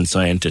doctors and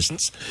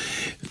scientists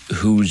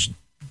who's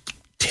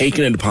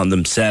taken it upon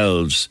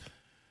themselves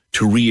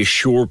to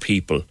reassure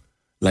people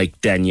like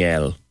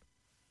Danielle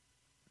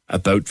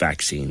about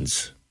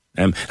vaccines.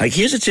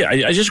 Here's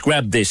I just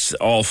grabbed this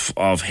off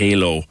of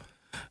Halo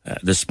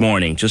this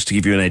morning just to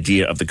give you an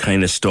idea of the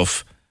kind of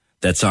stuff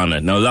that's on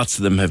it. Now, lots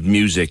of them have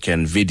music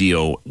and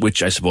video,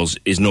 which I suppose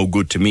is no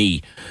good to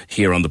me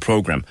here on the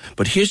programme.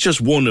 But here's just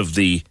one of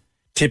the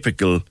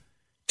typical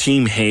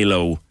Team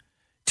Halo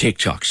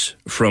TikToks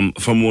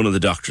from one of the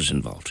doctors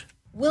involved.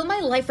 Will my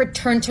life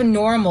return to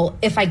normal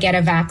if I get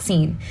a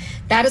vaccine?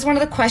 That is one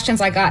of the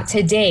questions I got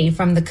today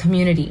from the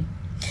community.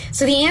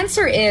 So the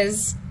answer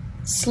is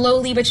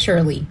slowly but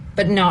surely,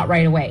 but not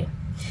right away.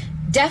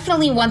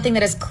 Definitely one thing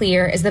that is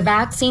clear is the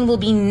vaccine will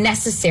be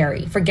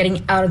necessary for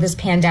getting out of this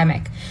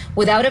pandemic.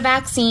 Without a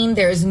vaccine,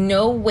 there is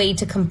no way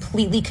to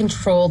completely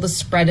control the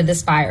spread of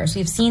this virus.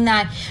 We've seen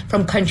that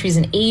from countries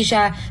in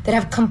Asia that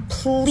have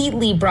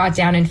completely brought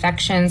down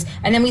infections,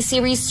 and then we see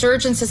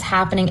resurgences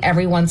happening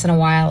every once in a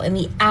while in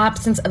the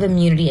absence of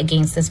immunity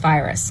against this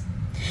virus.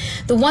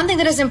 The one thing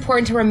that is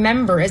important to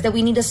remember is that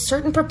we need a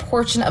certain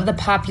proportion of the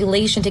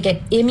population to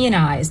get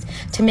immunized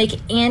to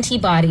make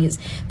antibodies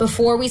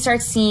before we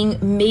start seeing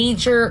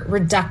major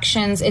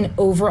reductions in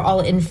overall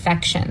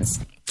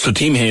infections. So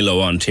Team Halo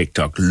on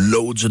TikTok,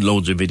 loads and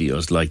loads of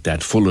videos like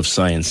that, full of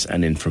science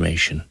and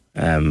information.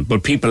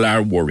 But people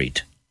are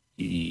worried.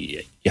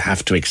 You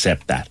have to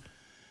accept that.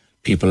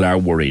 People are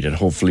worried, and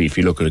hopefully if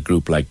you look at a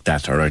group like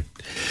that or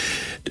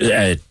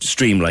a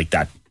stream like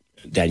that,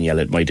 Danielle,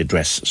 it might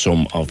address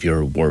some of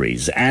your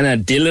worries. Anna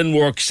Dillon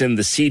works in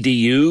the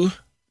CDU,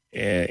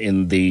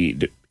 in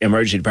the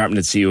emergency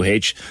department at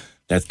COH,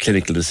 that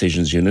clinical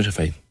decisions unit, if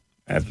I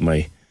have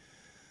my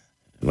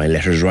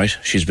letters right.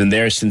 She's been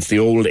there since the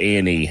old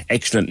A&E.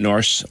 Excellent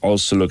nurse,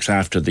 also looks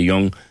after the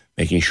young,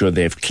 making sure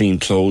they have clean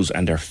clothes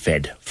and are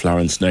fed.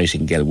 Florence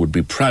Nightingale would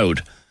be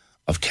proud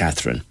of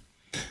Catherine.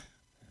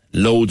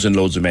 Loads and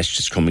loads of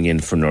messages coming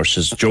in for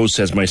nurses. Joe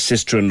says, my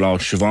sister-in-law,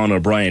 Siobhan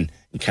O'Brien,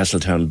 in Castle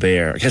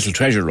Treasure,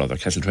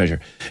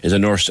 is a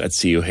nurse at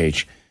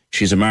COH.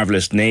 She's a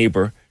marvellous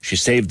neighbour. She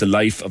saved the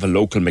life of a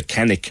local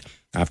mechanic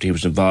after he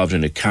was involved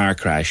in a car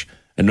crash.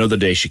 Another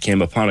day she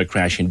came upon a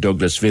crash in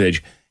Douglas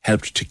Village,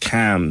 helped to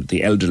calm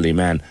the elderly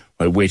man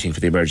while waiting for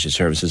the emergency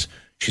services.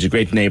 She's a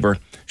great neighbour.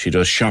 She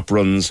does shop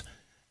runs.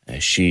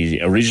 She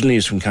originally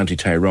is from County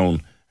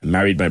Tyrone and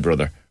married my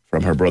brother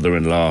from her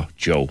brother-in-law,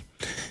 Joe.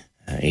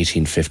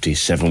 1850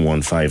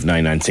 715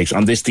 996.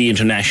 On this, the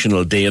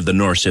International Day of the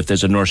Nurse, if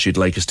there's a nurse you'd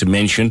like us to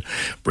mention,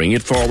 bring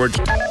it forward.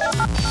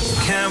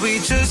 Can we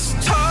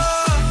just talk?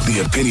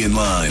 The Opinion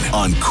Line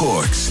on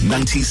Cork's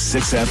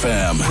 96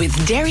 FM. With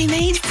Dairy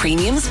Made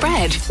Premium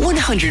Spread,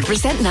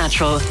 100%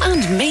 natural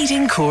and made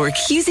in Cork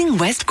using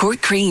West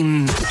Cork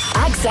cream.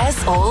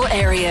 Access all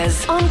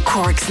areas on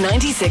Cork's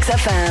 96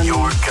 FM.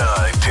 Your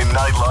guide to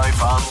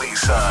nightlife on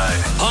Leeside.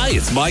 Hi,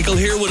 it's Michael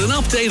here with an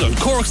update on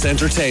Cork's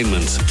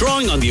entertainment.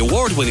 Drawing on the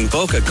award-winning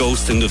book A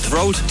Ghost in the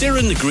Throat,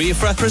 Doireann Ní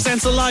Ghríofa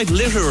presents a live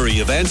literary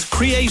event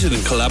created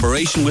in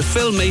collaboration with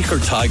filmmaker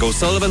Tygo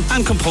O'Sullivan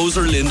and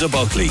composer Linda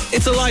Buckley.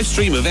 It's a live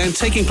stream event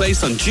taking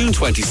place on June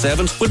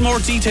 27th, with more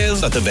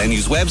details at the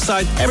venue's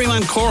website,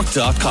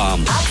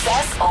 everymancork.com.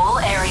 Access all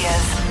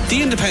areas.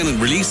 The independent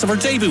release of her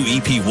debut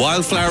EP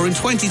Wildflower in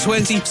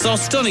 2020 saw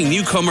stunning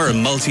newcomer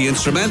and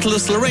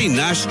multi-instrumentalist Lorraine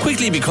Nash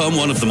quickly become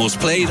one of the most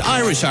played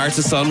Irish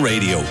artists on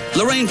radio.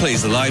 Lorraine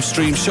plays a live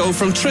stream show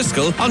from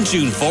Triskel on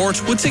June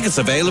 4th, with tickets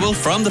available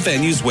from the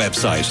venue's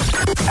website.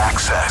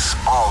 Access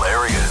all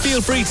areas.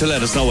 Feel free to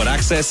let us know at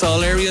Access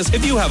All Areas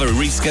if you have a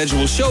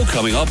rescheduled show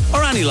coming up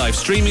or any live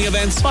streaming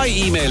events by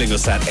emailing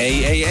us at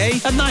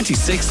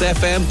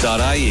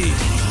aaa@96fm.ie.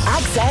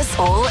 Access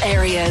all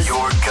areas.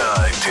 Your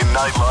guide to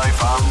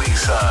nightlife on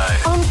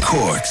Leeside. On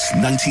Cork's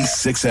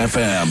 96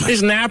 FM.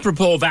 Listen,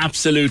 apropos of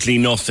absolutely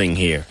nothing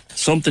here,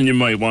 something you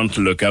might want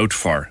to look out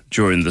for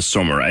during the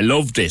summer. I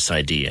love this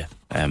idea.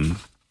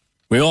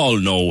 We all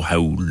know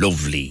how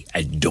lovely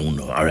a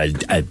donut, or a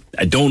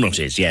donut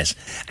is, yes,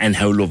 and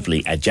how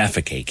lovely a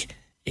Jaffa cake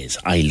is.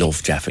 I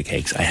love Jaffa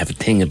cakes. I have a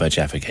thing about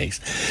Jaffa cakes.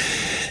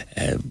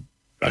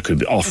 I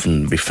could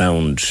often be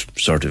found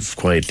sort of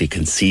quietly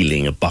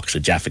concealing a box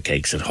of Jaffa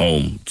cakes at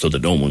home so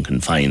that no one can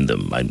find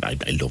them. I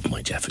love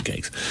my Jaffa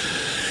cakes.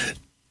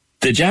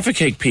 The Jaffa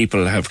cake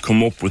people have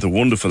come up with a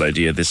wonderful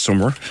idea this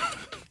summer.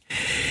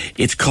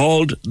 It's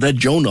called the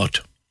Jonut.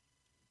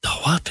 The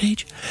what,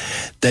 Paige?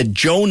 The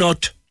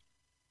Jonut.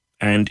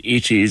 And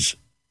it is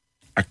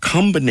a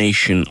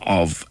combination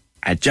of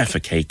a Jaffa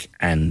cake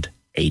and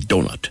a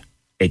donut.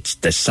 It's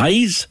the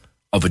size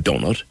of a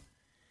donut.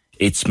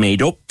 It's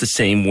made up the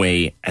same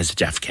way as a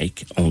Jaffa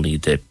cake, only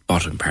the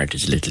bottom part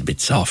is a little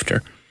bit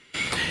softer.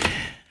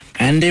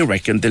 And they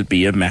reckon there'll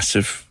be a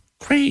massive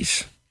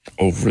craze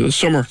over the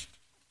summer.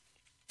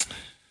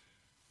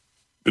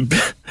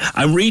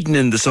 I'm reading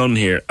in The Sun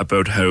here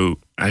about how,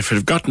 I've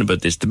forgotten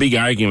about this, the big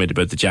argument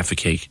about the Jaffa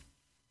cake.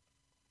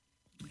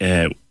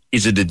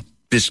 Is it a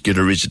biscuit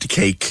or is it a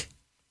cake?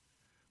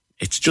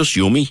 It's just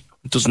yummy.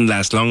 It doesn't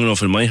last long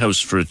enough in my house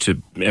for it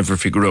to ever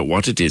figure out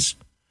what it is.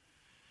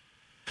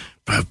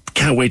 But I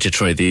can't wait to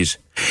try these.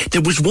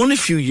 There was one a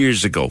few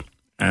years ago,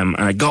 and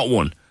I got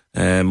one.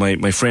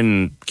 My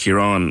friend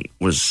Kieran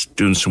was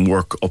doing some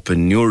work up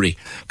in Newry,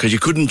 because you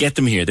couldn't get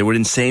them here. They were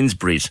in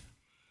Sainsbury's.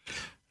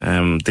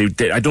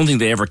 I don't think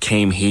they ever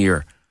came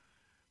here,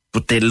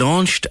 but they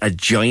launched a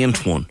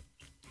giant one,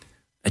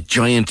 a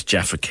giant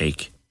Jaffa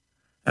cake.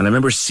 And I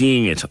remember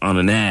seeing it on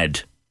an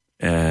ad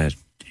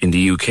in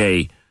the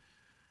UK,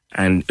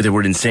 and they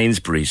were in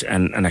Sainsbury's,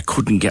 and I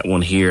couldn't get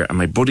one here. And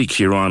my buddy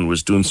Kieran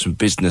was doing some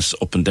business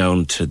up and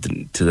down to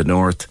the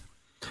north,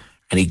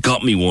 and he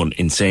got me one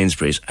in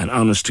Sainsbury's. And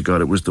honest to God,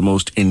 it was the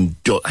most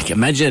like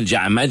imagine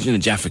a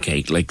Jaffa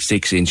cake like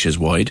 6 inches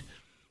wide.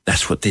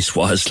 That's what this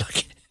was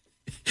like.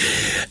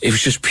 It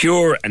was just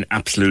pure and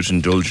absolute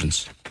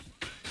indulgence.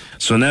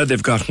 So now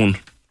they've got one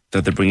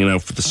that they're bringing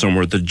out for the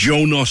summer, the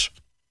Jonut.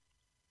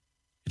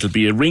 It'll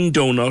be a ring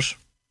donut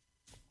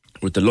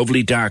with the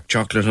lovely dark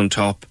chocolate on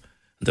top,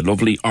 the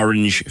lovely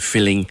orange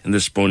filling in the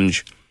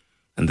sponge,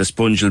 and the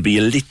sponge will be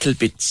a little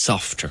bit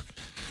softer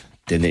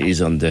than it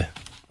is on the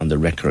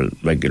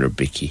regular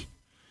bicky.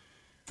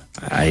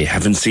 I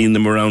haven't seen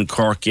them around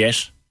Cork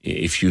yet.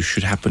 If you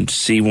should happen to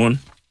see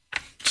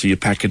a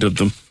packet of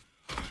them,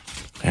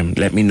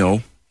 let me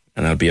know,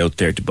 and I'll be out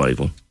there to buy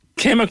one.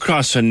 Came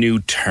across a new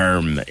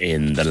term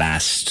in the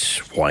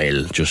last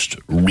while, just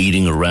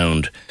reading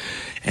around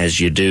as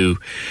you do.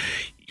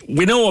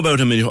 We know about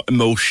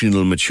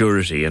emotional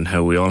maturity and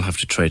how we all have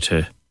to try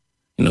to,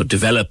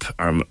 develop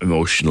our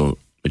emotional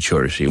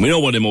maturity. We know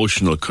what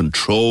emotional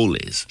control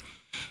is,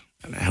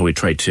 and how we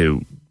try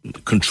to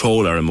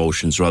control our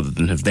emotions rather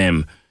than have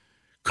them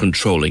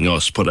controlling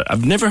us. But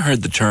I've never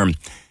heard the term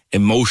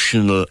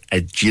emotional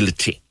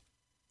agility,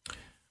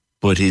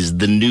 but is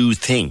the new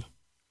thing.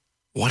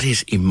 What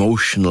is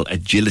emotional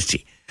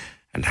agility,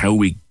 and how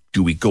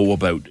do we go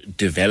about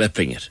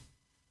developing it?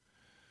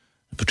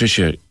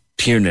 Patricia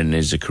Tiernan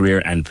is a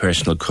career and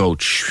personal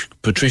coach.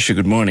 Patricia,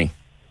 good morning.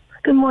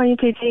 Good morning,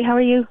 PJ. How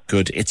are you?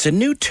 Good. It's a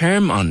new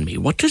term on me.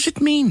 What does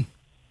it mean?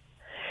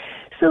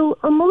 So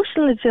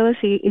emotional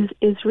agility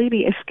is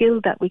really a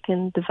skill that we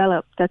can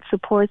develop that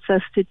supports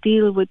us to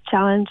deal with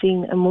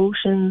challenging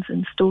emotions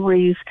and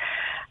stories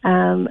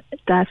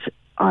that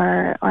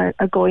are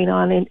going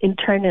on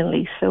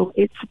internally. So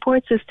it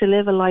supports us to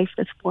live a life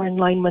that's more in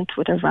alignment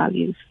with our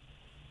values.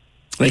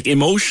 Like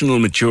emotional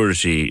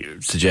maturity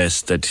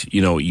suggests that,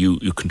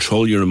 you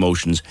control your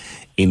emotions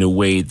in a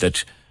way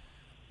that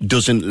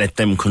doesn't let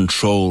them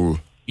control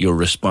your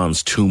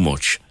response too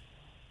much.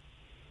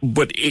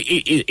 But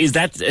is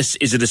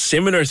it a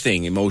similar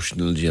thing,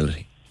 emotional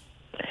agility?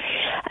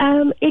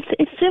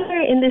 It's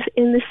similar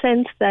in the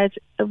sense that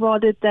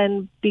rather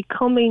than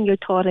becoming your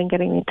thought and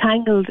getting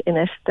entangled in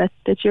it,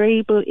 that you're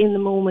able in the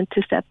moment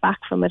to step back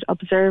from it,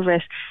 observe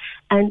it,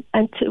 and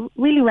to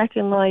really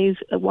recognise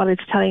what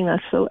it's telling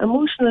us. So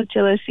emotional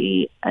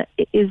agility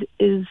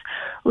is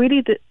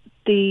really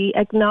the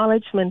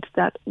acknowledgement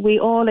that we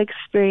all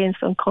experience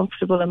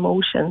uncomfortable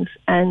emotions.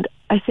 And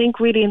I think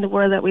really in the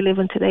world that we live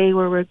in today,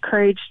 where we're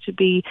encouraged to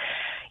be,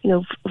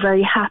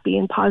 very happy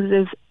and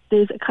positive,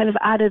 there's a kind of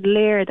added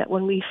layer that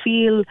when we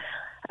feel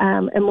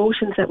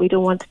emotions that we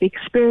don't want to be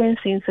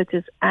experiencing, such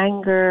as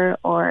anger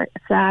or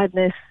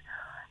sadness,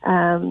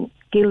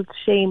 guilt,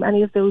 shame,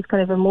 any of those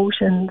kind of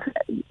emotions,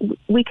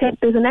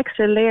 there's an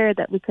extra layer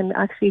that we can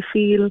actually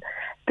feel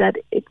that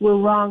we're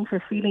wrong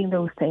for feeling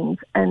those things,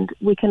 and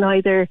we can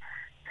either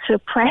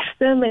suppress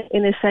them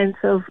in a sense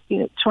of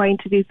trying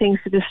to do things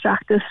to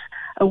distract us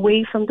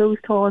away from those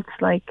thoughts,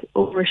 like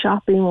over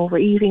shopping, over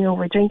eating,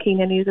 over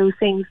drinking, any of those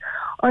things,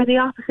 or the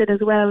opposite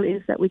as well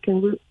is that we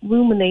can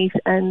ruminate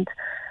and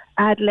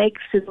add legs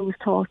to those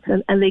thoughts,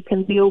 and they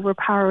can be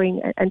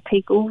overpowering and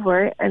take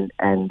over and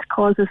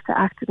cause us to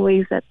act in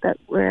ways that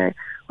we're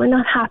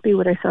not happy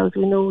with ourselves.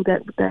 We know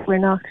that we're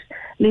not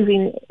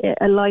living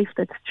a life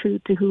that's true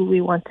to who we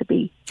want to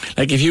be.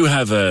 Like if you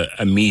have a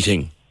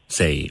meeting,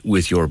 say,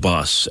 with your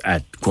boss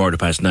at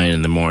 9:15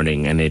 in the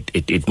morning, and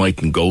it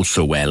mightn't go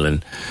so well,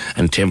 and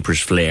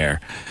tempers flare,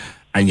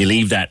 and you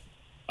leave that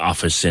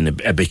office in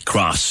a bit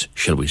cross,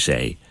 shall we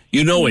say.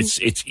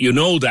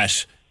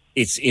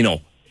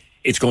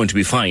 It's going to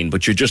be fine,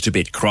 but you're just a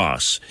bit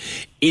cross.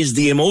 Is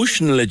the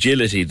emotional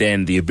agility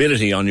then the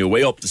ability on your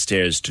way up the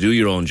stairs to do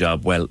your own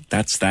job? Well,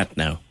 that's that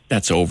now.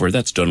 That's over.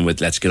 That's done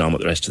with. Let's get on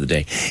with the rest of the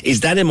day.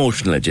 Is that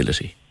emotional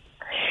agility?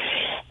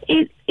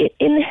 I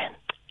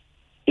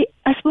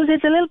suppose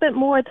it's a little bit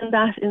more than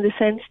that, in the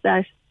sense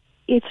that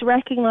it's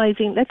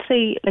recognising, let's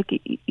say, like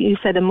you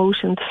said,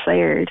 emotions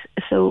flared.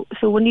 So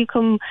when you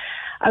come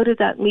out of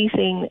that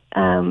meeting,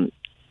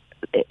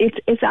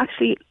 it's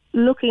actually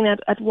looking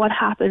at what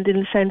happened, in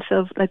the sense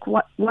of like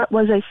what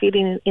was I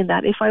feeling in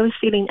that. If I was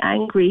feeling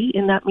angry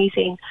in that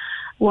meeting,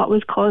 what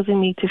was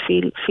causing me to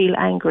feel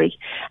angry,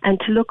 and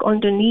to look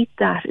underneath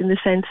that in the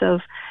sense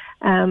of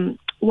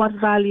what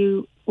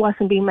value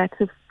wasn't being met.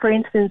 So for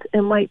instance,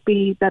 it might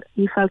be that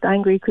you felt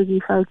angry because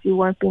you felt you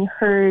weren't being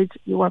heard,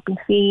 you weren't being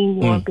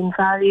seen, you weren't being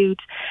valued,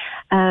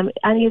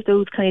 any of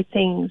those kind of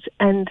things.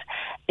 And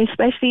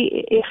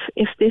especially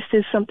if this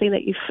is something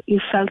that you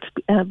felt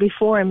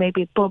before, and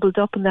maybe it bubbled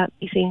up in that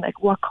meeting,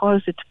 like what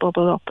caused it to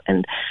bubble up.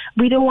 And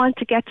we don't want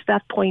to get to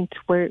that point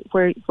where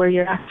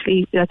you're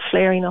actually that's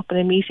flaring up in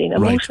a meeting.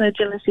 Emotional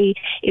agility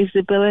is the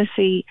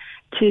ability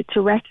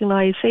to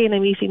recognise, say in a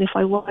meeting, if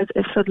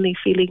suddenly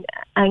feeling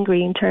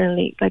angry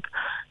internally, like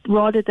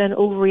rather than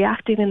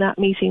overreacting in that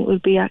meeting, it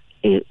would be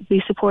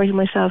supporting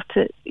myself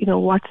to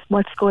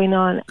what's going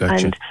on.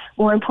 Gotcha. And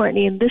more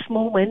importantly, in this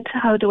moment,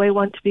 how do I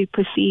want to be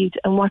perceived,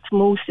 and what's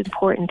most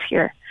important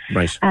here?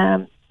 Right.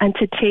 And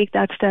to take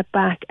that step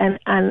back and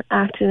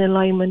act in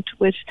alignment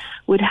with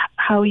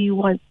how you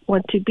want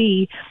to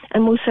be,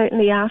 and most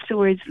certainly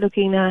afterwards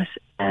looking at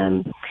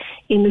in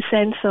the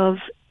sense of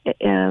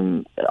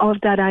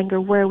that anger,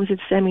 where was it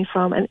stemming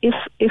from, and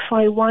if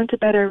I want a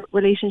better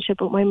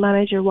relationship with my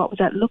manager, what would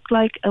that look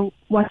like, and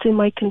what's in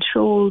my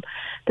control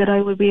that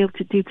I would be able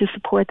to do to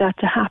support that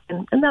to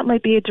happen. And that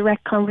might be a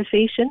direct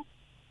conversation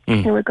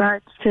in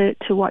regards to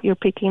what you're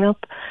picking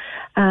up,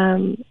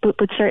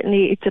 but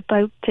certainly it's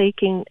about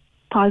taking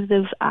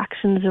positive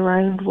actions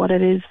around what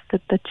it is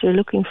that you're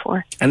looking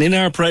for. And in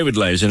our private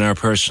lives, in our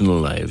personal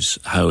lives,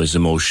 how is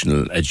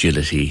emotional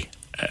agility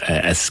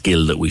a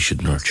skill that we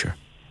should nurture?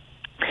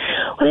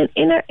 Well,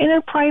 in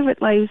our private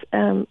lives,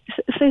 so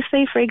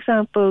say for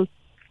example,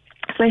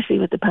 especially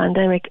with the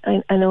pandemic,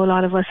 I know a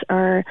lot of us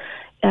are,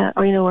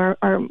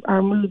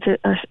 our moods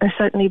are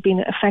certainly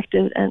being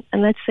affected.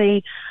 And let's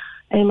say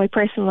in my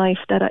personal life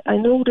that I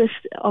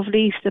noticed of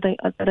late that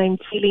I'm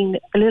feeling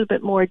a little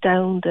bit more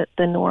down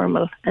than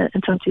normal,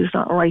 and something's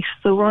not right.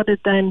 So rather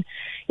than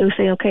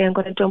say, okay, I'm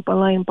going to jump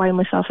online and buy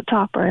myself a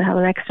top, or have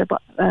an extra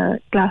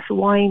glass of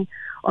wine,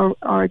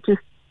 or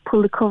just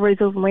pull the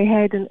covers over my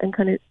head and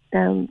kind of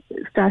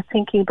start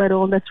thinking about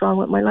all that's wrong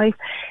with my life,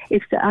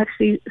 it's to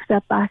actually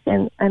step back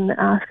and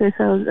ask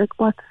ourselves,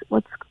 like,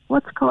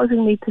 what's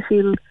causing me to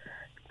feel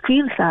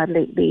sad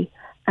lately,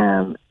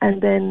 and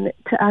then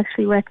to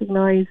actually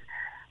recognise,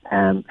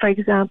 for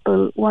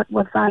example, what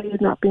value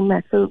is not being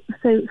met. So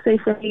say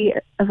for me,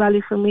 a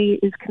value for me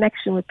is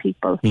connection with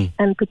people,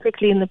 and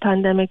particularly in the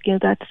pandemic,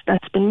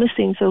 that's been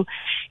missing. So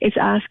it's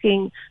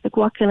asking, like,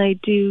 what can I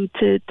do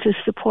to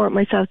support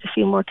myself to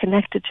feel more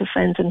connected to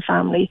friends and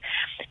family?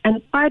 And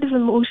part of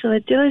emotional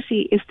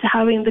agility is to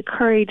having the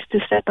courage to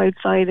step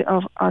outside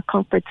of our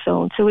comfort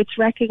zone. So it's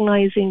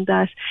recognising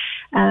that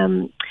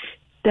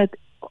that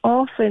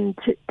often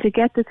to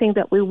get the thing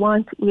that we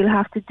want, we'll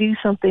have to do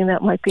something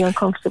that might be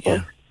uncomfortable.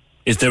 Yeah.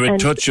 Is there a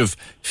touch of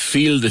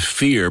feel the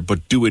fear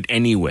but do it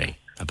anyway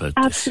about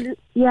this?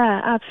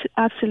 Yeah,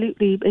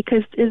 absolutely.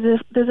 Because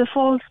there's a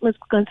false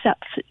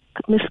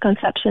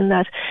misconception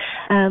that,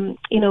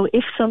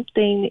 if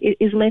something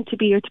is meant to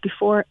be or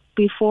to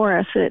before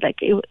us,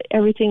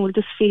 everything will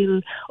just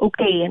feel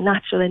okay and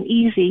natural and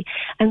easy,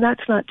 and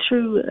that's not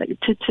true.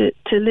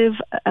 To live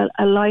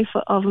a life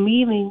of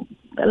meaning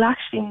will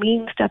actually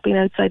mean stepping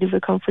outside of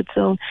your comfort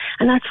zone,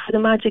 and that's where the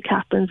magic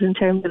happens in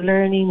terms of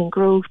learning and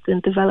growth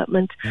and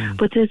development.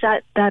 But there's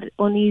that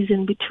unease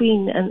in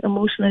between, and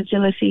emotional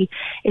agility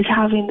is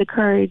having the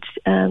courage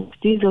to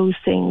do those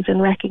things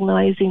and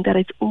recognizing that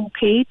it's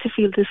okay to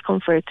feel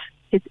discomfort.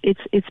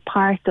 It's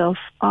part of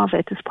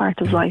it. It's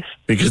part of life.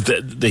 Because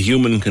the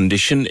human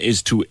condition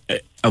is to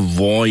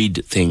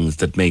avoid things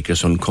that make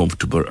us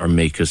uncomfortable or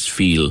make us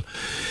feel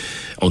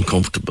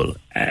uncomfortable.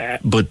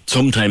 But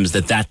sometimes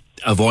that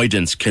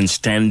avoidance can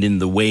stand in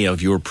the way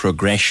of your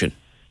progression.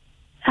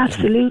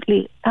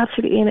 Absolutely.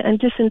 And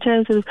just in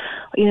terms of,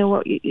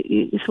 what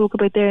you spoke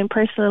about there in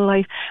personal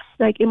life,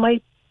 like it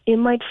might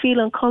feel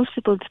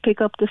uncomfortable to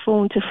pick up the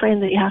phone to a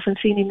friend that you haven't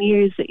seen in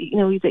years, that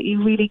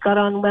you really got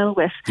on well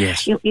with.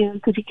 Yes.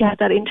 Because you get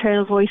that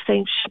internal voice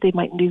saying, they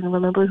mightn't even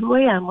remember who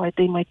I am, or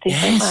they might think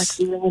I'm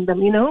actually ringing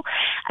them,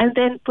 And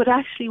then, but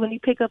actually, when you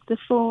pick up the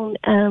phone,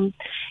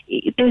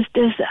 there's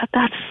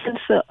that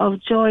sense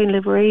of joy and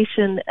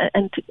liberation,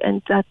 and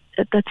that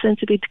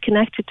sense of being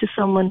connected to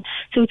someone.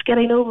 So it's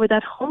getting over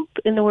that hump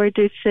in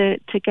order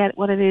to get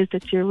what it is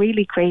that you're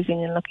really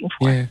craving and looking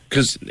for. Yeah.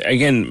 Because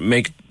again,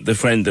 make the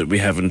friend that we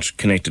haven't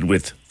connected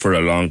with for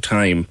a long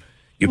time,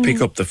 you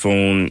pick up the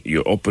phone,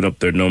 you open up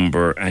their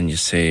number, and you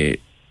say,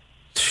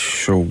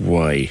 sure,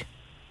 why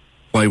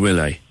will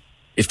I?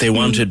 If they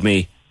wanted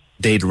me,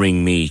 they'd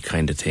ring me,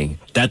 kind of thing.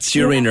 That's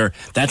your inner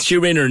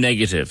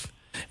negative.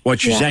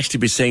 What you should actually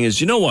be saying is,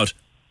 you know what?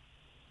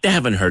 They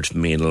haven't heard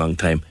from me in a long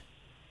time.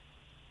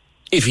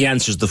 If he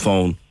answers the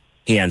phone,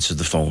 he answers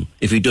the phone.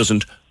 If he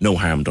doesn't, no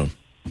harm done.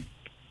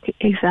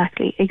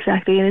 Exactly.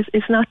 And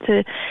it's not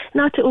to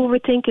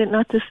overthink it,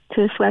 not to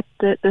sweat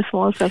the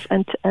small stuff,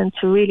 and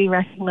to really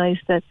recognise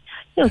that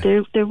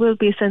there will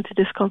be a sense of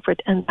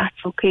discomfort, and that's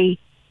okay.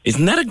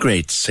 Isn't that a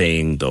great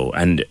saying, though?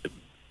 And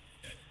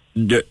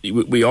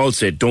we all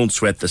say, don't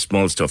sweat the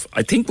small stuff.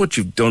 I think what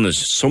you've done is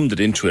summed it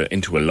into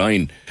a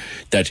line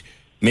that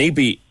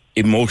maybe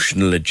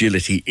emotional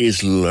agility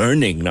is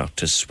learning not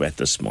to sweat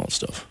the small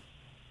stuff.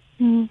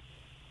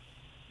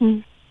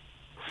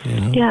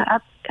 Yeah,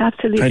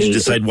 absolutely. Trying to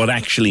decide what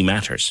actually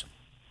matters.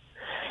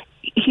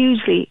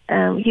 Hugely.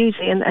 And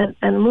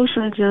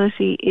emotional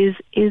agility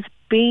is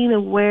being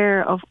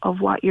aware of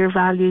what your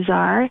values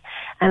are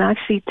and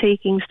actually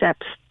taking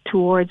steps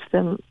towards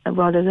them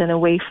rather than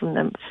away from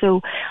them.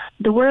 So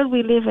the world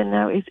we live in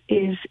now is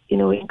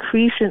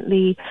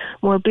increasingly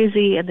more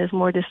busy, and there's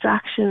more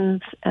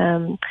distractions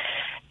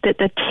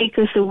that take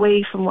us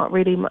away from what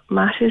really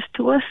matters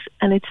to us,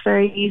 and it's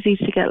very easy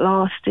to get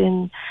lost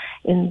in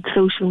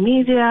social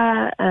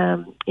media,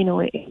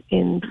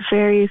 in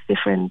various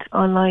different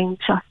online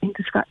shopping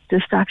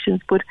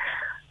distractions. But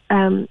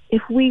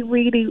if we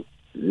really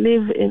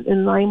live in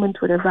alignment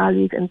with our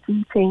values and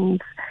do things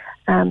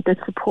that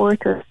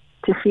support us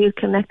to feel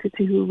connected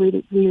to who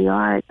we really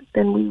are,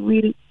 then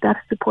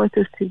that supports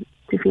us to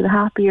feel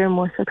happier,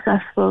 more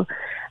successful,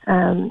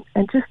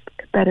 and just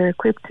better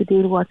equipped to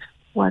deal with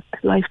what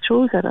life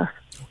throws at us.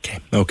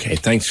 Okay,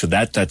 thanks for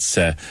that. That's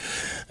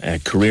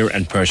career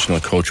and personal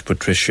coach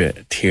Patricia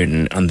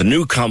Tiernan on the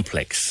new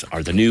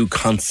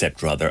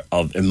concept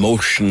of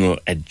emotional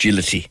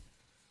agility.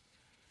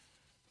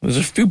 There's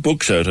a few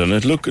books out on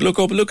it. Look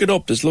it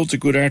up. There's loads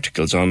of good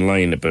articles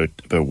online about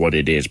what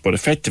it is. But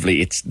effectively,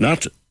 it's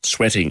not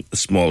sweating the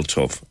small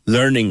stuff.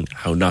 Learning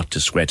how not to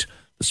sweat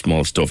the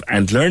small stuff,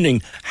 and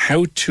learning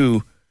how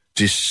to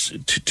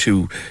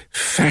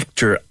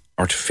factor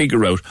or to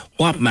figure out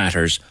what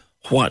matters,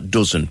 what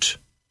doesn't,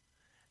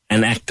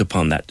 and act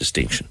upon that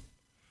distinction.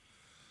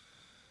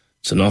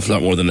 It's an awful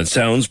lot more than it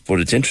sounds, but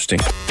it's interesting.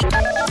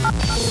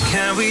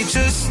 Can we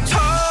just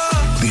talk?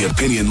 The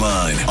Opinion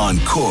Line on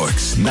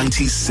Cork's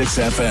 96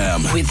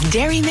 FM. With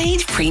Dairy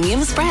Made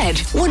Premium Spread,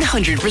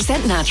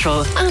 100%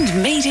 natural and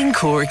made in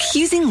Cork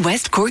using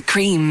West Cork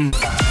cream.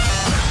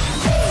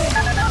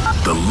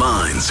 The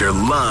lines are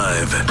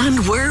live. And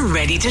we're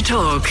ready to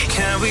talk.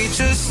 Can we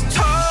just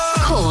talk?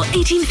 Call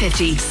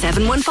 1850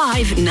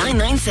 715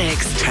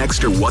 996.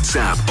 Text or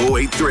WhatsApp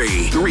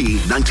 083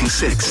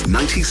 396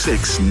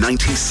 96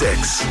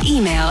 96.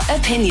 Email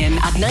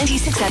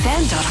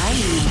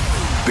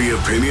opinion@96fm.ie. The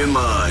Opinion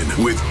Line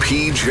with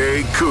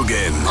PJ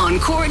Coogan. On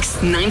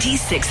Cork's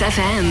 96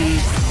 FM.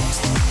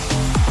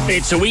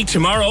 It's a week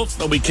tomorrow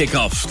that we kick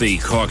off the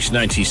Cork's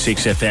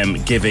 96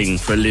 FM Giving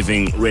for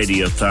Living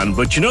Radiothon.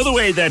 But you know the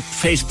way that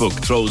Facebook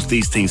throws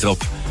these things up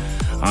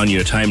on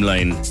your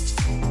timeline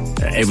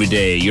every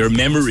day, your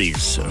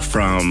memories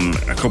from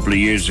a couple of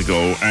years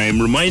ago.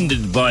 I'm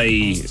reminded by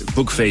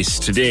Bookface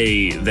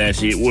today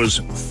that it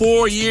was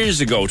 4 years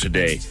ago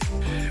today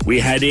we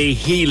had a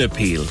heel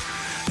appeal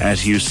at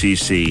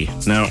UCC.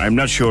 Now, I'm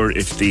not sure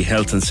if the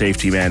health and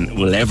safety man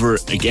will ever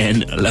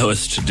again allow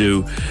us to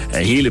do a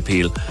heel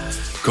appeal,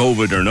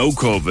 COVID or no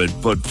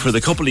COVID, but for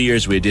the couple of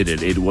years we did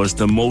it, it was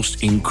the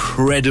most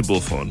incredible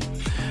fun.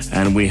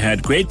 And we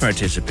had great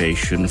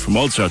participation from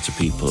all sorts of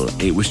people.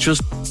 It was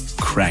just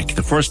crack.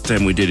 The first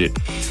time we did it,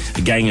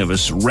 a gang of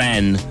us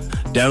ran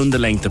down the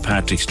length of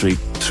Patrick Street,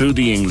 through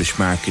the English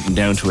Market and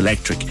down to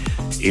Electric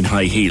in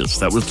high heels.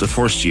 That was the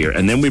first year.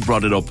 And then we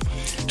brought it up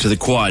to the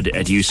quad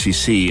at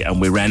UCC and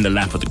we ran the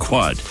lap of the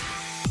quad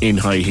in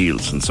high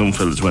heels. And some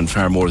fellas went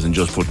far more than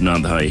just putting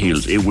on the high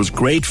heels. It was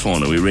great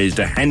fun, and we raised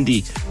a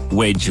handy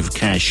wedge of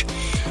cash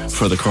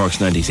for the Cork's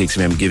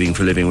 96FM Giving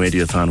for Living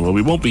Radiothon. Well,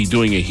 we won't be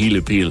doing a heel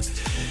appeal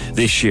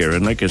this year,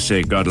 and like I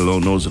say, God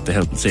alone knows if the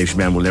health and safety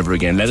man will ever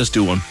again let us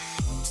do one.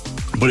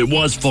 But it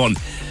was fun,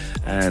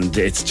 and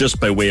it's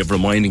just by way of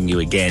reminding you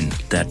again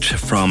that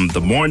from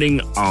the morning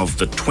of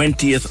the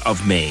 20th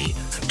of May,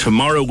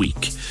 tomorrow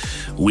week,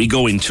 we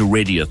go into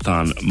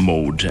Radiothon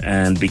mode.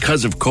 And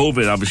because of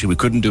COVID, obviously we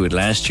couldn't do it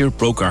last year,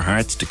 broke our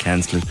hearts to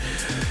cancel it.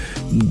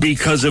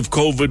 Because of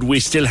COVID, we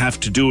still have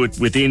to do it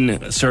within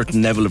a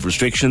certain level of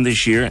restriction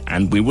this year,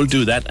 and we will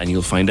do that, and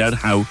you'll find out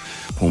how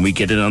when we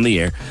get it on the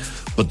air.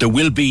 But there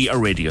will be a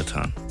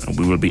Radiothon, and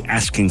we will be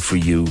asking for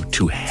you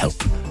to help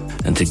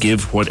and to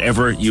give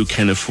whatever you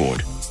can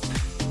afford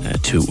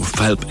to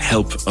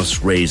help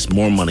us raise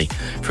more money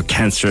for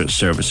cancer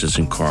services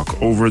in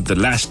Cork. Over the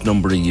last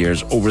number of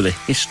years, over the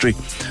history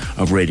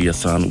of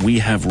Radiothon, we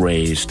have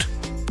raised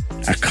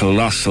a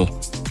colossal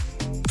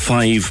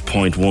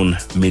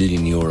 €5.1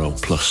 million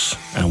plus,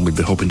 and we'll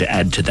be hoping to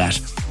add to that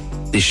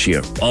this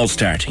year, all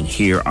starting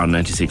here on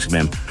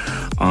 96FM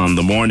on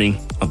the morning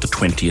of the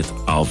 20th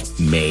of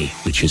May,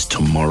 which is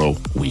tomorrow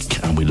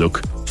week, and we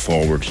look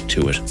forward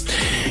to it.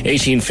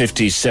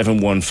 1850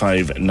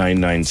 715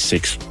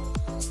 996.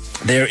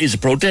 There is a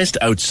protest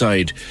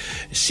outside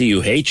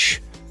CUH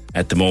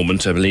at the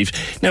moment, I believe.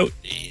 Now,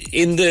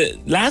 in the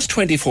last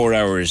 24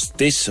 hours,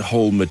 this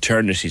whole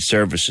maternity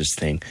services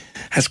thing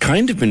has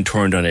kind of been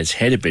turned on its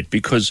head a bit,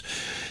 because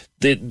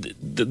the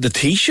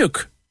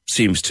Taoiseach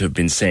seems to have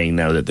been saying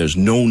now that there's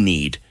no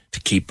need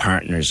to keep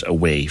partners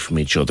away from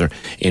each other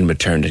in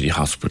maternity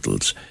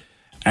hospitals.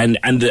 And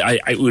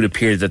it would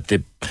appear that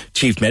the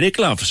Chief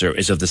Medical Officer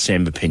is of the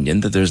same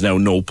opinion, that there's now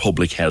no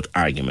public health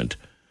argument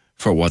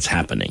for what's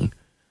happening.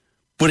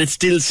 But it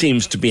still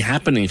seems to be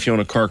happening.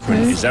 Fiona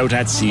Corcoran is out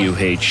at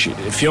CUH.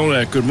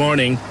 Fiona, good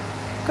morning.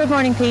 Good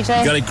morning, PJ.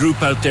 You got a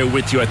group out there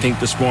with you, I think,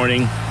 this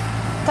morning.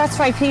 That's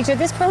right, PJ.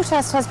 This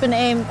protest has been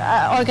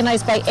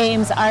organised by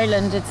AIMS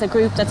Ireland. It's a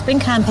group that's been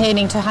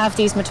campaigning to have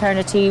these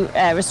maternity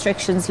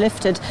restrictions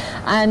lifted.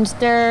 And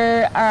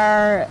there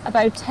are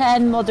about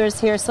 10 mothers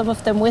here, some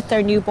of them with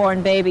their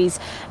newborn babies.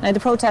 Now, the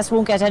protest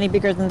won't get any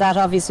bigger than that,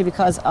 obviously,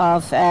 because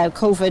of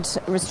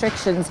COVID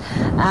restrictions.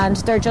 And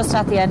they're just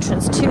at the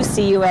entrance to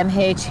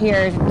CUMH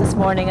here this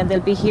morning, and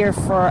they'll be here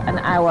for an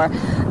hour.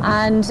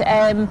 And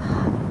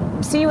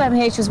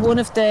CUMH is one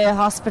of the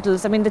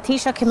hospitals. I mean, the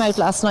Taoiseach came out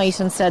last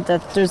night and said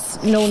that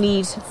there's no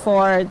need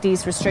for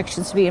these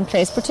restrictions to be in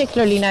place,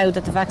 particularly now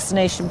that the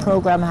vaccination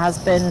programme has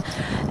been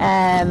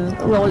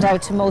rolled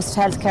out to most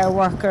healthcare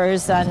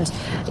workers. And,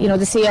 you know,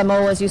 the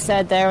CMO, as you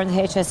said there, and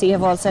the HSE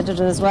have all said it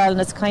as well. And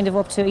it's kind of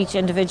up to each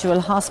individual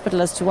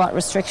hospital as to what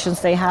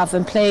restrictions they have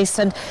in place.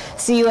 And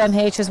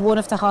CUMH is one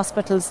of the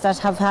hospitals that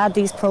have had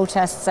these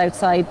protests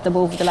outside them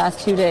over the last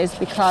 2 days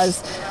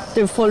because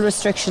the full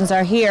restrictions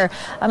are here.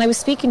 And I was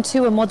speaking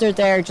to a mother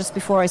there just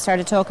before I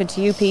started talking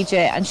to you, PJ,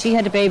 and she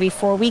had a baby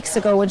 4 weeks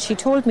ago, and she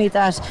told me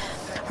that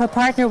her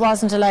partner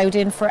wasn't allowed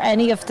in for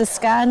any of the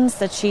scans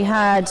that she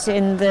had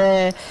in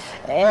the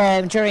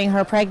during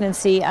her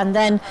pregnancy, and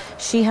then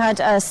she had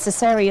a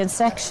cesarean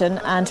section,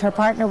 and her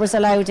partner was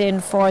allowed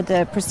in for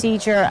the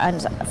procedure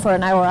and for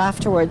an hour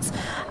afterwards,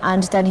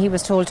 and then he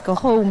was told to go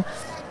home.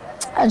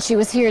 And she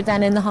was here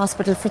then in the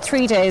hospital for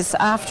 3 days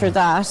after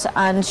that,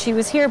 and she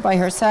was here by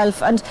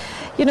herself. And,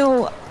 you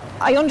know,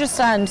 I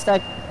understand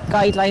that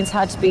guidelines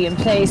had to be in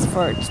place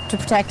to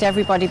protect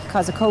everybody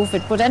because of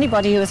COVID, but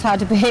anybody who has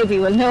had a baby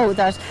will know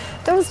that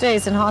those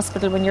days in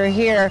hospital when you're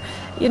here,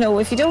 you know,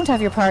 if you don't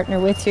have your partner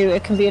with you,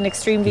 it can be an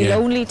extremely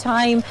lonely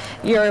time.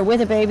 You're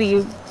with a baby,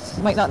 you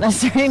might not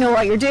necessarily know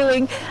what you're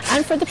doing,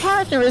 and for the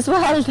partner as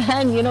well,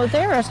 then, you know,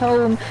 they're at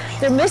home,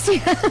 they're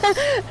missing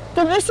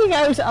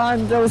out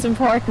on those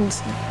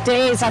important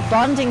days, that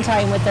bonding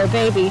time with their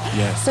baby.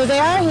 So they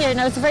are here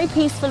now. It's a very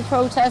peaceful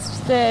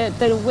protest.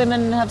 The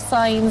women have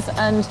signs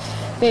and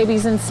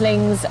babies in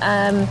slings,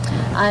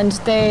 and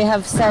they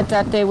have said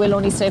that they will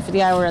only stay for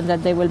the hour and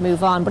then they will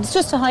move on. But it's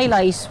just to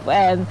highlight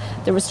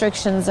the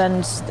restrictions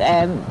and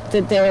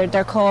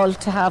their call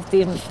to have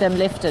them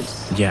lifted.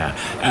 Yeah.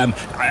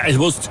 I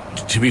suppose,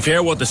 to be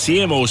fair, what the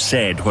CMO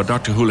said, what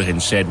Dr.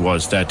 Houlihan said,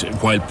 was that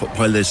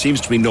while there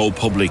seems to be no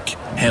public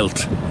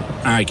health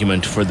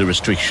argument for the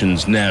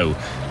restrictions now,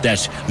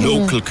 that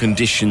local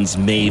conditions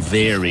may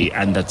vary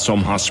and that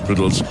some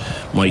hospitals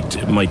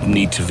might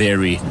need to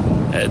vary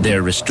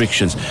their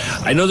restrictions.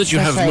 I know that you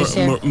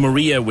have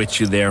Maria with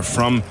you there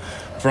from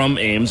from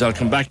Ames. I'll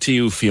come back to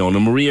you, Fiona.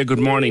 Maria, good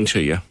morning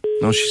to you.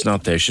 No, she's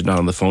not there. She's not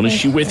on the phone. Is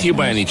she with you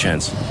by any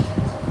chance?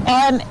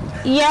 Hold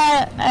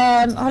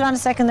on a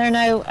second there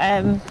now.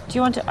 Do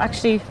you want to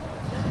actually...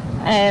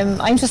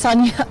 I'm just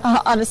on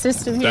a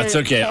system here. That's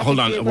okay. Hold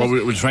on. Well,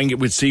 we'll try and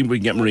we'll see if we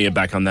can get Maria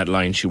back on that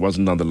line. She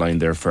wasn't on the line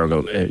there,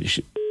 Fergal.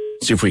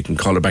 See if we can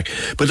call her back.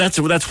 But that's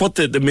what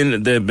the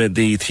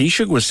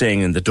Taoiseach was saying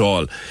in the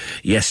Dáil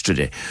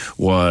yesterday,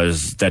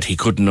 was that he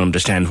couldn't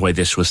understand why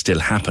this was still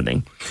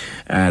happening.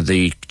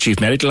 The Chief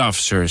Medical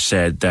Officer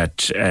said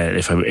that,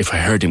 if I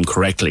heard him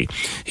correctly,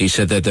 he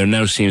said that there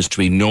now seems to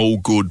be no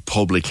good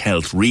public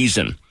health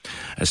reason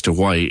as to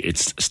why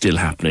it's still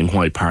happening,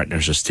 why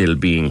partners are still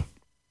being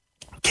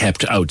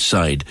kept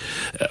outside,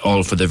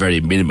 all for the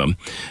very minimum.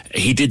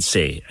 He did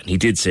say,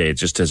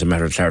 just as a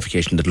matter of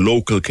clarification, that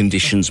local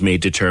conditions may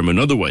determine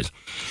otherwise.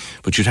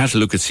 But you'd have to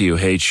look at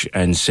COH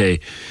and say,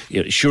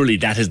 surely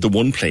that is the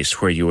one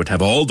place where you would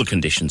have all the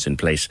conditions in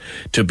place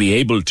to be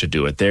able to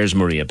do it. There's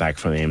Maria back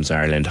from Ames,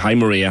 Ireland. Hi,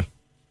 Maria.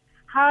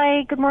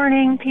 Hi, good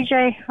morning,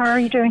 PJ. How are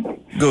you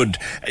doing? Good.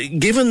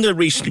 Given the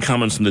recent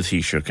comments from the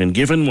Taoiseach and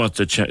given what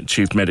the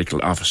Chief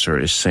Medical Officer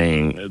is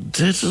saying,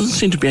 there doesn't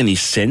seem to be any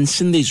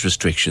sense in these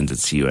restrictions at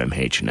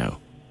CUMH now.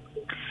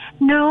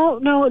 No,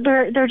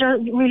 there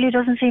really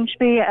doesn't seem to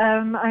be.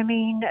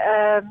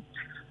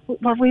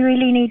 What we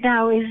really need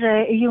now is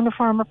a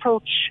uniform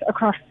approach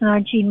across the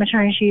 19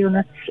 maternity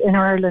units in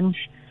Ireland,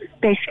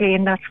 basically,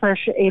 and that's what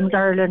Ames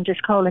Ireland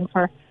is calling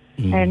for.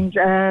 And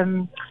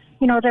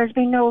there's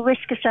been no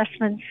risk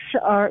assessments,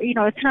 or,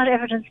 it's not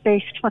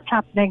evidence-based what's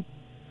happening.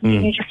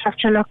 You just have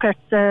to look at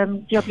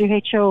the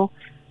WHO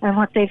and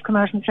what they've come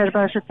out and said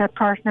about it, that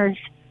partners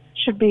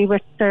should be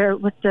with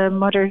the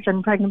mothers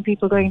and pregnant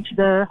people going to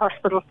the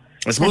hospital.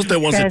 I suppose there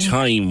was a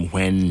time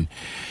when,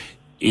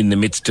 in the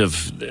midst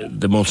of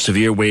the most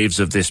severe waves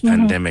of this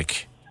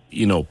pandemic,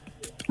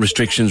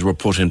 restrictions were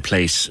put in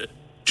place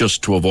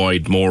just to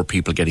avoid more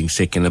people getting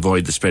sick and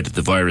avoid the spread of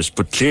the virus.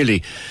 But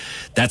clearly,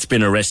 that's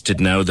been arrested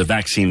now. The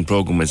vaccine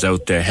programme is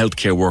out there.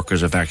 Healthcare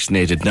workers are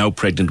vaccinated. Now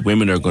pregnant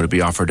women are going to be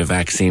offered a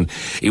vaccine.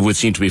 It would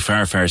seem to be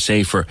far, far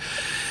safer.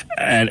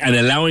 And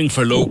allowing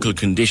for local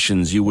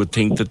conditions, you would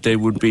think that they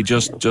would be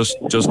just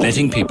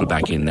letting people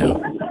back in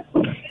now.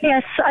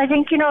 Yes, I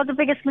think, the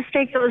biggest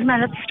mistake that was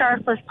made at the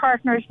start was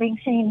partners being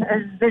seen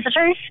as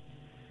visitors.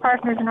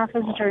 Partners are not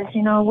visitors.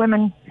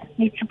 Women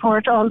need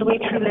support all the way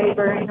through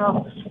labour,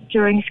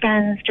 during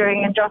scans,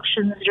 during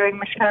inductions, during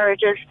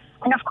miscarriages.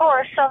 And of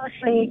course,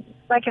 obviously,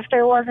 like if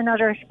there was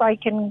another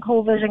spike in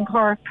COVID in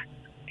Cork,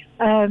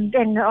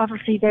 then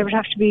obviously they would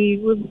have to be,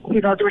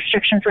 the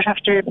restrictions would have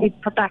to be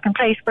put back in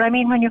place. But I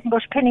mean, when you can go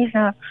to Penneys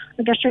now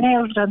and get your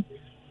nails done,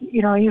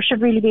 you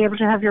should really be able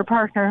to have your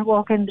partner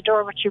walk in the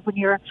door with you when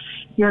your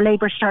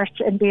labour starts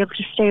and be able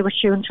to stay with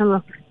you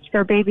until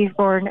their baby's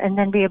born and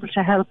then be able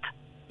to help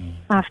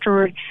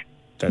afterwards.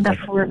 That's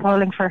what we're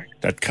calling for.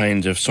 That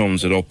kind of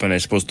sums it up, and I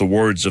suppose the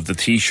words of the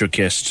Taoiseach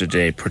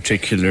yesterday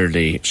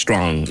particularly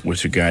strong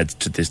with regards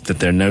to this,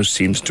 that there now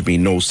seems to be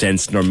no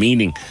sense nor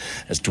meaning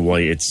as to why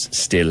it's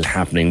still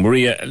happening.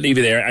 Maria, I'll leave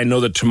you there. I know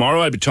that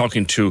tomorrow I'll be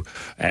talking to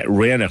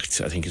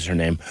Rhiannocht, I think is her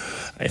name,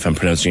 if I'm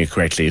pronouncing it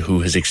correctly,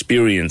 who has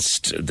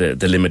experienced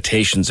the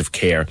limitations of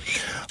care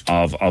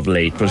of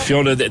late. But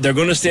Fiona, they're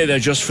going to stay there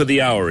just for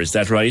the hour, is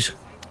that right?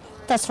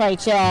 That's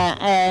right,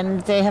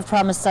 yeah. They have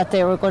promised that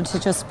they were going to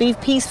just be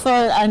peaceful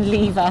and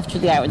leave after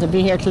the hour. They'll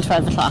be here till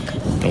 12 o'clock.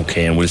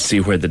 OK, and we'll see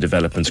where the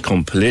developments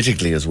come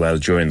politically as well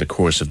during the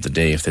course of the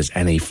day, if there's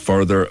any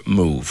further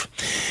move.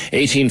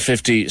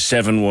 1850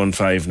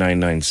 715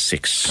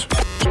 996.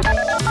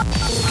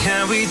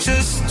 Can we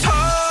just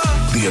talk?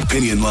 The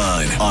Opinion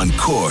Line on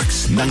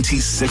Cork's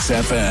 96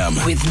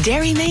 FM. With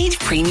Dairy Made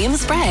Premium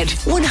Spread,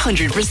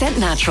 100%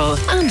 natural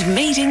and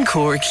made in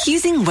Cork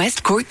using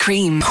West Cork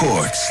cream.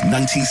 Cork's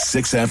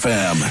 96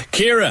 FM.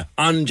 Ciara,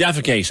 on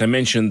Jaffa Cakes, I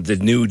mentioned the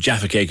new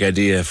Jaffa Cake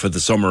idea for the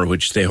summer,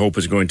 which they hope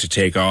is going to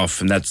take off,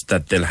 and that's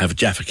that they'll have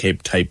Jaffa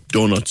Cake type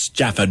donuts,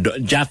 Jaffa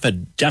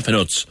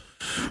nuts.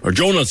 Or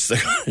Jonuts,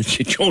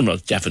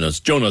 Jaffa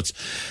nuts,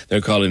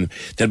 they're calling them.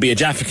 There'll be a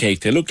Jaffa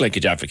cake. They look like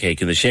a Jaffa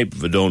cake in the shape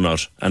of a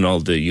donut and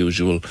all the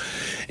usual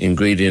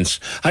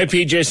ingredients. Hi,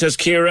 PJ, says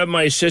Ciara,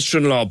 my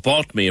sister-in-law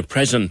bought me a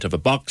present of a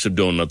box of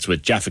donuts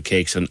with Jaffa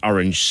cakes and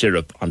orange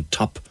syrup on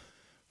top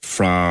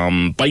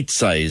from Bite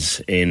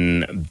Size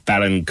in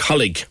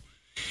Ballincollig.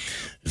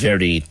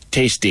 Very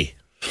tasty.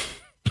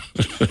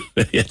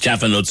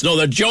 Jaffa nuts. No,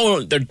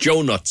 they're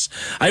Joe nuts.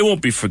 I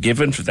won't be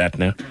forgiven for that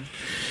now.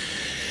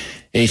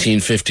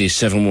 1850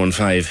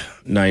 715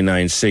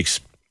 996.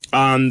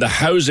 On the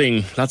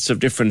housing, lots of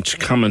different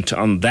comment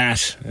on that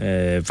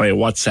via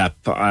WhatsApp.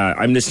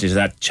 I'm listening to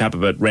that chap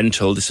about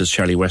rental. This is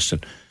Charlie Weston.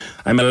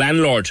 I'm a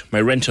landlord.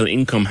 My rental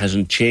income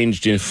hasn't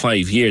changed in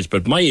 5 years,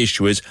 but my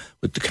issue is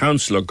with the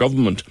council or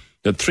government.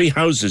 There are 3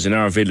 houses in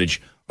our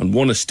village on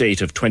one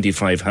estate of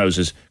 25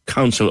 houses,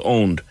 council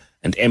owned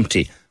and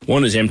empty.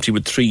 One is empty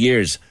with 3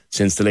 years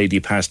since the lady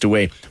passed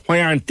away.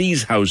 Why aren't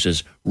these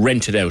houses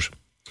rented out?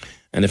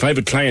 And if I have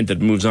a client that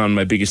moves on,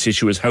 my biggest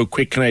issue is how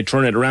quick can I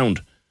turn it around?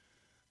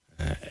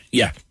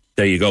 Yeah,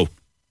 there you go.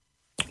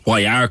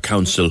 Why are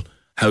council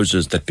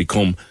houses that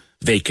become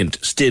vacant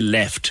still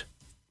left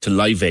to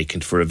lie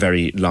vacant for a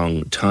very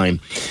long time?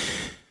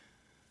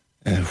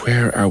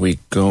 Where are we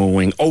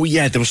going? Oh,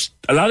 yeah, there was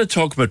a lot of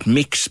talk about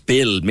Mick's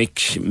bill,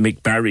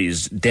 Mick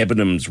Barry's,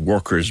 Debenhams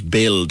workers'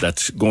 bill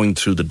that's going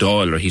through the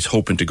Dáil, or he's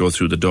hoping to go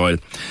through the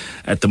Dáil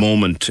at the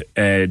moment.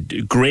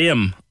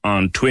 Graham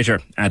on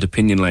Twitter, at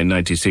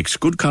OpinionLine96.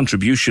 Good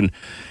contribution,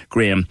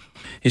 Graham.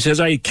 He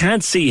says, I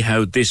can't see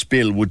how this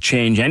bill would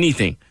change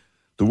anything.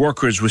 The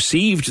workers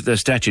received the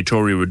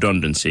statutory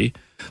redundancy.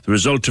 The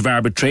result of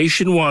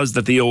arbitration was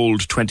that the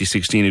old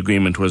 2016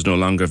 agreement was no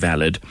longer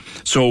valid.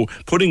 So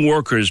putting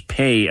workers'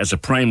 pay as a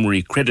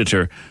primary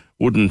creditor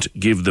wouldn't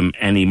give them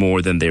any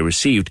more than they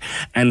received.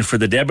 And for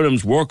the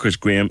Debenhams workers,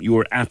 Graham, you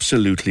are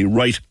absolutely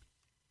right.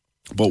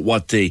 But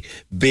what the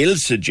bill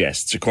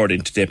suggests,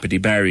 according to Deputy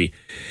Barry,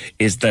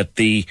 is that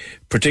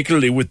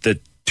particularly with the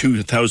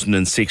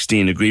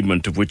 2016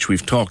 agreement, of which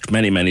we've talked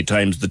many, many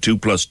times, the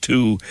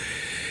 2+2,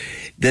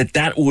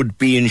 that would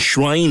be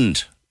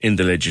enshrined in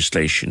the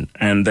legislation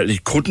and that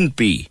it couldn't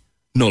be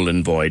null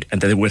and void and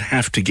that they would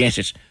have to get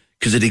it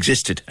because it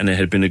existed and it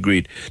had been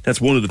agreed.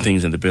 That's one of the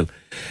things in the bill.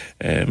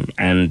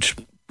 And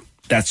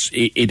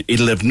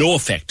it'll have no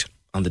effect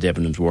on the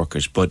Debenhams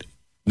workers, but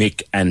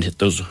Mick and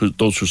those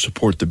who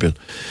support the bill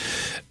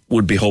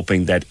would be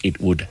hoping that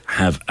it would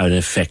have an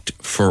effect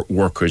for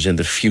workers in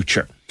the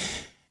future.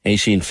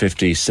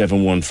 1850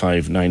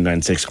 715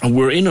 996. And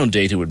we're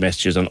inundated with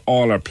messages on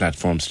all our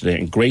platforms today,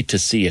 and great to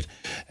see it.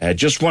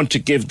 Just want to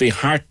give the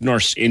heart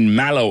nurse in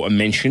Mallow a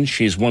mention.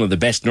 She's one of the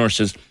best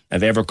nurses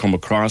I've ever come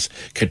across.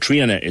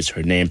 Katrina is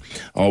her name.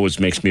 Always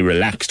makes me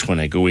relaxed when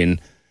I go in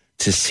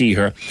to see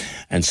her.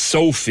 And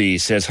Sophie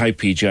says, hi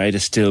PJ, I had a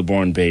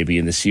stillborn baby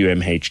in the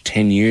CUMH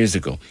 10 years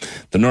ago.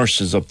 The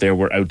nurses up there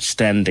were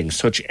outstanding,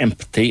 such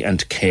empathy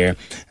and care,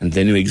 and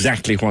they knew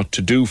exactly what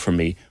to do for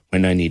me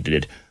when I needed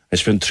it. I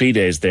spent 3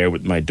 days there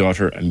with my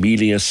daughter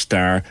Amelia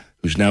Starr,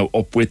 who's now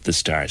up with the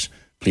Stars.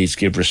 Please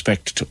give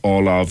respect to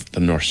all of the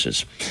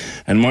nurses.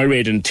 And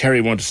Moiraid and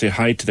Terry want to say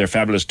hi to their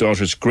fabulous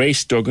daughters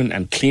Grace Duggan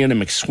and Cleona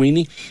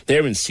McSweeney.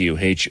 They're in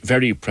CUH,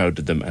 very proud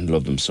of them and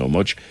love them so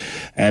much.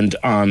 And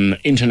on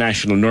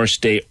International Nurse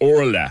Day,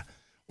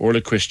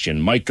 Orla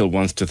Christian, Michael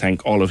wants to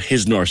thank all of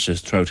his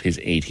nurses throughout his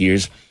 8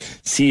 years.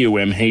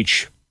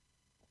 CUMH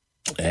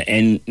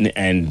and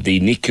the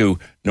NICU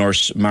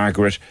nurse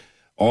Margaret,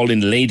 all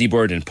in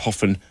Ladybird and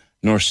Puffin,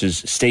 nurses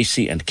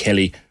Stacey and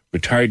Kelly,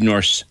 retired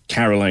nurse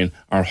Caroline,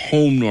 our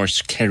home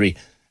nurse Kerry,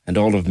 and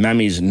all of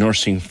Mammy's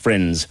nursing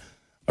friends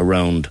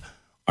around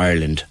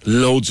Ireland.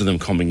 Loads of them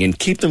coming in.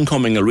 Keep them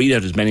coming. I'll read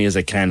out as many as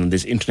I can on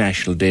this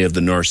International Day of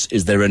the Nurse.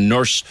 Is there a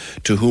nurse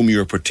to whom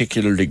you're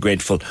particularly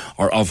grateful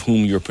or of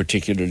whom you're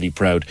particularly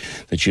proud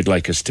that you'd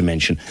like us to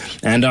mention?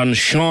 And on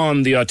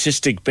Sean, the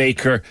autistic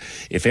baker,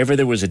 if ever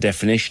there was a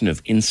definition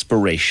of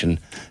inspiration,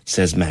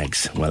 says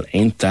Mags. Well,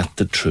 ain't that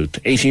the truth?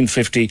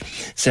 1850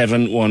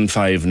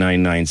 715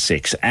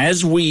 996.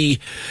 As we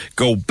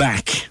go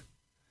back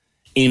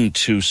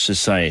into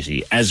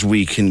society, as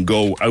we can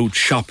go out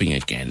shopping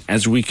again,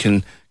 as we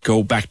can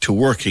go back to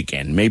work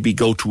again, maybe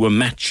go to a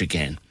match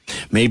again,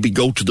 maybe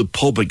go to the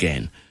pub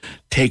again,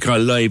 take our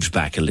lives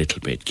back a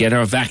little bit, get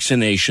our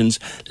vaccinations,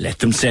 let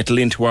them settle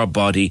into our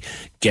body,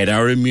 get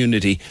our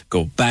immunity,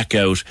 go back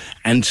out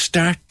and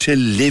start to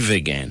live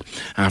again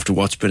after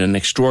what's been an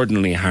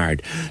extraordinarily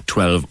hard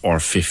 12 or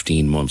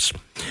 15 months.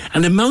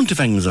 An amount of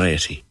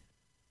anxiety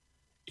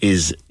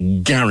is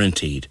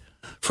guaranteed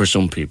for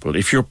some people.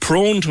 If you're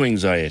prone to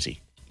anxiety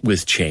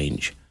with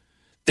change,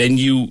 then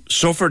you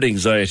suffered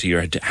anxiety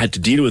or had to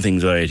deal with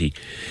anxiety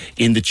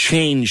in the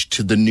change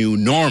to the new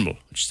normal,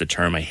 which is the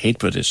term I hate,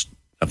 but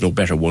I've no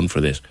better one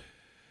for this.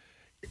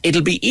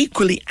 It'll be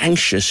equally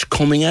anxious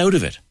coming out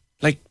of it.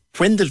 Like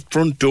when the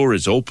front door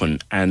is open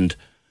and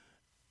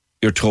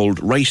you're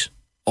told, right,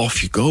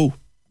 off you go.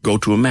 Go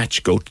to a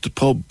match, go to the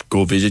pub,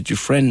 go visit your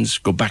friends,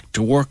 go back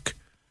to work,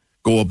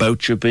 go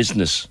about your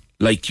business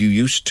like you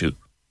used to.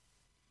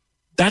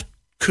 That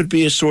could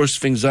be a source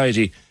of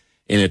anxiety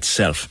in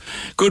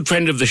itself. Good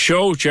friend of the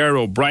show, Ger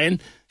O'Brien,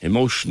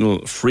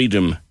 emotional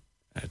freedom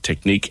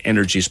technique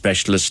energy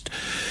specialist.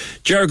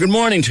 Ger, good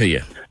morning to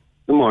you.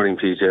 Good morning,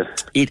 PJ.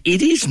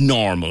 It is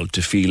normal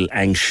to feel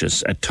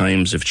anxious at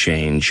times of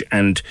change,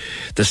 and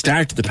the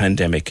start of the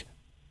pandemic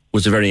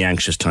was a very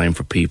anxious time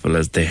for people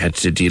as they had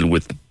to deal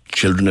with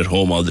children at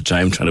home all the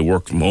time, trying to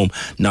work from home,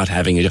 not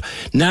having a job.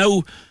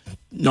 Now,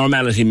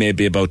 normality may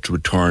be about to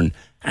return,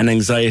 and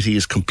anxiety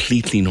is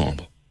completely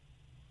normal.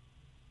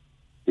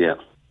 Yeah,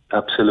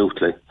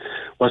 absolutely.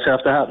 What's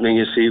after happening,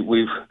 you see,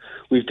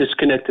 we've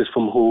disconnected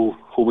from who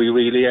we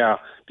really are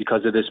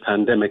because of this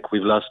pandemic.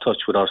 We've lost touch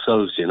with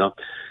ourselves, you know.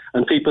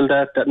 And people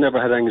that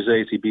never had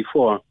anxiety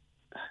before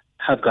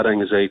have got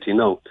anxiety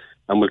now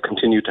and will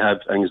continue to have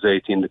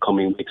anxiety in the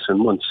coming weeks and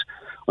months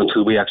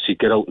until we actually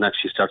get out and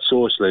actually start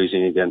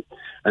socialising again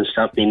and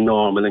start being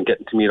normal and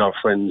getting to meet our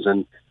friends.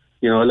 And,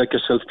 you know, like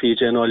yourself,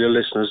 PJ, and all your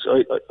listeners,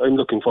 I'm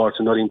looking forward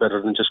to nothing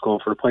better than just going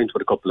for a pint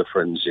with a couple of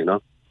friends, you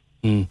know.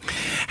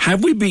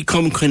 Have we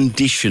become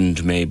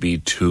conditioned maybe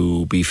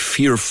to be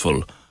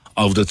fearful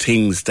of the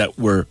things that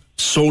were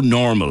so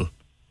normal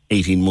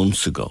 18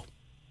 months ago?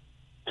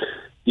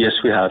 Yes,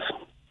 we have.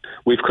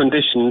 We've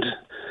conditioned,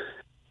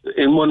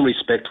 in one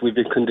respect, we've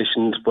been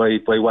conditioned by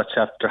what's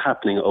after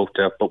happening out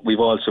there, but we've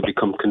also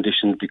become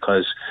conditioned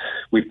because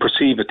we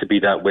perceive it to be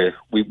that way.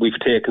 We've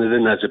taken it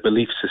in as a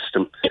belief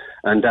system,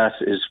 and that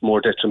is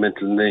more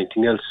detrimental than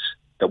anything else,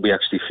 that we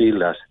actually feel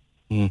that.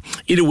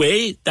 In a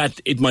way, that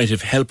it might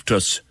have helped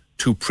us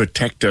to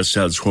protect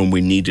ourselves when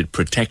we needed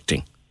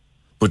protecting,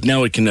 but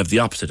now it can have the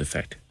opposite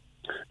effect.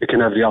 It can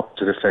have the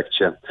opposite effect,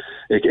 yeah.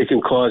 It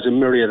can cause a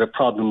myriad of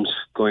problems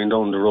going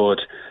down the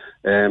road.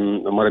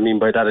 And what I mean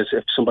by that is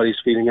if somebody's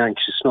feeling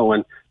anxious now,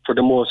 and for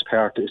the most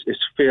part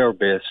it's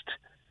fear-based,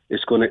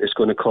 it's going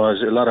to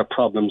cause a lot of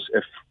problems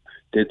if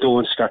they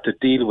don't start to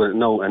deal with it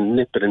now and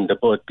nip it in the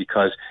bud,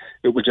 because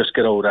it will just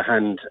get out of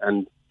hand,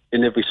 and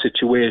in every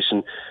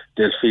situation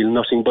they'll feel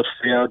nothing but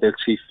fear. They'll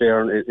see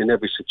fear in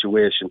every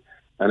situation.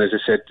 And as I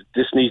said,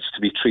 this needs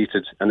to be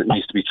treated, and it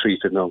needs to be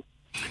treated now.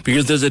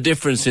 Because there's a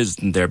difference,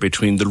 isn't there,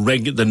 between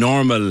the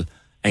normal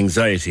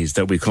anxieties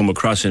that we come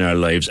across in our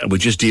lives, and we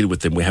just deal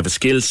with them. We have a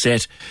skill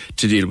set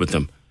to deal with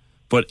them.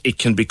 But it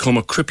can become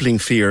a crippling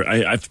fear.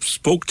 I've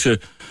spoke to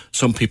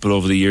some people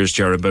over the years,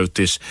 Ger, about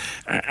this,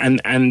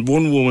 and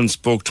one woman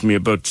spoke to me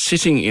about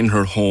sitting in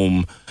her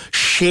home,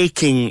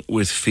 shaking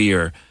with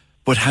fear,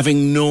 but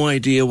having no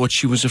idea what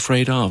she was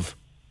afraid of.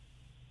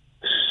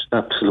 It's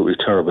absolutely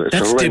terrible. It's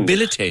That's horrendous.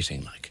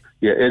 debilitating, like.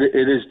 Yeah,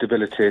 it is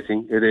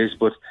debilitating. It is,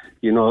 but,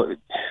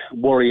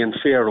 worry and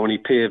fear only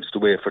paves the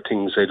way for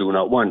things I do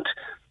not want.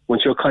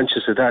 Once you're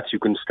conscious of that, you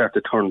can start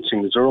to turn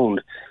things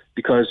around.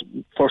 Because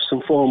first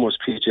and foremost,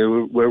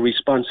 PJ, we're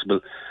responsible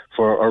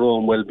for our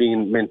own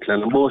well-being, mental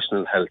and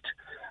emotional health.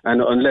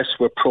 And unless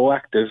we're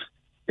proactive,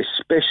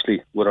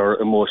 especially with our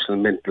emotional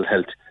and mental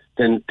health,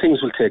 then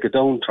things will take a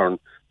downturn.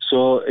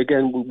 So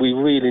again, we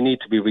really need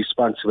to be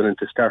responsible and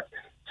to start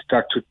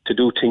to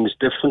do things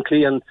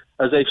differently. And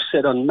as I've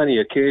said on many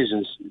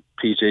occasions,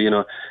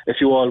 PJ, if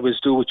you always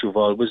do what you've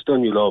always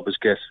done, you'll always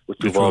get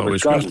what you've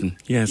always gotten.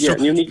 Yeah,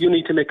 and you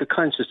need to make a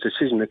conscious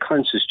decision, a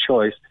conscious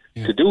choice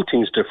to do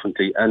things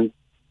differently. And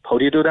how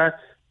do you do that?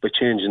 By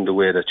changing the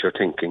way that you're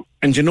thinking.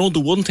 And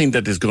the one thing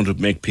that is going to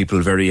make people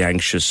very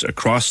anxious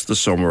across the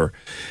summer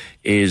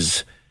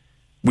is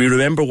we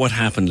remember what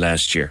happened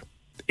last year,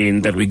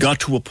 in that we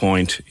got to a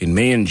point in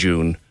May and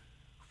June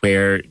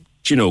where,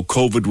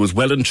 COVID was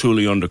well and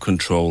truly under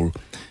control,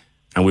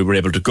 and we were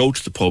able to go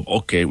to the pub.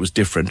 Okay, it was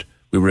different.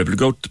 We were able to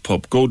go to the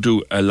pub, go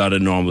do a lot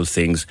of normal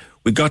things.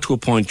 We got to a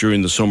point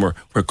during the summer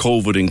where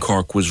COVID in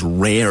Cork was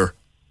rare,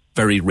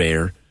 very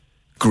rare.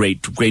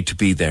 Great to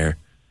be there.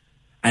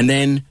 And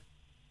then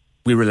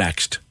we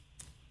relaxed,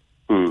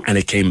 and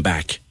it came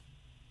back.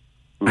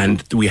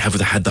 And we have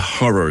had the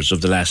horrors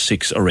of the last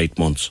 6 or 8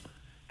 months.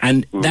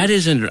 And that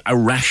is a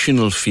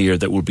rational fear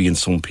that will be in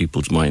some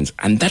people's minds.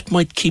 And that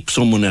might keep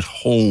someone at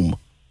home.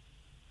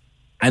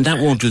 And that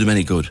won't do them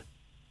any good.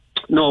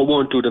 No, it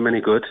won't do them any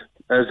good.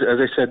 As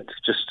I said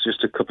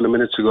just a couple of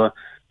minutes ago,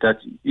 that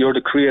you're the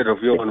creator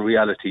of your own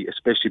reality,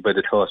 especially by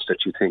the thoughts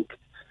that you think.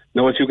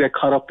 Now, if you get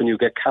caught up and you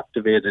get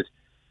captivated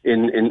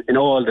in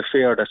all the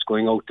fear that's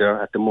going out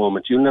there at the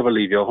moment, you'll never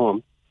leave your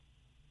home.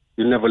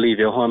 You'll never leave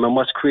your home. And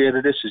what's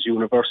created this is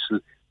universal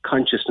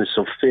consciousness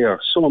of fear.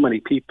 So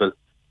many people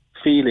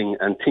feeling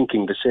and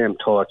thinking the same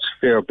thoughts,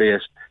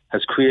 fear-based,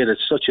 has created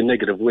such a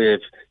negative wave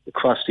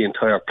across the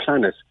entire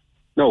planet.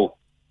 No,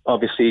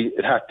 obviously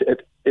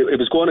it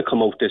was going to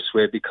come out this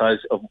way because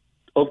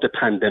of the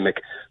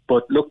pandemic.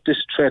 But look, this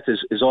threat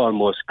is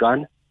almost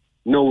gone.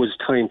 Now is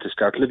time to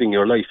start living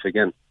your life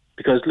again.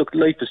 Because look,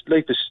 life is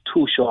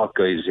too short,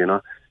 guys.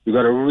 You've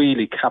got to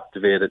really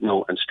captivate it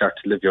now and start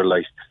to live your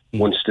life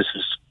once this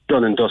is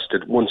done and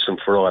dusted, once and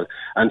for all,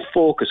 and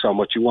focus on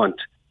what you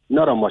want,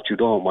 not on what you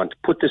don't want.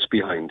 Put this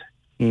behind.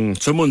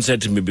 Someone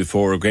said to me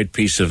before, a great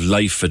piece of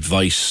life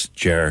advice,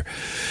 Ger,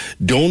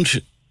 don't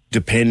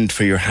depend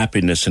for your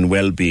happiness and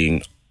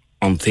well-being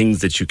on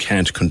things that you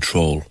can't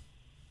control.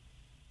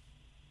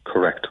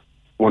 Correct.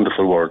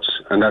 Wonderful words.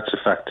 And that's a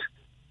fact.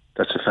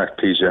 That's a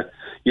fact, PJ.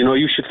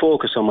 You should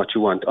focus on what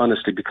you want,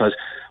 honestly, because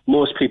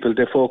most people,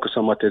 they focus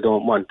on what they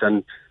don't want.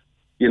 And,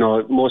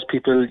 most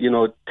people,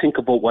 think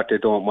about what they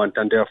don't want,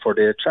 and therefore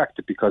they attract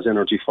it, because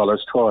energy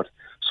follows thought.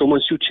 So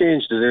once you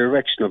change the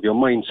direction of your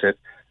mindset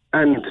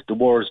and the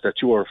words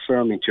that you are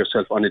affirming to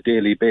yourself on a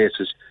daily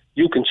basis,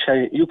 you can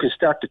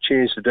start to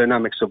change the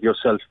dynamics of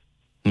yourself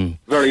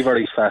very,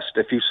 very fast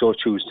if you so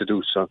choose to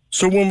do so.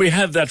 So when we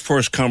have that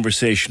first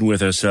conversation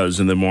with ourselves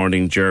in the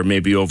morning, Ger,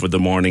 maybe over the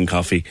morning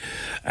coffee,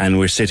 and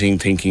we're sitting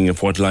thinking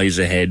of what lies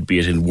ahead, be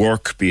it in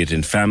work, be it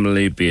in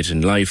family, be it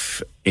in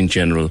life in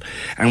general,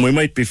 and we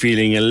might be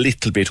feeling a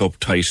little bit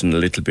uptight and a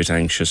little bit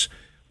anxious,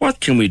 what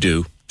can we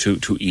do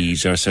to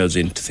ease ourselves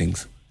into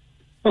things?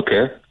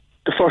 Okay.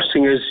 The first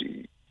thing is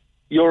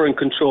you're in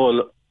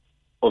control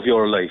of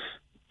your life,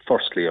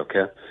 firstly,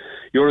 okay?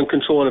 You're in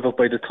control of it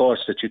by the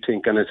thoughts that you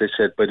think, and as I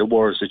said, by the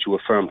words that you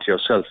affirm to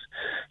yourself.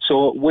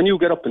 So when you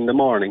get up in the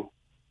morning,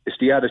 It's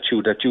the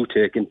attitude that you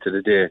take into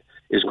the day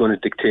is going to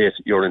dictate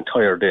your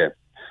entire day.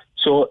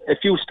 So if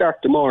you start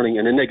the morning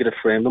in a negative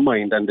frame of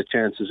mind, then the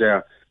chances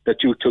are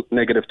that you took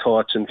negative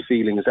thoughts and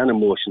feelings and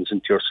emotions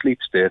into your sleep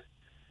state,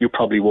 you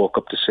probably woke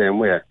up the same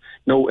way.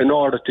 Now, in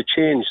order to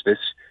change this,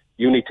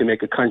 you need to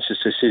make a conscious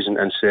decision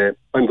and say,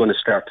 I'm going to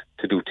start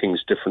to do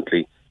things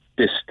differently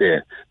this day.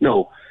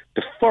 Now,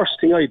 the first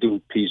thing I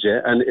do,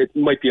 PJ, and it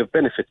might be of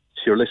benefit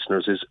to your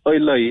listeners, is I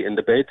lie in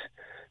the bed.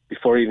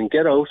 Before I even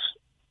get out,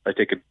 I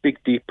take a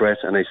big deep breath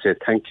and I say,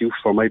 thank you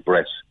for my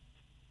breath.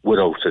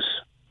 Without it,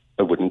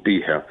 I wouldn't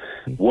be here.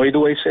 Why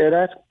do I say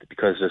that?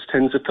 Because there's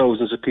tens of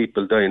thousands of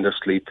people die in their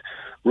sleep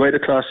right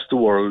across the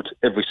world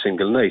every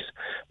single night.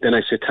 Then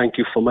I say, thank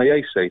you for my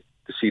eyesight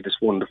to see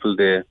this wonderful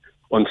day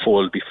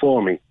unfold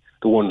before me.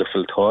 The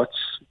wonderful thoughts,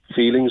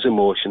 feelings,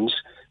 emotions,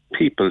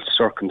 people,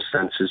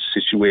 circumstances,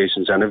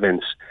 situations and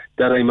events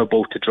that I'm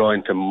about to draw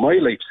into my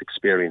life's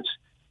experience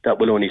that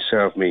will only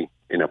serve me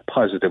in a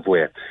positive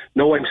way.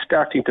 Now I'm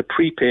starting to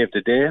pre-pave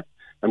the day.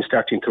 I'm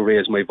starting to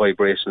raise my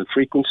vibrational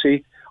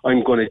frequency.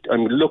 I'm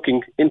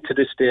looking into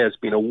this day as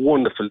being a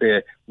wonderful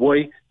day.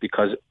 Why?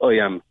 Because I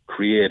am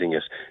creating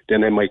it.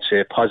 Then I might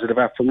say a positive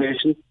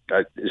affirmation.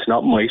 It's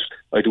not might.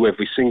 I do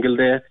every single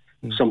day.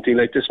 Something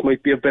like this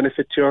might be of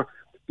benefit to your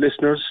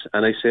listeners.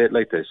 And I say it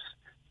like this.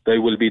 Thy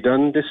will be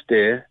done this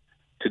day.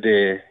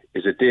 Today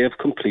is a day of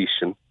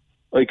completion.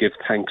 I give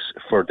thanks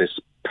for this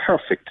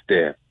perfect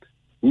day.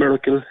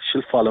 Miracle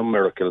shall follow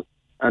miracle,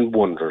 and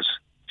wonders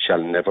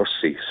shall never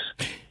cease.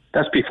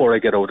 That's before I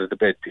get out of the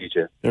bed,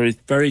 PJ. Very,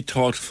 very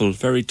thoughtful,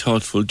 very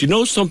thoughtful. Do you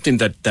know something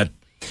that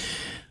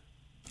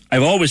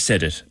I've always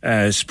said it,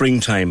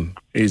 springtime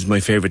is my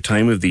favourite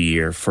time of the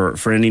year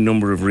for any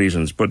number of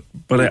reasons. But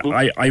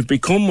I've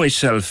become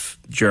myself,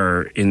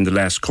 Ger, in the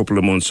last couple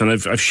of months, and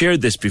I've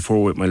shared this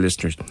before with my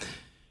listeners.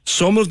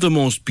 Some of the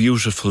most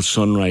beautiful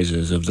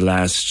sunrises of the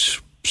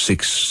last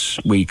 6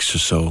 weeks or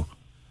so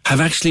have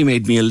actually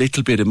made me a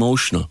little bit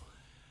emotional.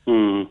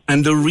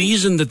 And the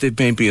reason that they've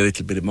made me a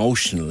little bit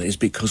emotional is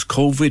because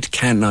COVID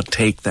cannot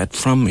take that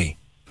from me.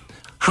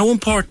 How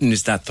important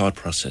is that thought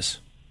process?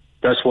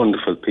 That's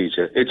wonderful,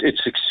 PJ.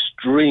 It's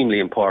extremely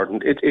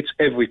important. It's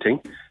everything.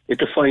 It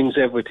defines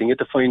everything. It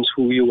defines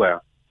who you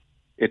are.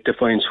 It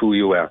defines who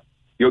you are.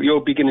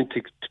 You're beginning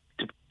to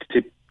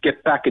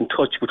get back in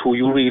touch with who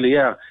you really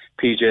are,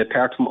 PJ,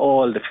 apart from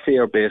all the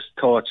fear-based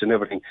thoughts and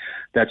everything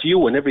that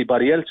you and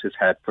everybody else has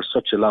had for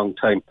such a long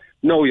time.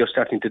 Now you're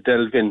starting to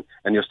delve in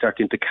and you're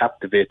starting to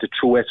captivate the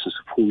true essence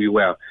of who you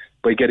are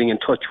by getting in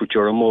touch with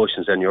your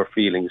emotions and your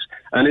feelings.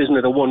 And isn't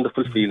it a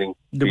wonderful feeling,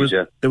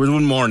 PJ? There was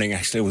one morning,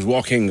 actually, I was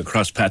walking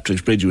across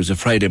Patrick's Bridge. It was a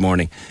Friday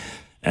morning,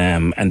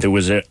 and there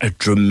was a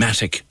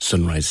dramatic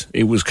sunrise.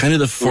 It was kind of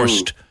the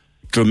first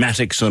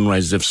dramatic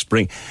sunrise of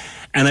spring.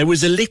 And I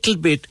was a little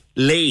bit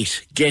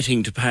late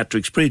getting to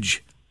Patrick's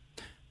Bridge.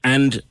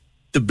 And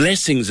the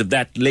blessings of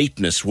that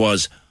lateness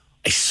was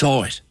I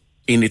saw it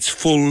in its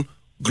full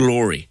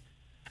glory.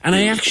 And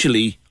I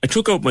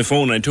took out my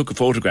phone and I took a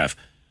photograph.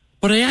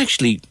 But I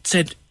actually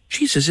said,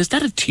 Jesus, is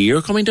that a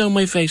tear coming down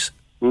my face?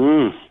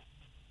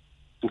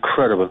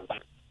 Incredible.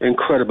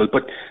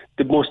 But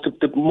the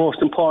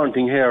most important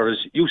thing here is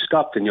you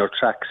stopped in your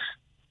tracks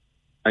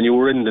and you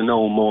were in the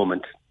now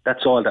moment.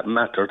 That's all that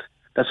mattered.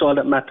 That's all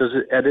that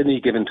matters at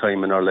any given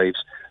time in our lives.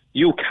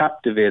 You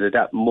captivated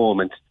that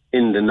moment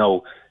in the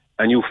now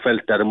and you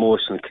felt that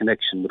emotional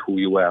connection with who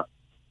you are.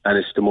 And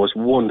it's the most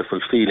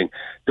wonderful feeling.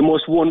 The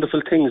most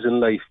wonderful things in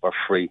life are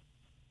free,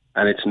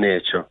 and it's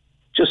nature.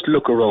 Just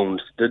look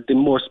around. The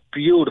most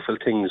beautiful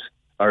things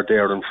are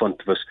there in front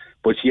of us.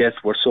 But yet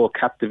we're so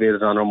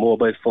captivated on our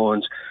mobile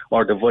phones,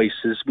 our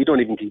devices. We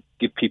don't even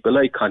give people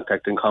eye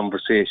contact in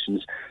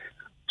conversations.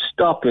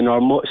 Stop in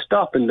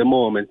the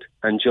moment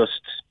and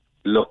just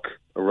look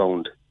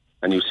around.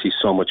 And you see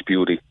so much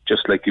beauty,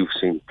 just like you've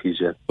seen,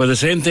 PJ. Well, the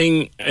same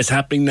thing is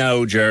happening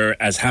now, Ger,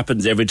 as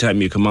happens every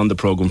time you come on the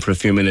programme for a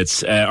few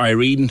minutes.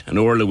 Irene and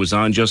Orla was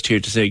on just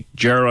here to say,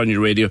 Ger on your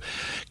radio.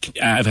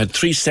 I've had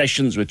 3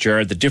 sessions with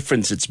Ger. The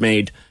difference it's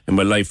made in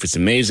my life is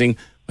amazing.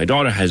 My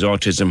daughter has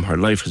autism. Her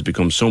life has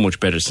become so much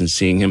better since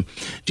seeing him,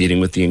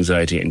 dealing with the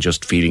anxiety and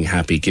just feeling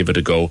happy. Give it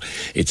a go.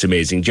 It's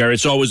amazing. Ger,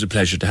 it's always a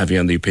pleasure to have you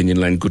on the Opinion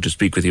Line. Good to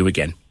speak with you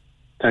again.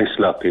 Thanks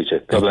a lot,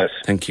 PJ. God bless.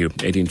 Thank you.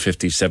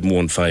 1850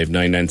 715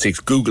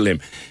 996. Google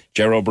him.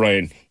 Ger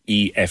O'Brien,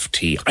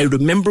 EFT. I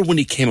remember when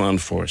he came on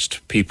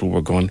first, people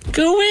were going,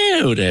 go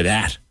out of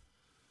that.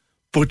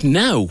 But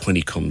now when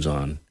he comes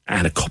on,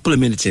 and a couple of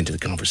minutes into the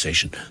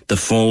conversation, the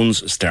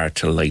phones start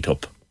to light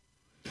up.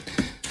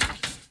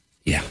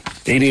 Yeah.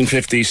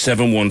 1850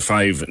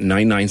 715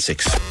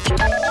 996.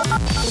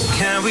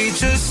 Can we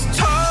just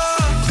talk?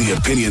 The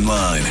Opinion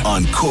Line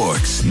on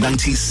Cork's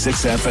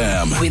 96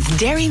 FM. With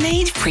Dairy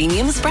Made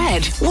Premium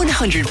Spread,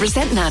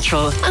 100%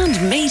 natural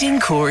and made in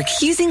Cork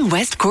using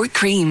West Cork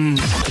cream.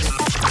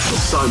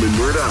 Simon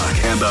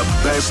Murdoch and the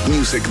best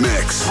music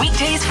mix.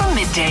 Weekdays from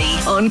midday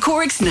on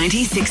Cork's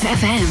 96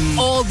 FM.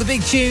 All the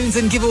big tunes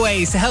and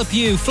giveaways to help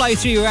you fly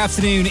through your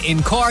afternoon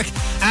in Cork.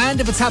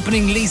 And if it's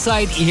happening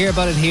Leeside, you hear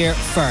about it here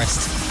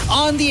first.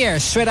 on the air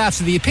straight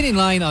after the Opinion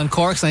Line on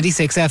Cork's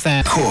 96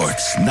 FM.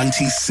 Cork's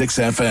 96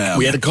 FM.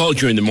 We had a call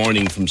during the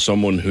morning from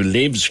someone who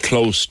lives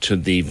close to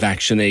the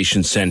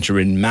vaccination centre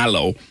in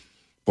Mallow,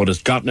 but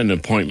has gotten an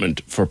appointment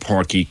for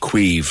Páirc Uí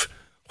Chaoimh.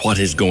 What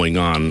is going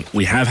on?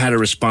 We have had a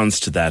response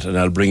to that, and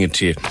I'll bring it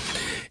to you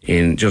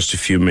in just a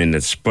few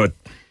minutes. But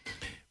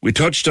we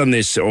touched on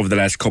this over the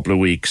last couple of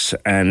weeks,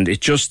 and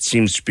it just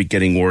seems to be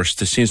getting worse.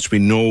 There seems to be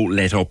no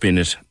let up in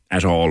it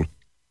at all.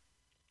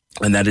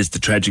 And that is the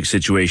tragic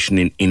situation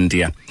in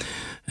India.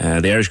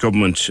 The Irish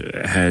government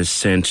has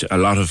sent a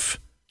lot of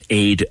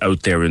aid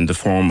out there in the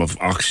form of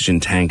oxygen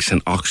tanks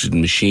and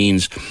oxygen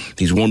machines,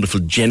 these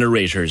wonderful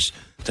generators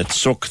that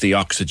suck the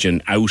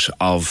oxygen out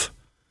of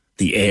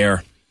the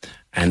air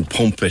and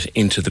pump it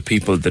into the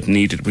people that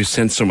need it. We've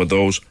sent some of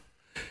those.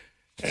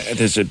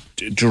 There's a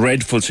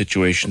dreadful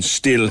situation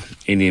still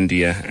in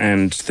India,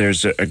 and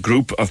there's a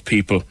group of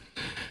people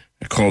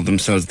called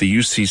themselves the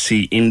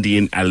UCC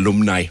Indian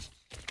Alumni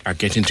are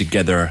getting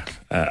together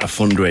a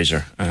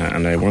fundraiser,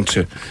 and I want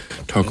to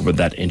talk about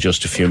that in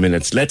just a few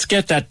minutes. Let's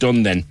get that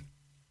done then.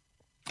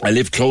 I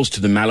live close to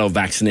the Mallow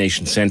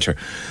Vaccination Centre.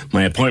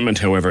 My appointment,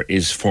 however,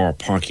 is for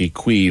Páirc Uí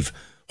Chaoimh.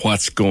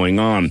 What's going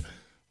on?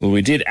 Well,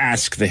 we did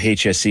ask the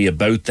HSE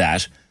about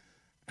that,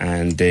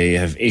 and they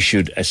have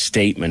issued a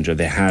statement, or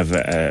they have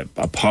a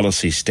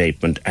policy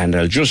statement, and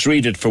I'll just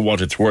read it for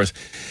what it's worth.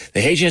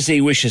 The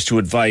HSE wishes to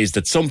advise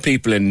that some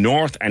people in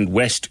North and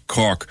West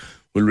Cork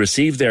will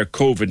receive their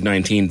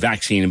COVID-19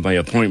 vaccine by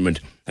appointment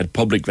at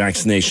public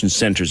vaccination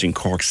centres in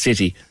Cork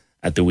City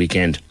at the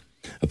weekend.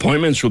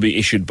 Appointments will be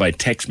issued by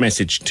text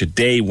message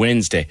today,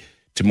 Wednesday,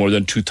 to more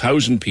than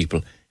 2,000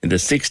 people in the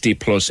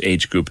 60-plus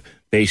age group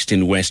based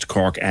in West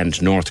Cork and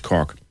North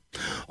Cork.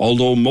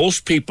 Although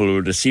most people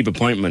will receive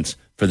appointments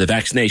for the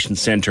vaccination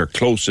centre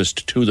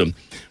closest to them,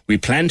 we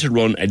plan to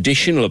run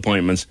additional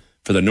appointments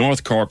for the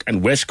North Cork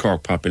and West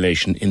Cork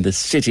population in the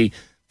city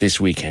this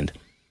weekend.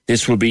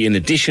 This will be in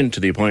addition to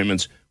the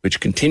appointments which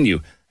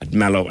continue at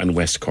Mallow and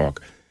West Cork.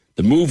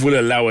 The move will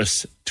allow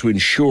us to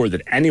ensure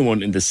that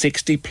anyone in the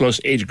 60-plus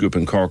age group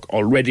in Cork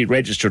already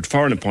registered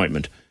for an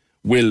appointment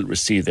will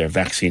receive their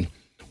vaccine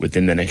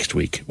within the next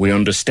week. We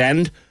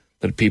understand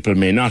that people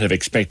may not have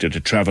expected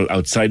to travel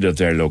outside of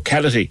their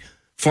locality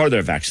for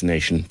their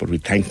vaccination, but we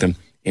thank them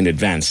in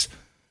advance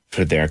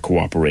for their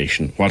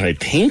cooperation. What I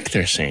think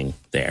they're saying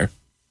there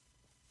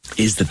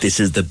is that this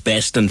is the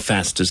best and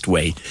fastest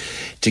way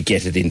to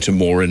get it into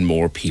more and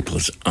more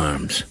people's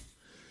arms,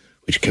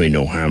 which can be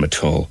no harm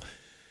at all.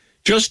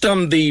 Just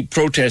on the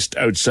protest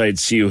outside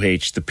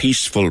CUH, the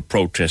peaceful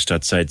protest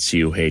outside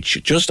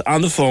CUH, just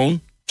on the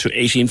phone to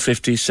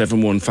 1850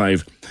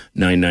 715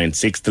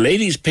 996, the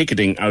ladies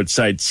picketing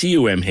outside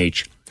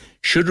CUMH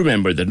should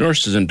remember that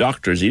nurses and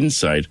doctors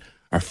inside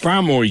are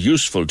far more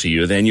useful to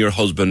you than your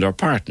husband or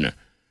partner.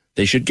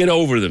 They should get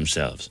over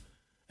themselves.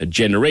 A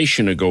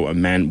generation ago, a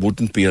man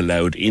wouldn't be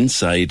allowed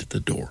inside the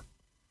door.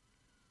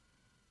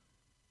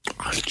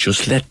 I'll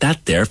just let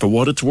that there for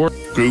what it's worth.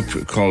 A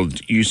group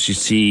called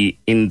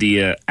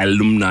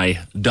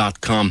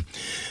UCCIndiaAlumni.com,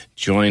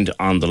 joined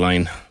on the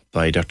line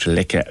by Dr.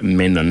 Lekha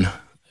Menon,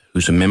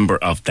 who's a member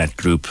of that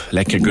group.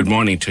 Lekha, good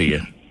morning to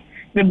you.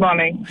 Good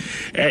morning.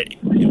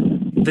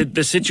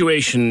 The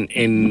situation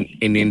in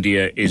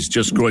India is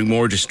just growing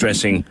more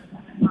distressing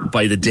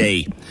by the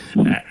day,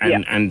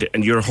 and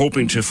you're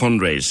hoping to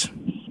fundraise.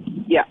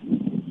 Yeah.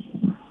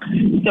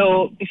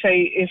 So if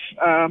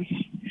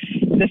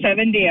the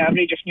 7-day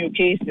average of new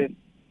cases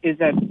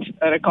is at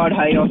a record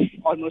high of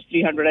almost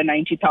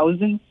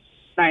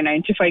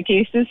 390,995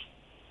 cases,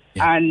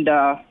 and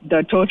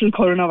the total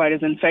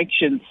coronavirus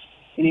infections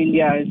in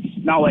India is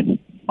now at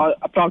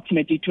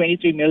approximately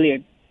 23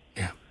 million.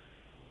 Yeah.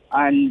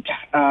 And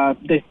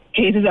the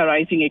cases are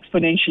rising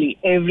exponentially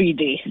every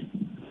day.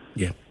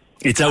 Yeah.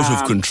 It's out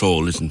of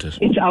control, isn't it?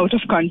 It's out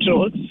of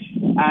control.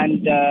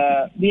 And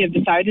we have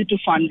decided to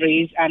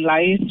fundraise and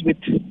liaise with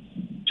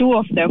two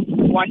of them.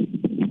 One,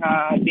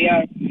 they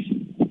are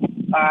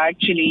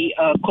actually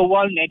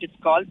Kovalnet, it's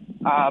called.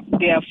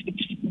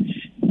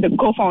 The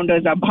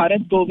co-founders are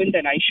Bharat Govind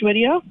and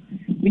Aishwarya,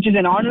 which is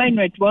an online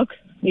network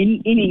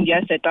in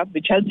India set up,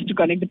 which helps to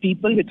connect the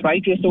people with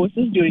right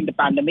resources during the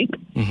pandemic.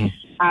 Mm-hmm.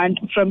 And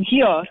from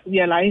here,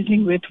 we are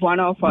liaising with one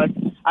of our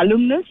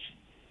alumnus,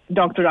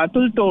 Dr.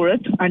 Atul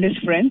Torat, and his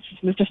friends,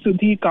 Mr.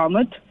 Sudhir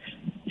Kamath,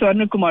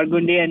 Swarna Kumar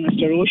Gunde, and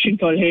Mr. Roshan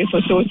Kolhe for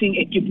sourcing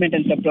equipment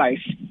and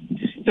supplies.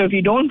 So if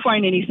you don't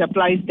find any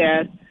supplies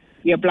there,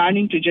 we are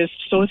planning to just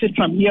source it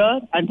from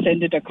here and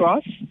send it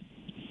across.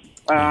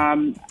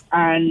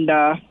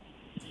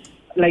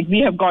 We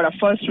have got a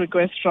first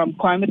request from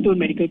Coimbatore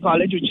Medical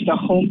College, which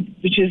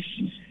is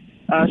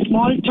a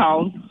small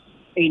town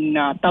in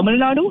Tamil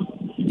Nadu,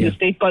 a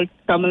state called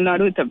Tamil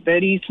Nadu. It's a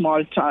very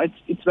small town.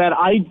 It's where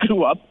I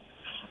grew up.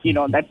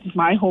 That's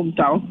my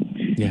hometown.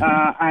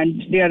 Yeah.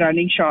 And they are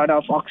running short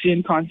of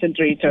oxygen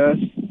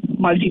concentrators,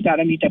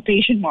 multi-parameter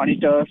patient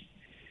monitors,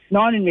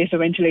 non-invasive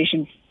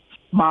ventilation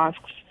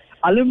masks,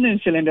 aluminum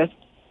cylinders,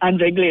 and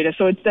regulators.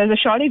 So there's a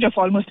shortage of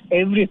almost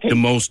everything. The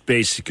most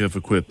basic of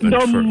equipment.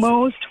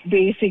 Most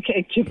basic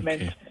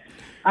equipment. Okay.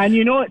 And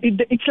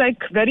it's like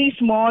very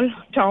small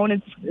town.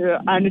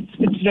 And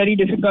it's very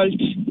difficult.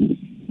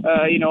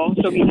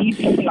 So we need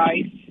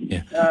supplies.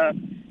 Yeah.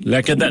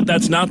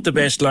 That's not the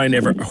best line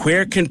ever.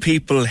 Where can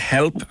people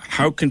help?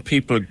 How can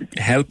people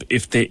help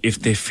if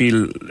they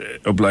feel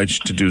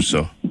obliged to do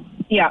so?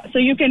 Yeah, so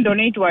you can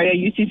donate via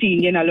UCC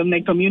Indian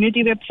Alumni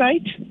Community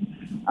website,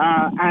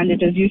 and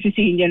it is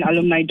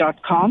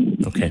uccindianalumni.com.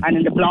 Okay. And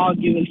in the blog,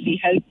 you will see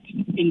Help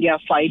India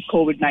Fight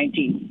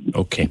COVID-19.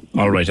 Okay,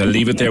 all right. I'll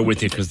leave it there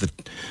with you because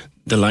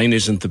the line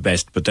isn't the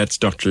best, but that's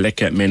Dr.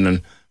 Lekha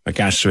Menon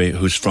Magasri,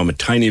 who's from a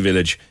tiny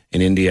village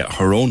in India.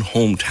 Her own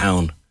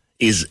hometown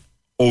is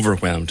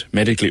overwhelmed,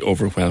 medically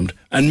overwhelmed,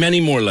 and many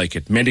more like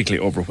it, medically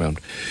overwhelmed.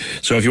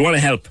 So if you want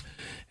to help,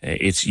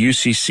 it's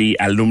UCC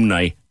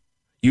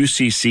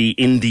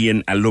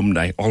Indian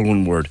Alumni, all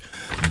one word,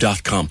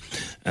 .com.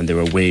 And there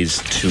are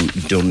ways to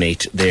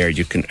donate there.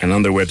 You can, and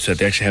on their website,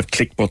 they actually have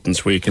click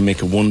buttons where you can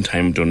make a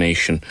one-time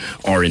donation,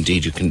 or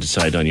indeed you can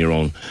decide on your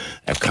own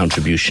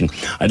contribution.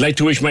 I'd like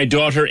to wish my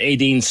daughter,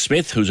 Aideen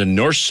Smith, who's a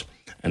nurse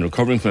and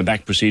recovering from a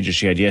back procedure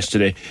she had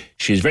yesterday.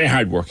 She's very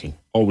hardworking,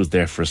 always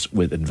there for us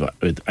with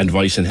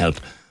advice and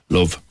help.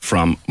 Love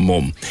from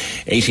Mum.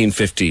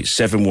 1850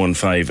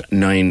 715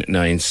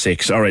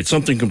 996. All right,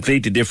 something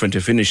completely different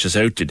to finish us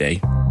out today.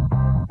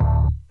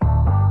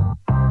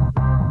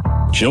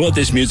 Do you know what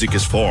this music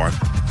is for?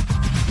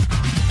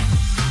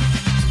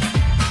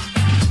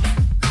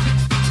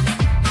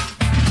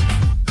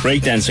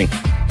 Breakdancing.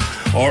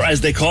 Or as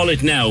they call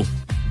it now,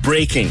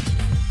 breaking.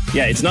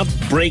 Yeah, it's not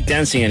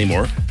breakdancing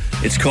anymore.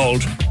 It's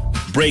called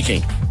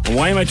breaking. And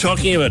why am I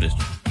talking about it?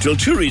 Well,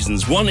 two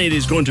reasons. One, it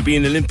is going to be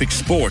an Olympic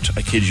sport,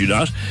 I kid you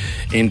not,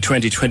 in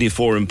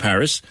 2024 in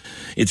Paris.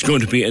 It's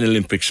going to be an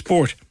Olympic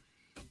sport.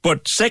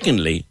 But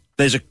secondly,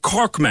 there's a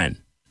Cork man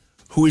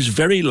who is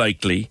very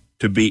likely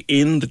to be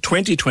in the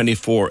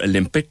 2024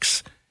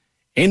 Olympics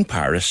in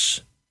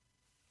Paris,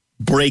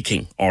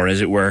 breaking, or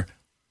as it were,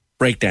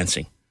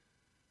 breakdancing.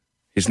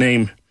 His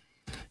name,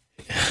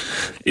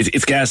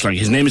 it's gas-like.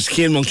 His name is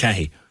Cian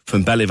Mulcahy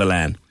from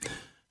Ballyvolane,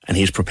 and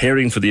he's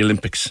preparing for the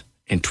Olympics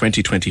in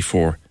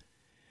 2024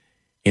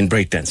 in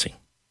breakdancing.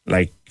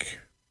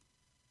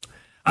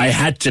 I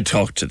had to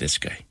talk to this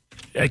guy.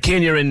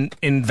 Cian, you're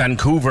in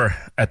Vancouver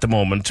at the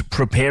moment,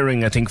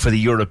 preparing, I think, for the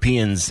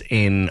Europeans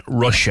in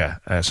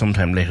Russia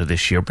sometime later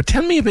this year. But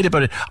tell me a bit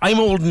about it. I'm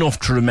old enough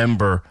to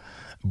remember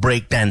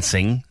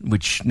breakdancing,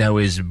 which now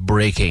is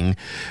breaking,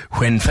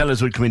 when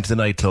fellas would come into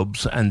the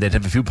nightclubs and they'd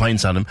have a few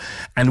pints on them,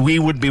 and we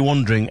would be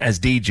wondering as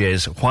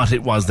DJs what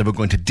it was they were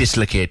going to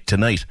dislocate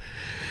tonight.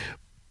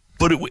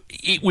 But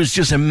it was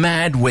just a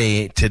mad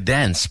way to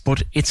dance.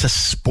 But it's a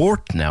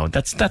sport now.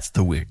 That's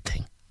the weird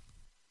thing.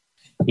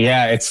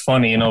 Yeah, it's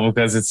funny,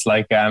 because it's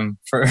like,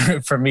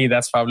 for me,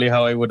 that's probably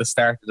how I would have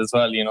started as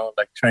well,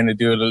 like trying to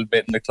do a little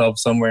bit in the club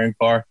somewhere in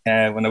Cork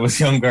when I was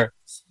younger.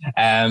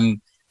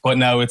 But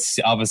now it's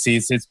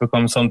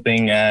become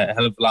something a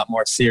hell of a lot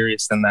more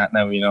serious than that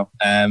now,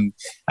 and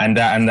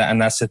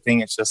that's the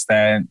thing. It's just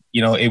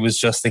it was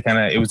just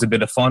it was a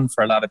bit of fun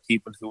for a lot of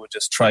people who would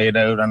just try it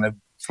out on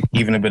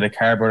even a bit of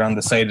cardboard on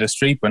the side of the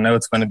street. But now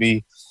it's going to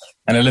be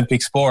an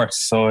Olympic sport,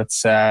 so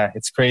it's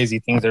crazy.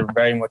 Things are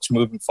very much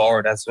moving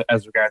forward as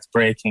regards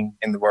breaking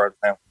in the world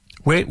now.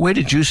 Where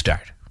did you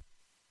start?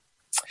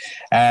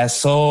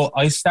 So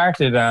I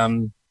started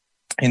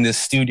in this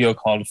studio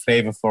called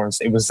Flavor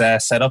Force. It was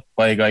set up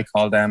by a guy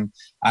called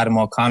Adam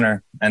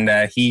O'Connor, and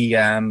he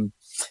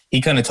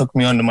kind of took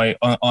me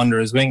under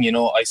his wing.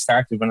 I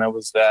started when I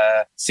was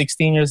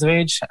 16 years of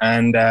age,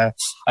 and I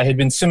had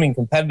been swimming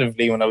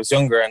competitively when I was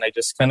younger, and I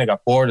just kind of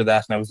got bored of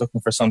that, and I was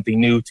looking for something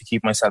new to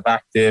keep myself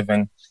active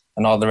and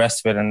all the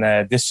rest of it.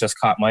 And this just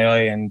caught my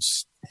eye, and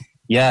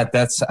yeah,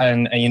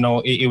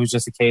 it was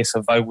just a case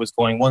of I was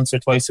going once or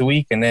twice a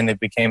week, and then it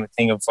became a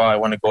thing of I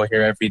want to go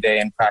here every day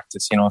and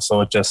practice.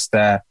 So it just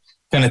kind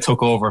of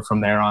took over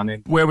from there on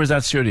in. Where was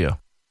that studio?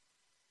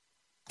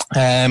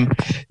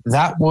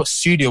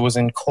 Studio was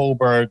in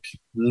Coburg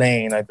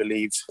Lane, I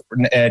believe,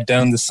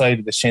 down the side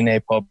of the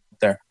Shinay pub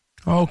there.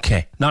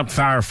 Okay, not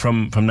far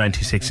from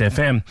 96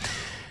 FM.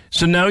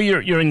 So now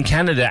you're in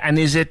Canada, and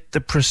is it the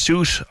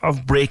pursuit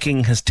of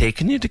breaking has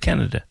taken you to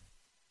Canada?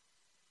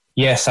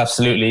 Yes,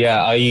 absolutely.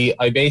 Yeah, I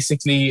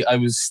obviously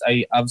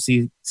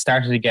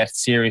started to get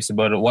serious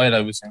about it while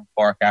I was in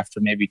Cork after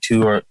maybe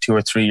two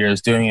or 3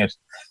 years doing it,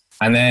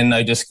 and then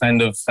I just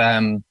kind of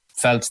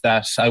felt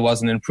that I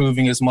wasn't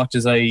improving as much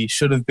as I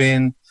should have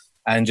been,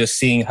 and just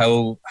seeing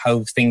how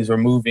things were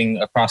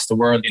moving across the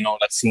world,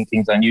 like seeing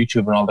things on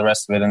YouTube and all the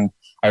rest of it. And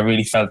I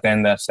really felt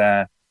then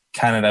that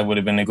Canada would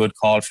have been a good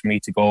call for me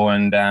to go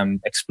and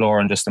explore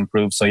and just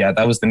improve. So yeah,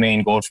 that was the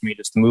main goal for me,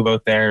 just to move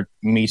out there,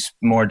 meet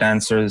more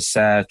dancers,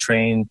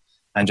 train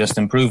and just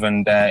improve.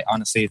 And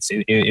honestly, it's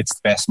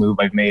the best move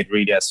I've made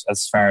really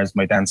as far as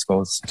my dance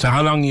goes. So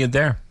how long are you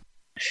there?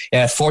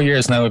 Yeah, 4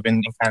 years now I've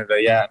been in Canada.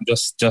 Yeah, I'm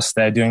just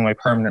doing my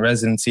permanent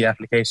residency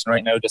application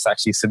right now. Just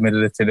actually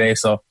submitted it today.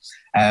 So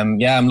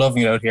yeah, I'm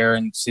loving it out here.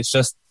 And it's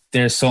just,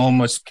 there's so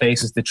much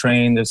places to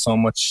train. There's so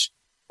much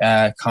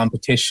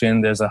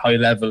competition. There's a high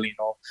level,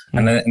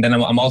 And then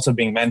I'm also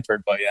being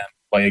mentored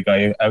by a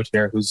guy out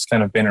here who's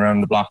kind of been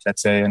around the block,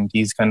 let's say, and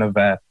he's kind of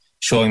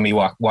showing me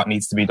what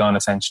needs to be done,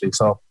 essentially.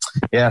 So,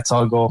 yeah, it's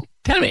all go.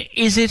 Tell me,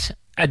 is it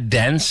a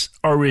dance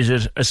or is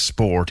it a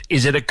sport?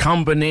 Is it a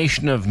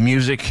combination of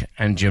music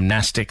and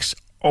gymnastics?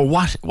 Or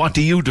what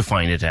do you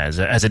define it as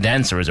a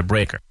dancer, as a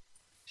breaker?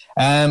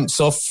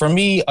 So for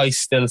me, I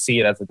still see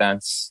it as a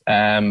dance.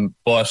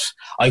 But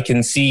I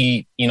can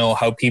see,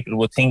 how people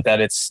would think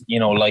that it's,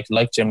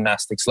 like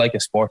gymnastics, like a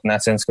sport in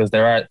that sense, because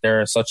there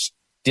are such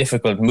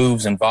difficult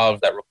moves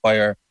involved that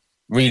require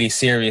really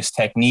serious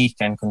technique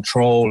and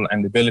control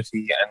and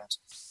ability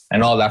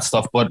and all that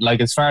stuff. But like,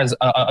 as far as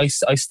I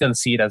still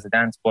see it as a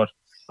dance, but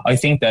I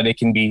think that it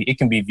can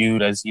be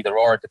viewed as either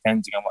or,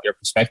 depending on what your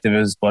perspective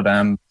is. But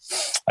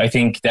I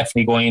think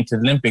definitely going into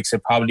the Olympics,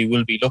 it probably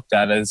will be looked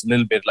at as a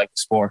little bit like a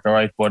sport, all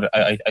right? But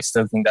I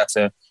still think that's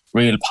a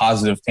real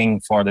positive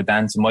thing for the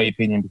dance, in my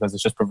opinion, because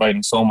it's just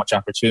providing so much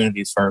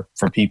opportunities for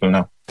people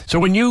now. So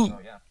when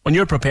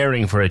you're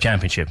preparing for a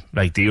championship,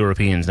 like the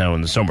Europeans now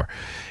in the summer,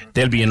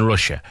 they'll be in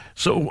Russia.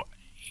 So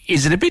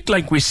is it a bit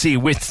like we see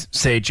with,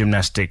 say,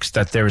 gymnastics,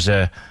 that there's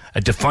a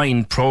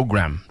defined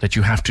program that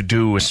you have to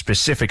do a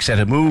specific set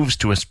of moves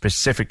to a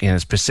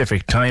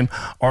specific time,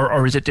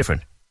 or is it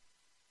different?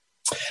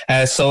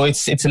 So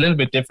it's a little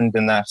bit different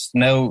than that.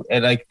 Now,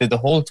 like the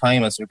whole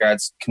time as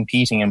regards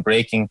competing and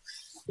breaking,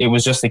 it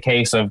was just a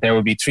case of there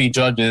would be 3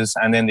 judges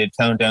and then they'd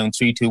count down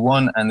 3, 2,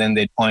 1, and then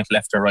they'd point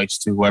left or right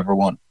to whoever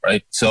won,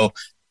 right? So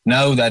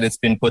now that it's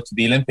been put to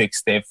the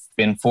Olympics, they've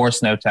been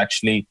forced now to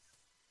actually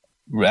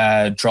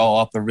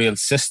draw up a real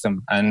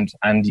system, and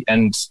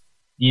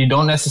you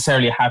don't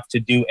necessarily have to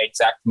do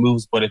exact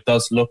moves, but it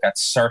does look at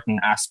certain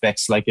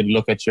aspects, like it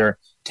look at your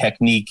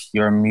technique,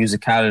 your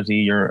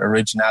musicality, your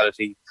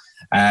originality,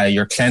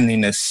 your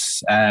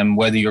cleanliness,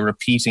 whether you're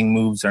repeating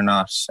moves or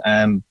not.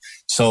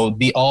 So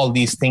all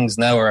these things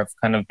now have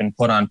kind of been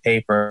put on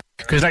paper.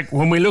 Because like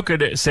when we look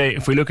at it,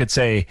 if we look at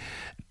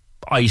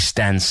ice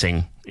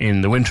dancing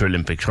in the Winter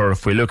Olympics, or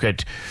if we look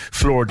at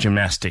floor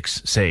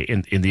gymnastics, say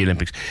in the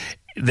Olympics,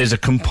 there's a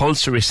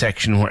compulsory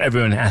section where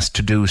everyone has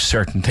to do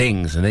certain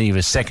things, and then you have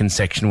a second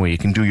section where you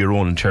can do your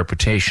own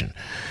interpretation.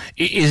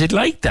 Is it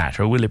like that,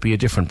 or will it be a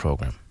different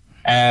program?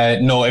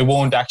 No, it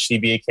won't actually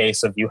be a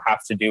case of you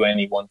have to do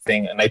any one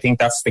thing. And I think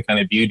that's the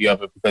kind of beauty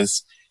of it,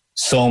 because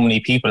so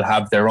many people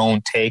have their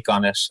own take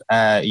on it,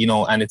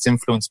 and it's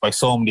influenced by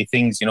so many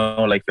things,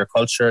 like your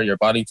culture, your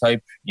body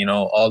type,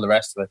 all the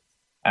rest of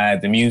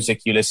it, the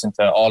music you listen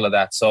to, all of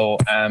that. So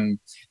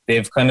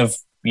they've kind of,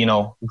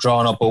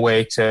 drawn up a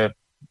way to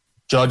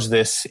judge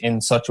this in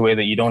such a way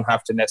that you don't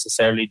have to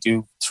necessarily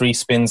do 3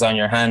 spins on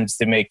your hands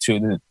to make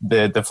through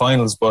the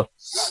finals, but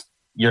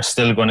you're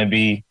still going to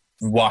be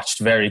watched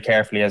very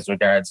carefully as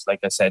regards, like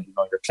I said,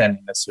 your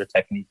cleanliness, your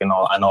technique, and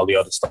all the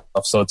other stuff.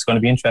 So it's going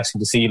to be interesting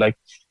to see like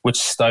which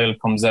style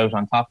comes out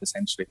on top,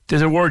 essentially.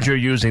 There's a word you're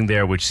using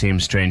there which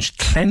seems strange.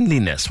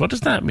 Cleanliness. What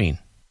does that mean?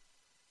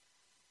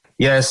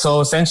 Yeah, so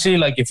essentially,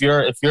 like if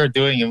you're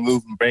doing a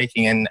move and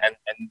breaking and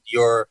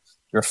your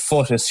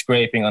foot is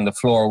scraping on the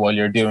floor while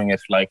you're doing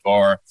it, like,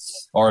 or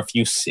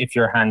if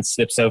your hand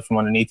slips out from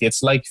underneath you.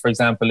 It's like, for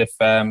example, if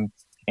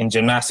in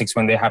gymnastics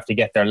when they have to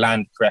get their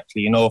land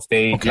correctly, if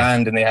they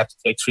land and they have to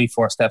take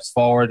 3-4 steps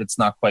forward, it's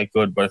not quite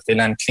good. But if they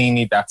land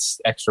cleanly, that's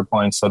extra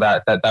points. So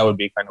that would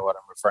be kind of what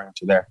I'm referring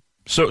to there.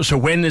 So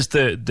when is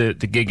the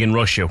gig in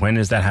Russia? When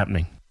is that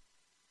happening?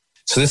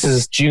 So this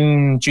is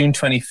June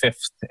 25th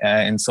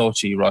in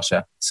Sochi,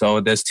 Russia.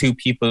 So there's 2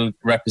 people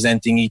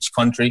representing each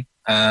country.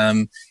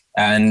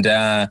 And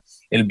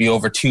it'll be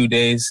over 2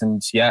 days,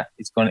 and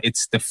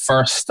it's the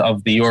first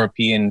of the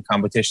European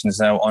competitions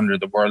now under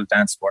the World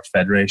Dance Sport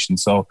Federation.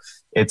 So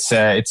it's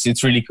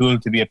really cool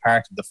to be a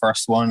part of the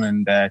first one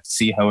and to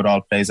see how it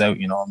all plays out.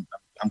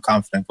 I'm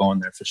confident going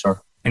there for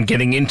sure. And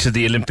getting into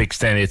the Olympics,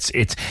 then is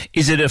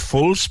it a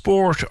full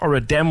sport or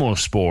a demo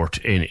sport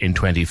in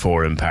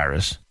 24 in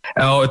Paris?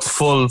 Oh, it's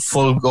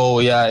full go.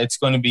 Yeah, it's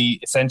going to be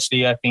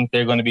essentially. I think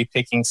they're going to be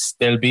picking.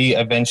 There'll be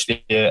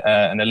eventually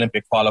an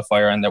Olympic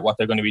qualifier, and what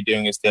they're going to be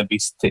doing is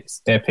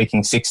they're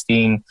picking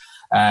 16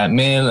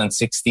 male and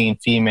 16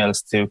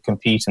 females to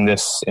compete in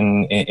this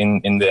in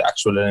the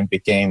actual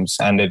Olympic Games,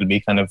 and it'll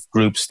be kind of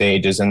group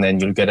stages, and then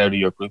you'll get out of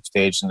your group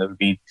stage, and it'll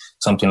be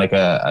something like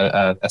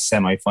a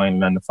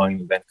semi-final and a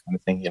final event kind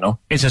of thing.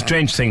 It's a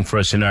strange thing for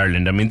us in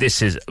Ireland. I mean,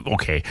 this is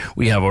okay.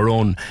 We have our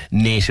own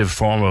native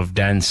form of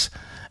dance,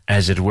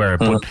 as it were,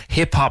 but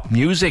hip-hop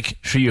music,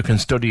 sure, you can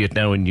study it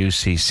now in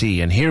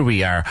UCC, and here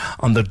we are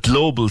on the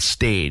global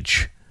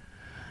stage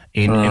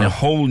in a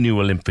whole new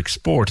Olympic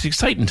sport. It's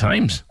exciting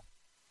times.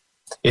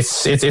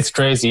 It's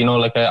crazy,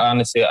 like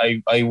honestly,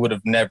 I would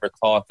have never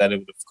thought that it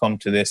would have come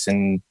to this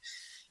in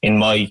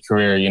my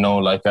career,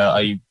 like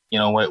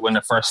when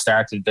it first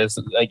started, there's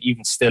like,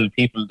 even still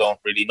people don't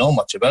really know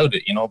much about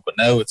it, but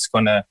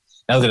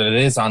now that it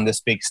is on this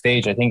big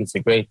stage, I think it's a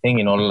great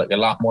thing, like a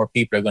lot more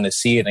people are going to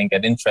see it and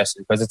get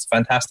interested, because it's a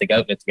fantastic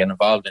outlet to get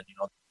involved in,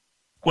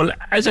 Well,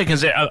 as I can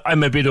say,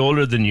 I'm a bit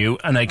older than you,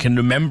 and I can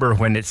remember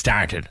when it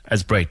started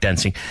as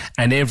breakdancing,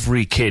 and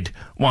every kid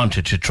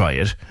wanted to try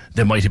it.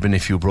 There might have been a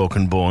few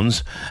broken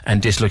bones and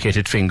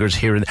dislocated fingers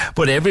here and there,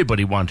 but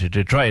everybody wanted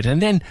to try it.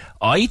 And then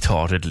I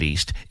thought, at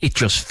least, it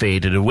just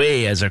faded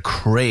away as a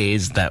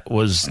craze that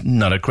was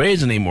not a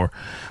craze anymore.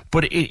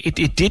 But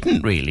it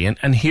didn't really,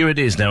 and here it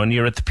is now, and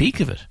you're at the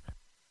peak of it.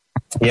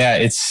 Yeah,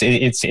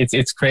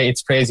 it's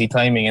crazy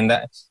timing,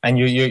 and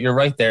you're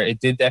right there. It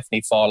did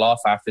definitely fall off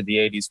after the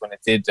 80s when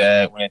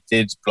it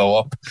did blow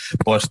up,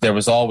 but there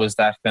was always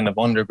that kind of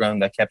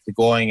underground that kept it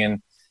going.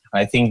 And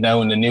I think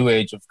now in the new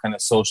age of kind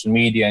of social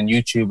media and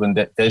YouTube,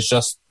 and there's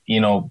just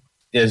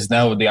there's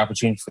now the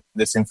opportunity for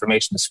this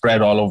information to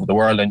spread all over the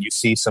world, and you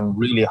see some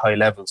really high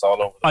levels all over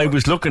the world. I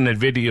was looking at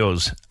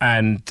videos,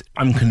 and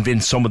I'm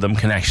convinced some of them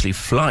can actually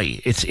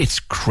fly. It's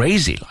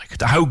crazy, like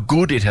how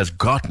good it has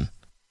gotten.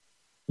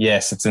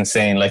 Yes, it's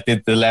insane. Like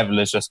the level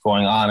is just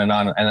going on.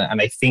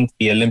 And I think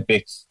the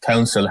Olympic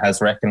Council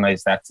has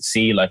recognised that, to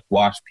see like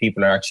what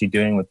people are actually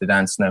doing with the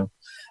dance now.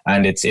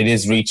 And it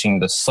is reaching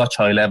such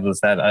high levels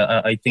that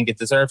I think it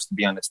deserves to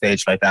be on a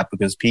stage like that,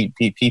 because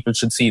people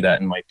should see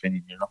that, in my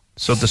opinion,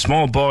 So the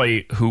small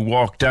boy who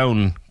walked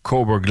down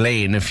Coburg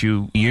Lane a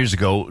few years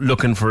ago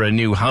looking for a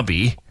new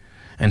hobby,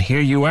 and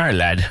here you are,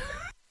 lad.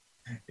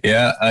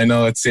 Yeah, I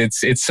know, it's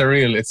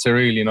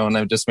surreal, and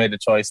I've just made a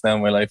choice now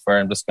in my life where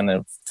I'm just going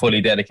to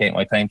fully dedicate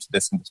my time to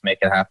this and just make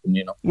it happen,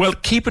 Well,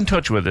 keep in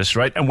touch with us,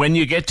 right? And when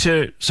you get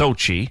to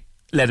Sochi,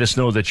 let us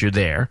know that you're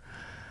there,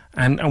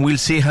 and we'll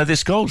see how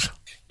this goes.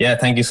 Yeah,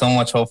 thank you so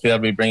much. Hopefully I'll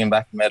be bringing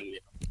back a medal.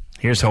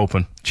 Here's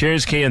hoping.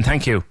 Cheers, Cian.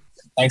 Thank you.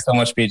 Thanks so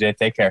much, PJ.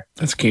 Take care.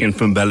 That's Cian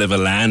from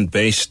Belleville,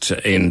 based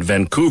in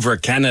Vancouver,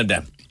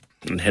 Canada,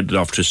 and headed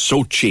off to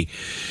Sochi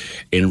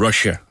in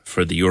Russia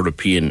for the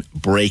European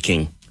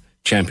Breaking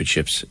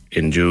Championships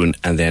in June,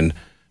 and then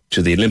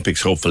to the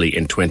Olympics, hopefully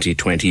in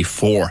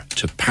 2024,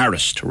 to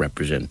Paris to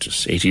represent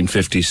us.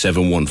 1850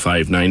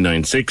 715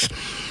 996.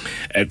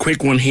 A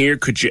quick one here.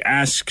 Could you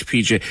ask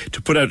PJ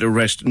to put out a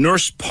rest?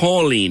 Nurse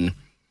Pauline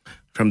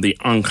from the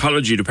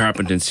oncology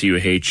department in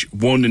CUH,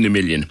 1 in a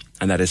million,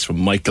 and that is from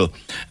Michael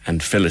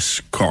and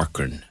Phyllis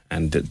Corcoran.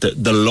 And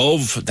the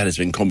love that has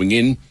been coming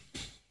in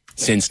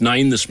since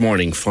 9 this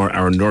morning for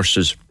our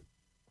nurses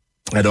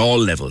at all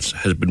levels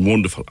has been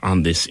wonderful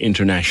on this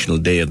International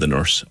Day of the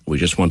Nurse. We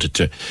just wanted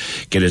to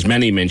get as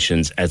many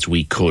mentions as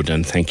we could,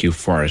 and thank you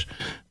for it.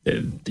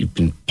 You've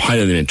been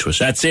piling them into us.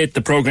 That's it.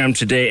 The programme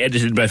today,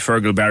 edited by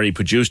Fergal Barry,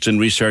 produced and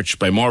researched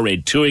by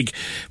Mairead Tuig.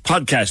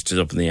 Podcast is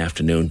up in the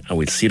afternoon, and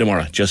we'll see you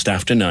tomorrow just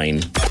after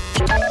 9.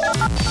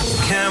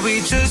 Can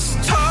we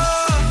just talk?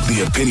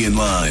 The Opinion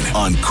Line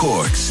on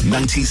Cork's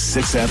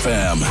 96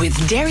 FM.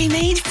 With Dairy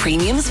Made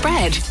Premium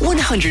Spread,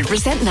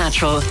 100%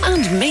 natural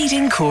and made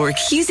in Cork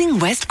using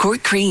West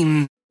Cork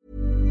cream.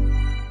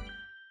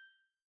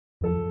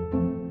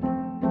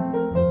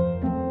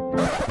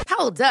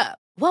 Hold up.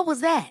 What was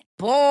that?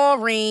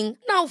 Boring.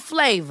 No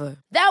flavor.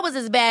 That was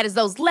as bad as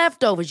those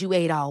leftovers you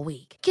ate all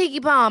week.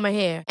 Keke Palmer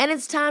here. And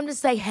it's time to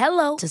say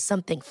hello to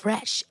something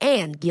fresh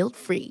and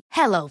guilt-free.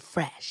 Hello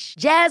Fresh.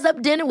 Jazz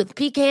up dinner with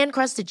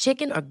pecan-crusted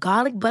chicken or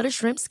garlic butter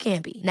shrimp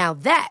scampi. Now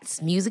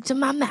that's music to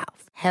my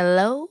mouth.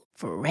 Hello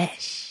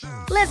Fresh.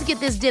 Let's get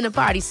this dinner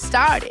party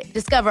started.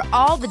 Discover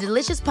all the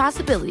delicious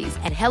possibilities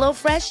at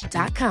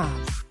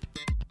HelloFresh.com.